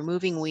focus on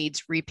removing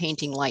weeds,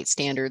 repainting light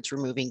standards,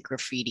 removing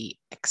graffiti,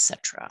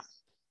 etc.?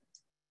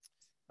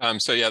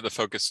 So yeah, the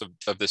focus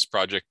of this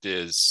project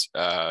is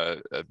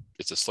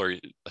it's a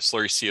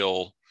slurry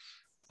seal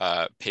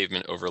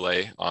pavement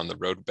overlay on the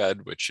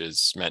roadbed, which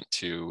is meant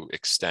to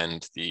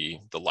extend the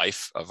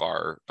life of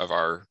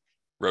our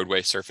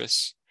roadway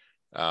surface.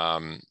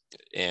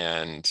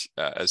 And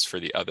as for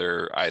the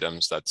other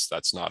items,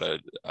 that's not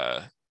an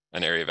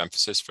area of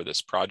emphasis for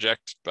this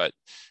project. But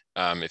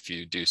if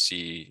you do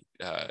see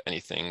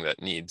anything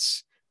that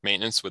needs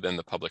maintenance within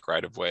the public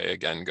right of way,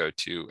 again, go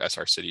to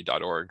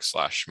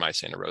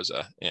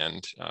srcity.org/MySantaRosa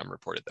and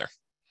report it there.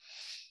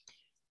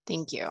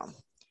 Thank you.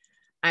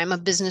 I'm a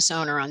business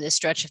owner on this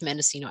stretch of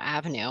Mendocino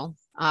Avenue.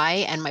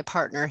 I and my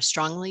partner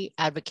strongly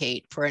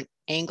advocate for an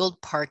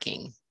angled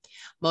parking.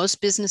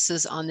 Most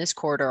businesses on this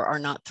corridor are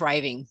not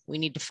thriving. We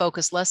need to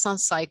focus less on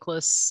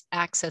cyclists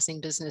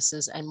accessing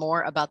businesses and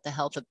more about the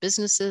health of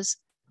businesses.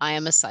 I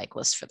am a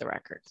cyclist, for the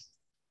record.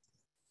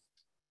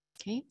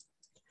 Okay.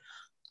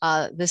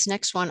 This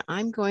next one,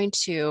 I'm going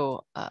to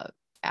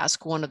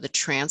ask one of the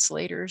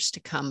translators to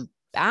come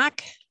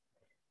back.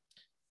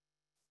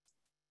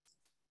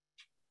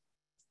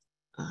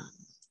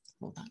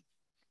 Hold on.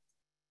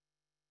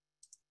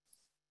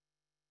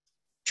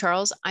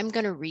 Charles, I'm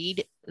going to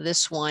read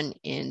this one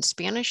in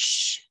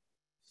Spanish,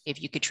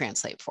 if you could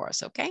translate for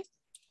us, okay?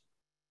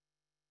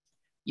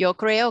 Yo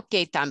creo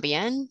que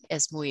también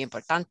es muy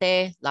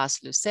importante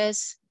las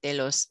luces de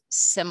los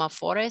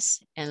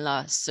semáforos en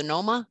la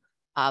Sonoma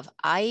Ave.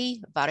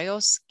 Hay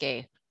varios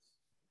que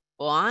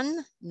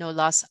aún no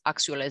las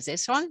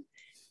actualizaron,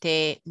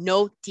 que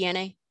no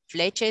tiene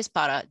flechas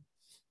para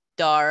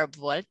dar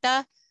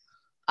vuelta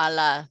a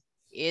la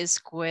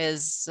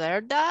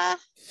izquierda.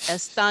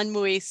 Están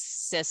muy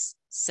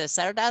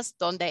cerradas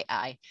donde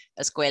hay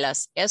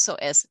escuelas. Eso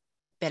es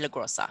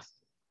peligrosa.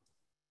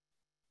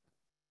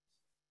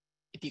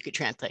 If you could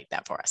translate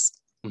that for us.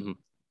 Mm-hmm.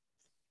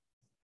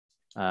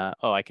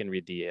 Oh, I can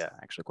read the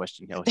actual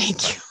question. Oh,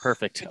 Thank you.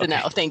 Perfect. Good to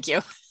know. Thank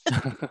you.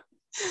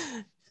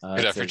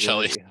 Good effort,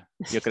 Shelley.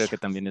 Yo creo que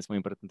también es muy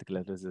importante que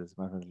las redes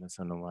más de la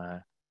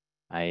Sonoma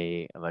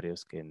hay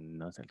varios que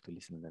no se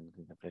utilizan en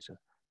el precio.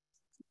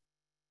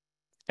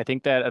 I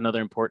think that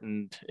another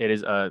important,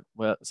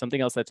 well,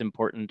 something else that's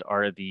important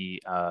are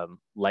the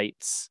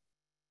lights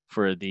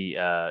for the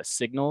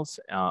signals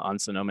on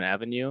Sonoma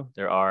Avenue.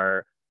 There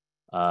are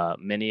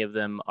many of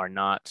them are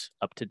not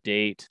up to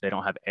date. They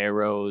don't have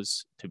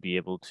arrows to be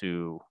able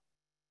to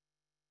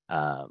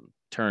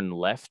turn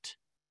left.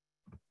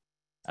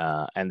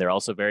 And they're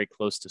also very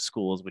close to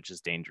schools, which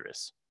is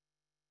dangerous.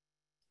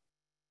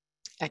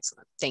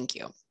 Excellent, thank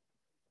you.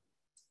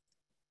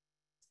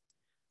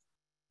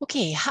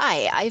 Okay,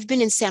 hi, I've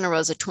been in Santa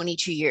Rosa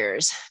 22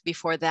 years.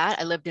 Before that,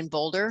 I lived in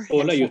Boulder.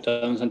 Hola, yo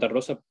estaba en Santa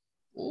Rosa.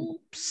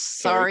 Oops,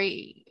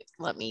 sorry.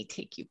 Let me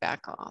take you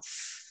back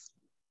off.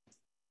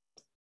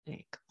 There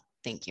you go.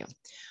 Thank you.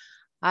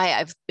 Hi,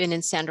 I've been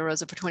in Santa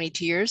Rosa for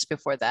 22 years.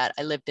 Before that,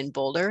 I lived in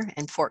Boulder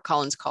and Fort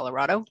Collins,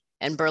 Colorado,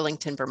 and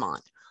Burlington,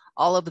 Vermont.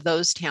 All of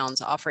those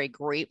towns offer a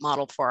great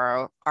model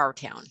for our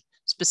town.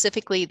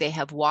 Specifically, they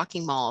have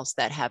walking malls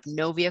that have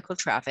no vehicle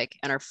traffic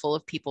and are full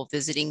of people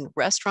visiting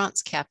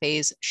restaurants,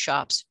 cafes,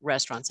 shops,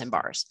 restaurants, and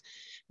bars.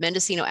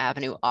 Mendocino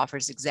Avenue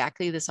offers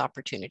exactly this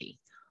opportunity.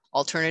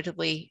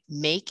 Alternatively,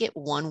 make it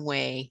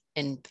one-way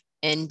and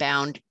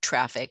inbound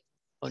traffic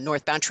or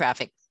northbound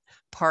traffic,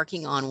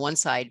 parking on one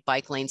side,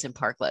 bike lanes and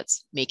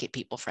parklets, make it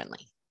people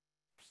friendly.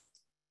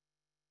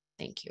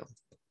 Thank you.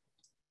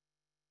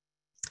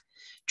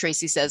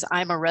 Tracy says,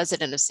 I'm a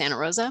resident of Santa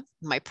Rosa.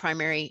 My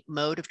primary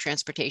mode of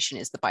transportation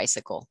is the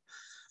bicycle.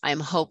 I am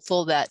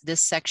hopeful that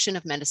this section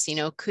of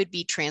Mendocino could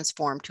be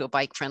transformed to a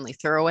bike-friendly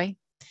thoroughway.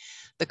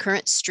 The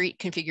current street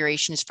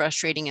configuration is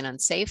frustrating and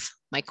unsafe.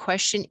 My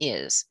question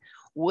is,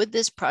 would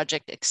this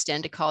project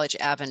extend to College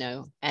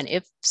Avenue? And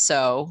if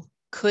so,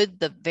 could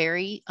the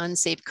very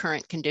unsafe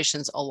current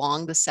conditions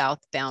along the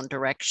southbound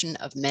direction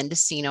of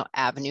Mendocino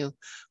Avenue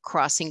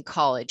crossing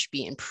College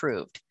be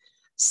improved?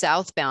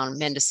 Southbound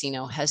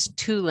Mendocino has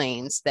 2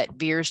 lanes that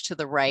veers to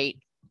the right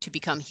to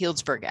become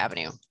Healdsburg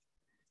Avenue.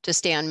 To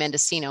stay on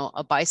Mendocino,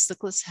 a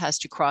bicyclist has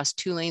to cross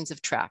 2 lanes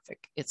of traffic.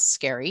 It's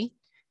scary.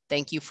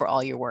 Thank you for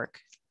all your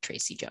work,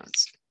 Tracy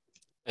Jones.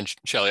 And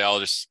Shelley, I'll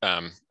just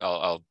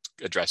I'll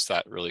address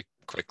that really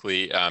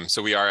quickly.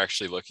 So we are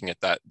actually looking at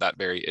that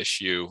very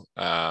issue,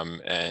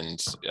 and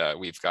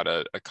we've got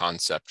a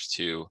concept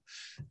to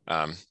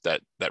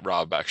that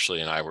Rob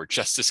actually and I were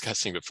just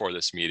discussing before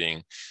this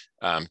meeting,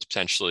 to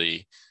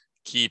potentially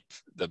keep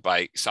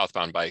the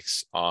southbound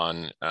bikes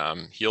on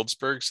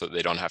Healdsburg so that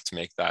they don't have to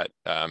make that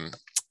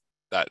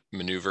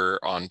maneuver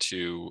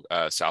onto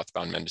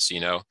southbound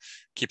Mendocino,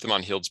 keep them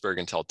on Healdsburg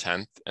until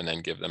 10th, and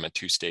then give them a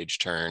 2-stage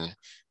turn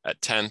at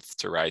 10th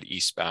to ride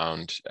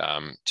eastbound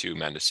to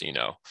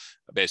Mendocino,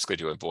 basically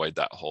to avoid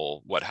that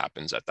whole what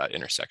happens at that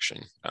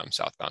intersection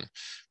southbound.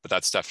 But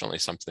that's definitely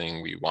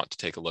something we want to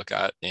take a look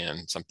at,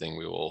 and something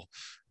we will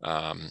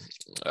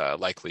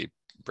likely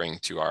bring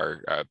to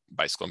our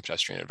Bicycle and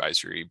Pedestrian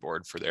Advisory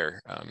Board for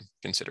their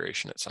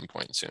consideration at some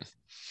point soon.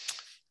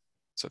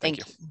 So thank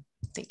you.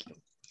 Thank you.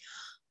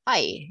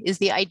 Hi, is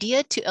the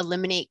idea to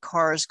eliminate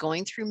cars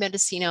going through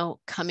Mendocino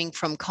coming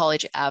from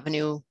College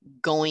Avenue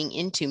going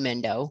into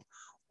Mendo,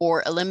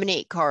 or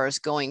eliminate cars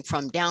going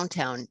from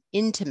downtown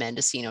into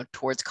Mendocino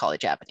towards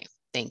College Avenue?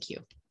 Thank you.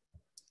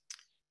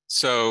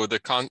 So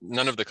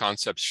none of the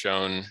concepts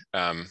shown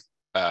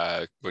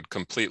would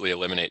completely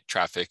eliminate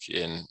traffic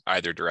in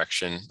either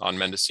direction on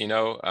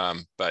Mendocino.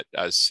 But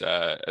as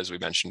we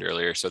mentioned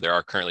earlier, so there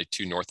are currently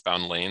 2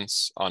 northbound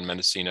lanes on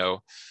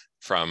Mendocino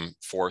from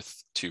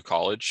 4th to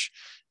College.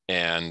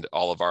 And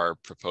all of our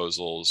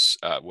proposals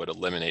would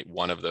eliminate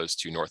one of those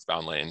 2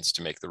 northbound lanes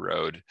to make the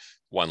road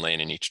 1 lane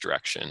in each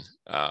direction,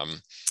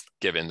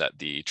 given that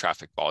the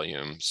traffic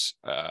volumes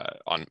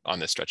on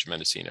this stretch of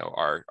Mendocino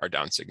are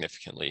down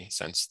significantly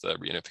since the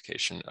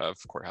reunification of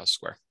Courthouse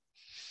Square.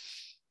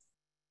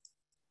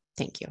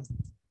 Thank you.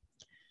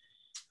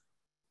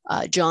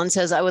 John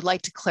says, I would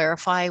like to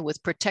clarify,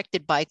 with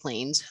protected bike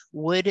lanes,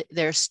 would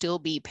there still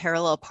be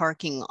parallel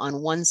parking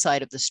on one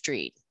side of the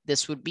street?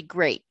 This would be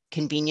great.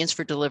 Convenience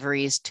for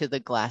deliveries to the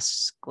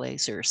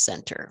Glaser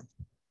Center.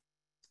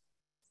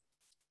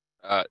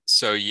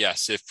 So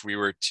yes, if we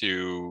were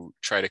to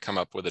try to come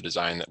up with a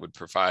design that would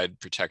provide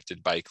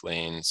protected bike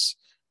lanes,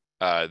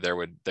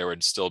 we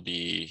would still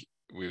be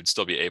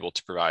able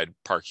to provide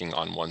parking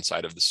on one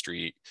side of the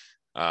street.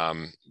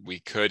 We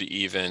could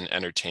even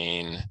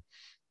entertain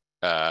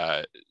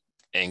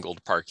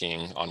angled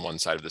parking on one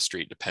side of the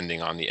street,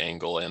 depending on the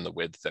angle and the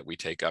width that we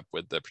take up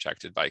with the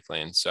protected bike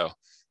lane. So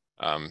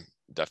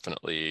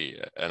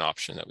definitely an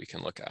option that we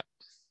can look at.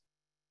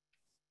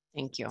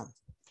 Thank you.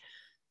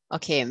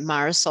 Okay,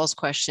 Marisol's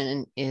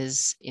question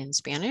is in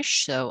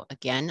Spanish. So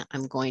again,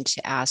 I'm going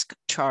to ask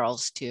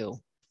Charles to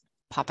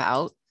pop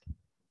out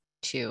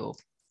to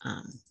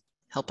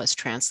help us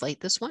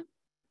translate this one.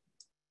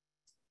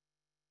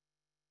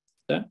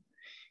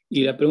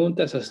 Y la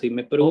pregunta es así,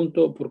 me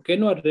pregunto, ¿por qué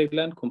no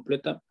arreglan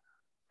completa?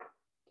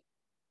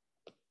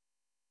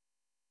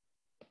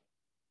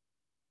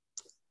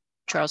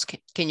 Charles,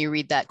 can you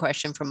read that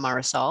question from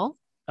Marisol?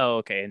 Oh,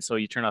 okay. And so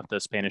you turn off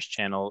the Spanish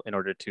channel in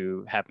order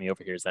to have me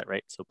over here. Is that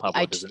right? So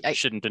Pablo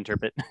shouldn't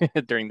interpret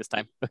during this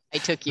time. I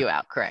took you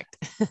out, correct.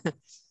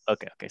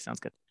 Okay,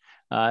 sounds good.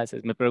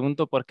 Me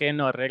pregunto por qué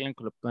no arreglan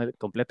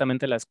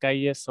completamente las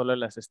calles, solo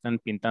las están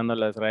pintando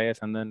las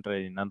rayas, andan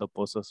rellenando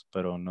pozos,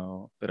 pero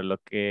lo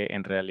que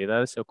en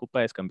realidad se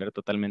ocupa es cambiar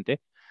totalmente,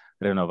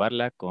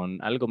 renovarla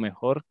con algo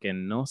mejor que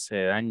no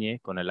se dañe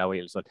con el agua y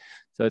el sol.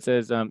 So it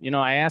says,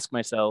 I ask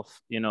myself,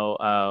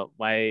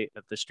 why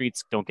the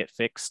streets don't get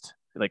fixed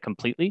like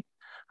completely.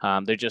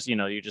 They're just,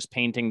 you're just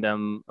painting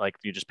them, like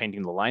you're just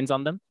painting the lines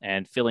on them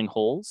and filling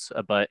holes.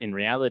 But in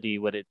reality,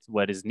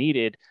 what is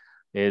needed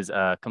is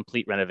a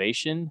complete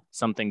renovation,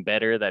 something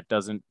better that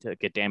doesn't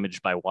get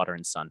damaged by water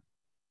and sun.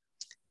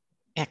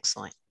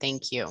 Excellent.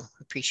 Thank you.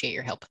 Appreciate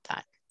your help with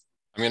that.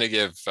 I'm going to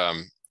give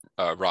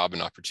Rob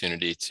an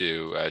opportunity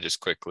to just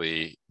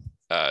quickly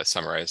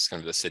summarize kind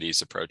of the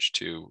city's approach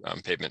to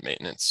pavement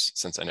maintenance,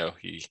 since I know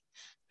he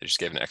just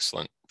gave an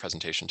excellent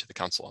presentation to the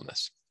council on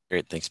this.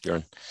 Great, thanks,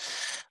 Bjorn.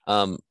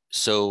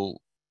 So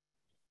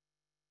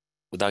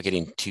without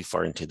getting too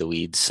far into the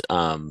weeds,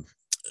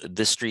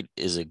 this street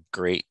is a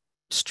great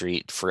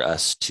street for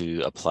us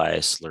to apply a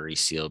slurry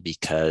seal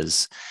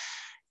because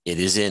it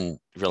is in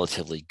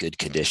relatively good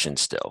condition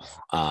still.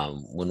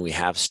 When we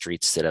have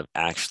streets that have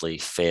actually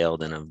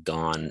failed and have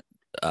gone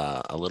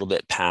a little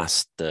bit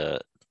past the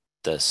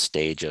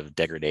stage of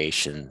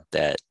degradation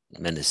that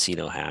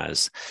Mendocino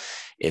has,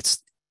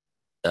 it's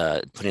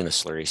putting a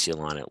slurry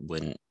seal on it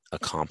wouldn't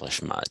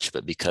accomplish much.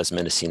 But because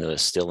Mendocino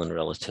is still in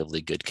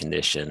relatively good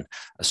condition,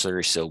 a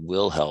slurry seal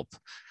will help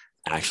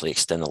actually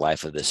extend the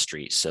life of this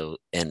street. So,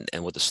 and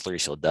what the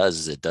slurry seal does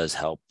is it does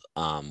help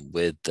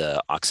with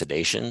the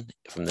oxidation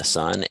from the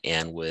sun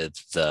and with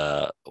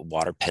the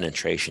water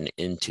penetration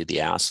into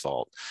the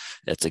asphalt.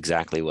 That's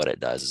exactly what it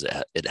does. Is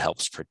it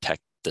helps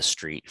protect the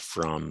street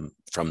from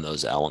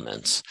those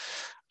elements.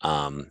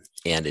 And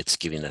it's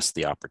giving us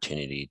the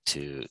opportunity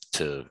to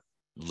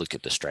look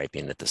at the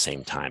striping at the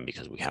same time,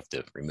 because we have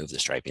to remove the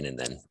striping and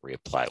then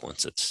reapply it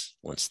once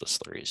the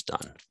slurry is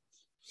done.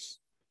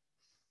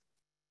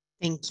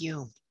 Thank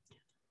you.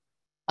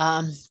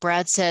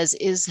 Brad says,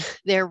 is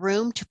there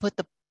room to put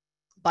the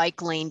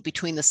bike lane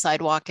between the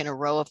sidewalk and a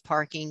row of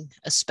parking,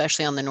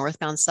 especially on the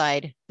northbound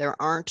side? There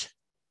aren't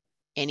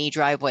any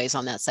driveways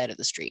on that side of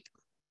the street.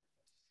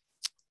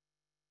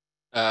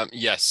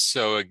 Yes,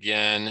 so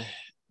again,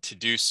 to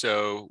do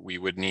so, we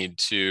would need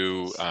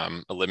to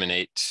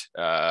eliminate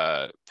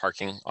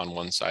parking on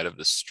one side of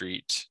the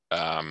street.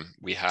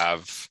 We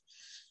have,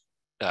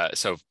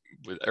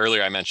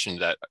 earlier I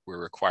mentioned that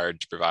we're required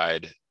to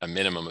provide a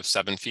minimum of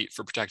 7 feet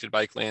for protected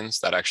bike lanes.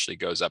 That actually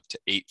goes up to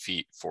 8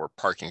 feet for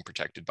parking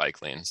protected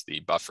bike lanes. The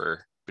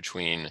buffer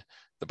between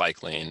the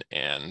bike lane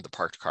and the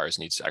parked cars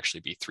needs to actually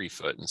be 3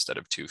 foot instead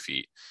of 2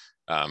 feet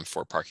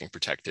for parking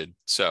protected.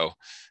 So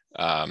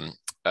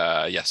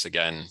yes,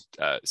 again,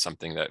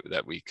 something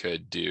that we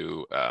could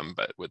do,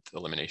 but with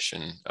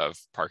elimination of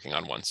parking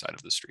on one side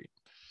of the street.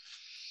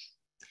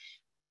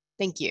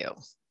 Thank you.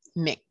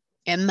 Mick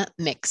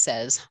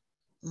says,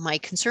 my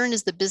concern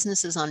is the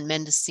businesses on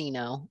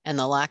Mendocino and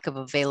the lack of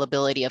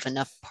availability of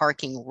enough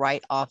parking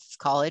right off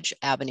College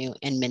Avenue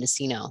in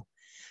Mendocino.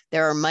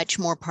 There are much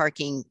more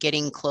parking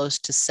getting close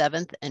to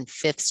 7th and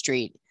 5th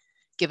Street,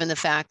 given the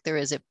fact there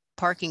is a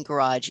parking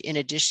garage in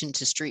addition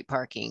to street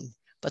parking.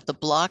 But the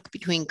block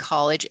between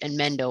College and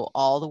Mendo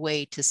all the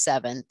way to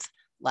 7th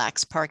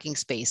lacks parking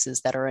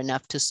spaces that are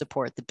enough to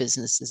support the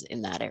businesses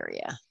in that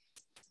area.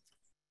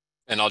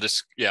 And I'll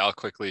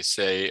quickly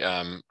say,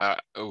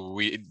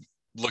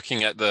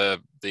 looking at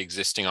the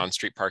existing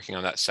on-street parking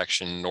on that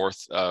section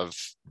north of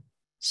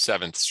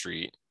 7th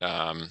Street,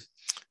 there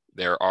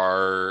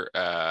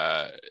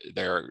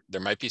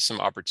might be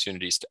some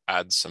opportunities to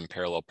add some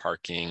parallel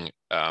parking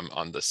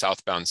on the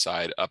southbound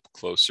side up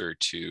closer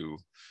to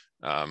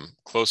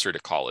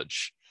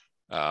College.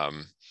 I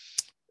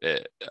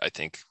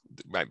think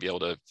might be able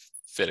to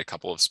fit a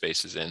couple of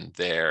spaces in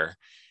there.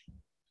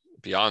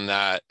 Beyond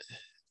that,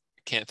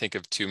 can't think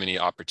of too many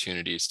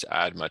opportunities to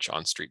add much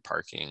on-street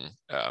parking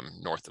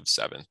north of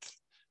 7th,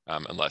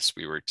 unless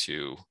we were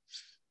to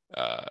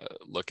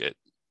look at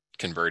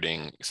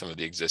converting some of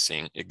the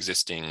existing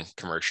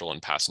commercial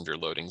and passenger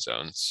loading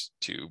zones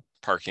to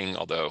parking,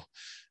 although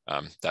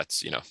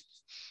that's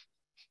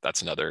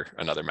another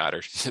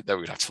matter that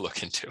we'd have to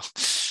look into.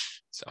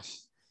 So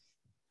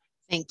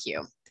thank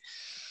you.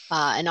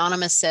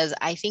 Anonymous says,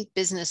 I think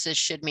businesses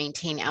should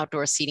maintain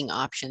outdoor seating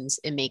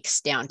options. It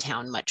makes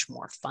downtown much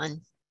more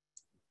fun.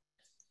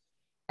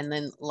 And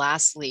then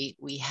lastly,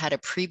 we had a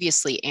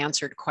previously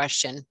answered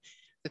question.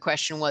 The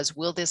question was,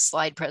 will this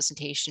slide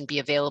presentation be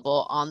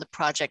available on the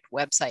project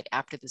website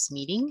after this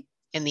meeting?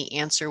 And the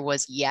answer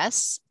was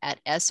yes, at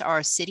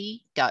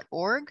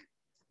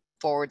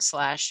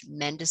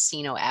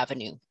srcity.org/Mendocino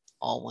Avenue,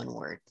 all one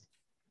word.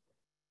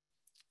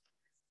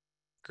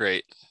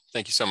 Great.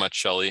 Thank you so much,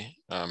 Shelley,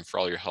 for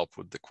all your help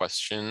with the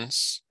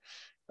questions.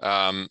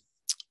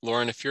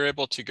 Lauren, if you're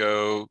able to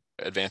go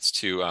advance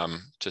to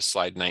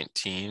slide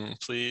 19,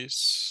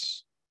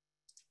 please.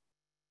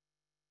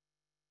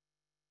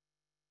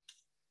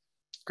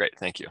 Great,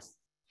 thank you.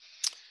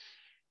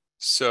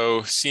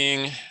 So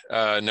seeing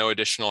no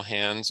additional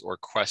hands or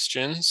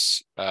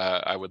questions,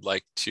 I would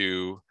like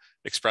to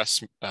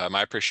express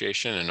my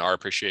appreciation and our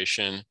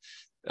appreciation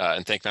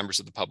and thank members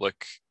of the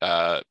public,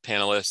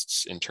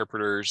 panelists,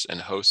 interpreters, and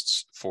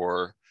hosts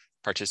for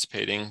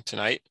participating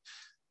tonight.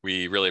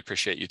 We really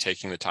appreciate you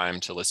taking the time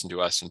to listen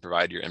to us and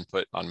provide your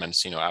input on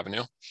Mendocino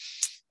Avenue.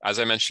 As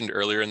I mentioned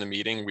earlier in the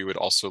meeting, we would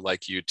also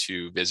like you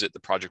to visit the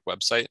project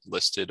website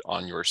listed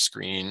on your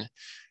screen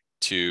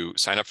to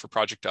sign up for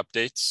project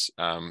updates,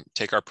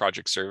 take our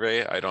project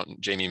survey.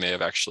 Jamie may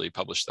have actually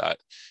published that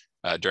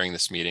during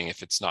this meeting.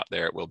 If it's not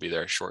there, it will be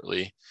there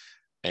shortly.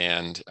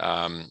 And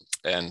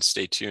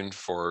stay tuned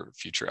for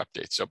future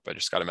updates. Oh, I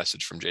just got a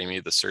message from Jamie.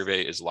 The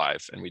survey is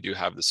live, and we do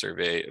have the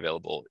survey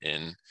available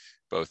in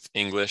both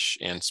English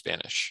and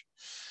Spanish.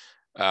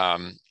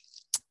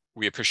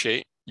 We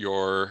appreciate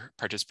your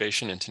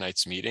participation in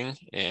tonight's meeting.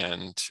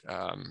 And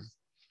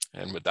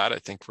with that, I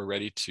think we're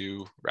ready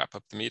to wrap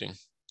up the meeting.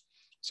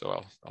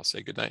 So I'll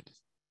say good night.